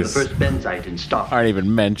ladies You're the first Benzite in Starfleet. aren't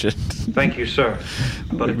even mentioned. Thank you, sir.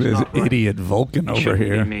 But it's This not right. idiot Vulcan It over shouldn't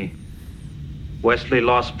here. be me. Wesley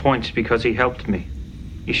lost points because he helped me.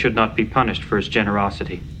 He should not be punished for his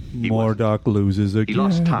generosity. Murdoch loses again. He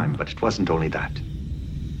lost time, but it wasn't only that.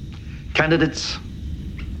 Candidates,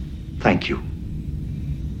 thank you.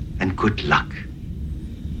 And good luck.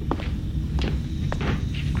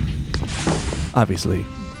 Obviously,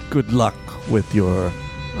 good luck with your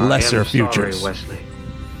lesser I am futures. Sorry, Wesley.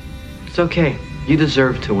 It's okay. You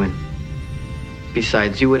deserve to win.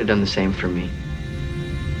 Besides, you would have done the same for me.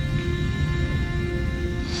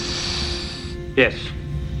 Yes.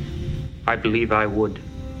 I believe I would.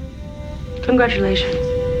 Congratulations.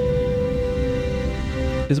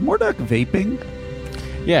 Is Murdoch vaping?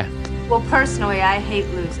 Yeah. Well, personally, I hate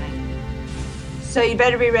losing. So you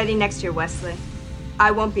better be ready next year, Wesley.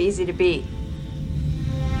 I won't be easy to beat.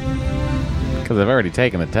 Because I've already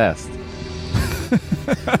taken the test.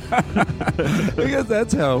 I guess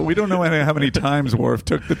that's how. We don't know how many times Worf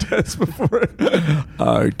took the test before.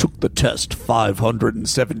 I took the test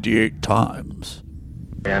 578 times.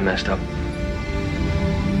 Yeah, I messed up.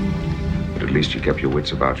 But at least you kept your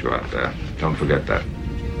wits about you out there. Don't forget that.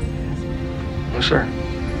 Yes, sir.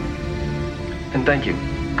 And thank you.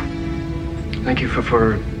 Thank you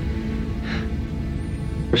for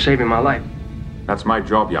saving my life. That's my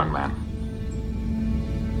job, young man.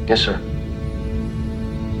 Yes, sir.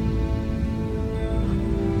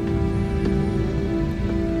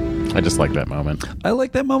 I just like that moment. I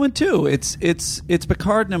like that moment too. It's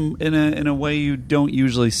Picard in a way you don't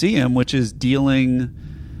usually see him, which is dealing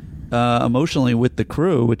emotionally with the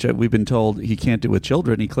crew, which we've been told he can't do with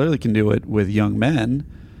children. He clearly can do it with young men,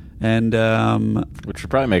 and which would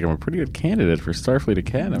probably make him a pretty good candidate for Starfleet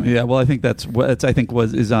Academy. yeah. Well, I think that's what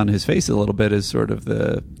is on his face a little bit is sort of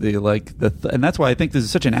and that's why I think this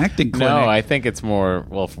is such an acting clinic. No, I think it's more.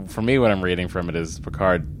 Well, for me, what I'm reading from it is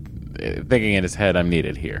Picard thinking in his head, "I'm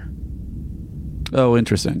needed here." Oh,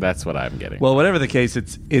 interesting. That's what I'm getting. Well, whatever the case,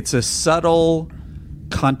 it's a subtle,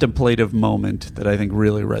 contemplative moment that I think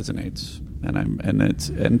really resonates,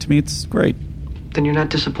 and to me it's great. Then you're not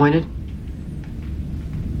disappointed?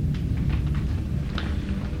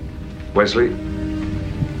 Wesley,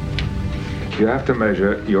 you have to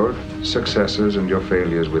measure your successes and your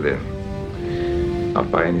failures within.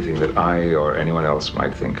 Not by anything that I or anyone else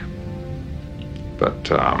might think.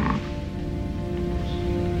 But,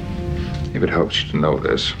 if it helps you to know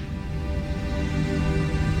this,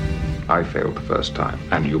 I failed the first time,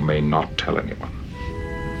 and you may not tell anyone.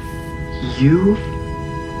 You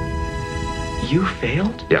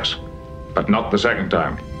failed? Yes, but not the second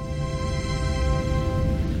time.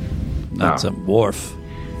 Not some Worf.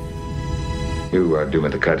 You do me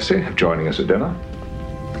the courtesy of joining us at dinner.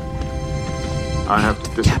 I have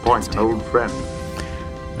to disappoint an old friend.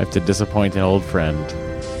 I have to disappoint an old friend.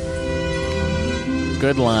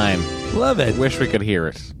 Good line. Love it. Wish we could hear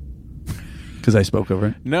it. Because I spoke over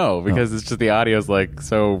it? No, because it's just the audio's like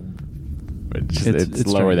so. It's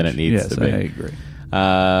lower than it needs to be. I agree.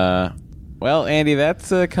 Well, Andy,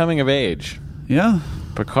 that's coming of age. Yeah.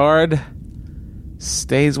 Picard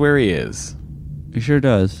stays where he is. He sure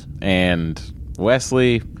does. And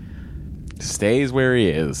Wesley stays where he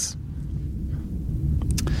is.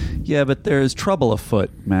 Yeah, but there's trouble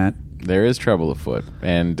afoot, Matt. There is trouble afoot.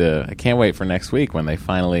 And I can't wait for next week when they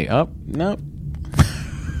finally... Oh, no.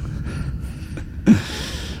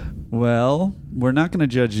 Well, we're not going to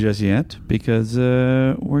judge just yet because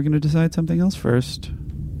we're going to decide something else first.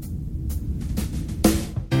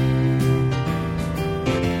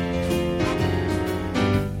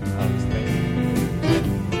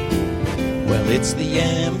 Well, it's the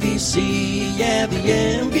MVC, yeah, the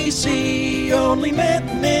MVC. Only Matt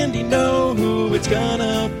and Andy know who it's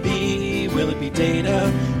gonna be. Will it be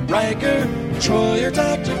Data, Riker, Troy, or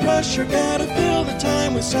Dr. Crusher? Gotta fill the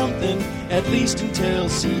time with something, at least until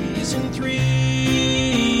season 3.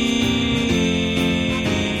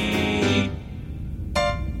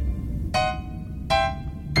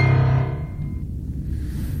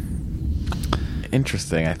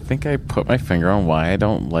 Interesting. I think I put my finger on why I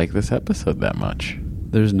don't like this episode that much.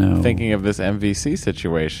 There's no... Thinking of this MVC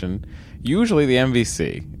situation, usually the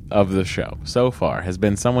MVC of the show so far has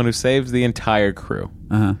been someone who saves the entire crew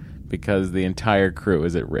because the entire crew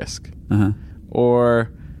is at risk.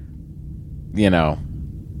 Or, you know,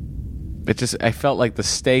 I felt like the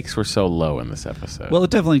stakes were so low in this episode. Well,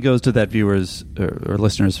 it definitely goes to that viewer's or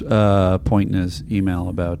listener's point in his email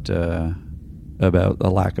about a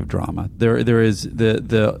lack of drama. There is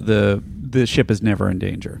the ship is never in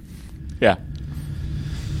danger. Yeah.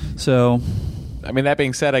 So, I mean, that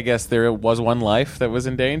being said, I guess there was one life that was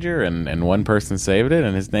in danger, and one person saved it,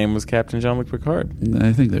 and his name was Captain Jean-Luc Picard.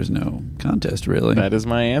 I think there's no contest, really. That is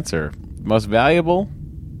my answer. Most valuable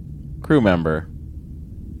crew member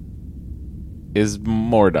is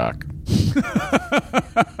Mordock.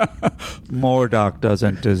 Mordock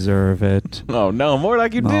doesn't deserve it. Oh, no,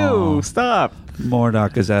 Mordock, you do. Stop.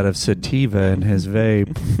 Mordock is out of sativa in his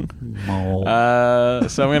vape.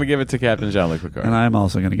 So I'm going to give it to Captain Jean-Luc Picard. And I'm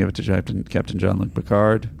also going to give it to Captain Jean-Luc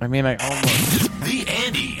Picard. I mean, I almost... The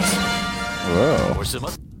Andes. Whoa. I was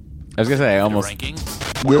going to say, I almost... Ranking.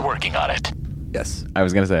 We're working on it. Yes. I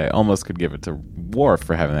was going to say, I almost could give it to Worf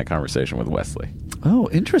for having that conversation with Wesley. Oh,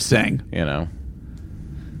 interesting. You know.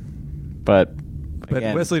 But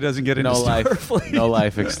again, Wesley doesn't get into Starfleet. No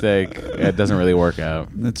life at stake. It doesn't really work out.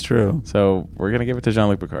 That's true. So we're going to give it to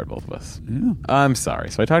Jean-Luc Picard, both of us. Yeah. I'm sorry.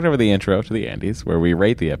 So I talked over the intro to the Andes, where we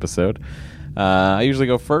rate the episode. I usually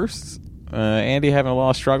go first. Andy having a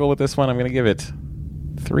little struggle with this one. I'm going to give it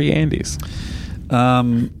 3 Andes.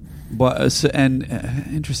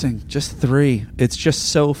 Interesting. Just 3. It's just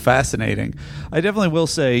so fascinating. I definitely will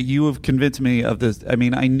say you have convinced me of this. I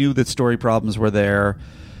mean, I knew that story problems were there.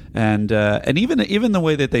 And even the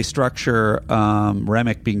way that they structure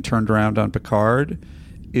Remick being turned around on Picard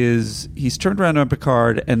is he's turned around on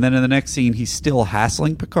Picard, and then in the next scene he's still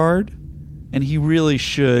hassling Picard, and he really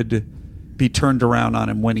should be turned around on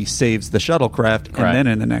him when he saves the shuttlecraft, and then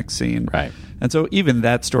in the next scene. Right. And so even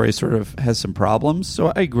that story sort of has some problems.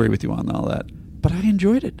 So I agree with you on all that. But I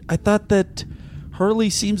enjoyed it. I thought that Hurley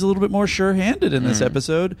seems a little bit more sure-handed in this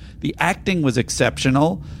episode. The acting was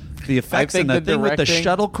exceptional. The effects and the thing with the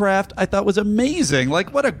shuttlecraft I thought was amazing.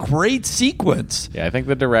 Like, what a great sequence. Yeah, I think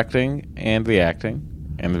the directing and the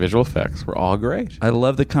acting and the visual effects were all great. I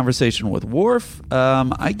love the conversation with Worf.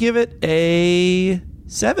 I give it a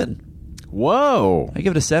 7. Whoa. I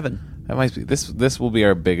give it a 7. That might be this will be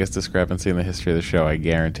our biggest discrepancy in the history of the show, I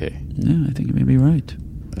guarantee. Yeah, I think you may be right.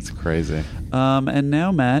 That's crazy. And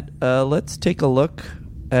now, Matt, let's take a look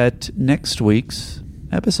at next week's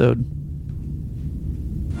episode.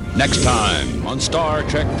 Next time on Star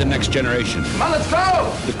Trek The Next Generation. Come on, let's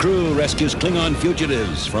go! The crew rescues Klingon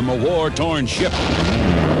fugitives from a war-torn ship.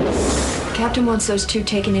 The captain wants those 2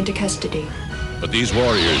 taken into custody. But these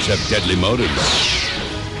warriors have deadly motives.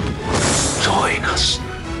 Join us.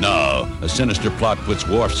 Now, a sinister plot puts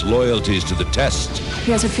Worf's loyalties to the test.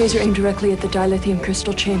 He has a phaser aimed directly at the dilithium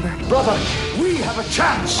crystal chamber. Brother, we have a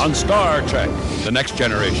chance! On Star Trek The Next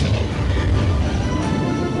Generation.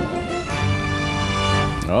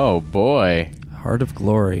 Oh, boy. Heart of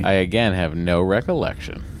Glory. I, again, have no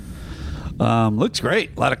recollection. Looks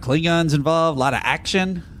great. A lot of Klingons involved, a lot of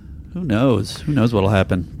action. Who knows? Who knows what'll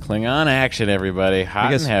happen? Klingon action, everybody.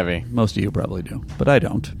 Hot and heavy. Most of you probably do, but I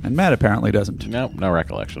don't. And Matt apparently doesn't. Nope, no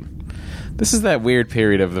recollection. This is that weird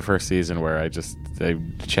period of the first season where I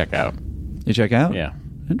check out. You check out? Yeah.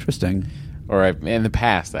 Interesting. Or in the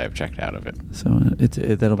past, I have checked out of it. So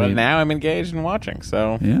that'll be... But now I'm engaged in watching,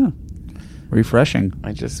 so... Yeah. Refreshing.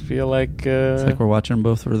 I just feel like... it's like we're watching them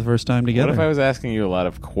both for the first time together. What if I was asking you a lot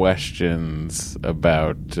of questions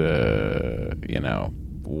about,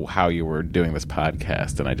 how you were doing this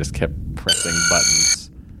podcast, and I just kept pressing buttons?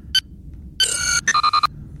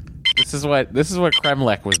 This is what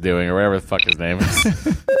Kremlech was doing, or whatever the fuck his name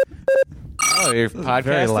is. Oh, you're podcasting?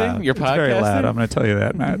 Very loud. You're It's podcasting? very loud. I'm going to tell you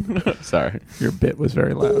that, Matt. Sorry. Your bit was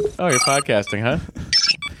very loud. Oh, you're podcasting, huh?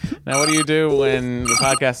 Now, what do you do when the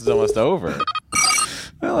podcast is almost over?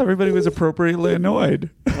 I Well, everybody was appropriately annoyed.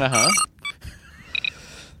 Uh-huh.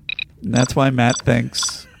 And that's why Matt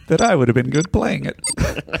thinks that I would have been good playing it.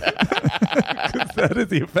 'Cause that is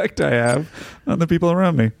the effect I have on the people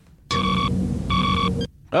around me.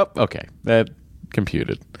 Oh, okay. That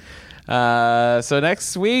computed. So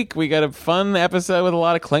next week, we got a fun episode with a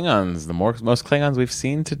lot of Klingons. The most Klingons we've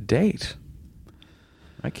seen to date.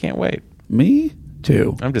 I can't wait. Me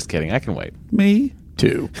too. I'm just kidding. I can wait. Me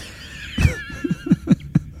too.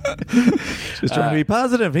 Just trying to be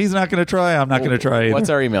positive. He's not going to try. I'm not going to try either. What's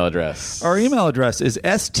our email address? Our email address is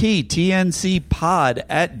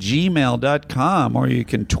sttncpod@gmail.com, or you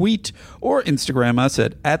can tweet or Instagram us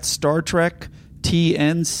at Star Trek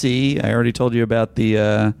TNC. I already told you about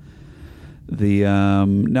the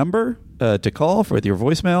number to call for your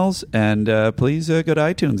voicemails, and please go to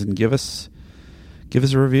iTunes and give us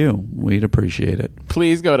a review. We'd appreciate it.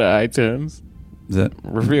 Please go to iTunes.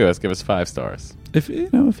 Review us. Give us 5 stars. If you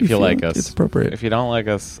feel like us, it's appropriate. If you don't like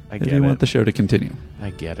us, I get it. If you want the show to continue, I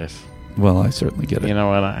get it. Well, I certainly get it. You know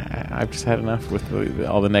what? I've just had enough with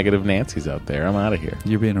all the negative Nancys out there. I'm out of here.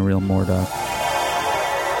 You're being a real Mordock.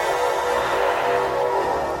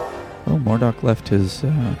 Oh, Mordock left his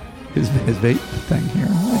vape thing here.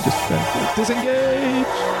 I just disengage.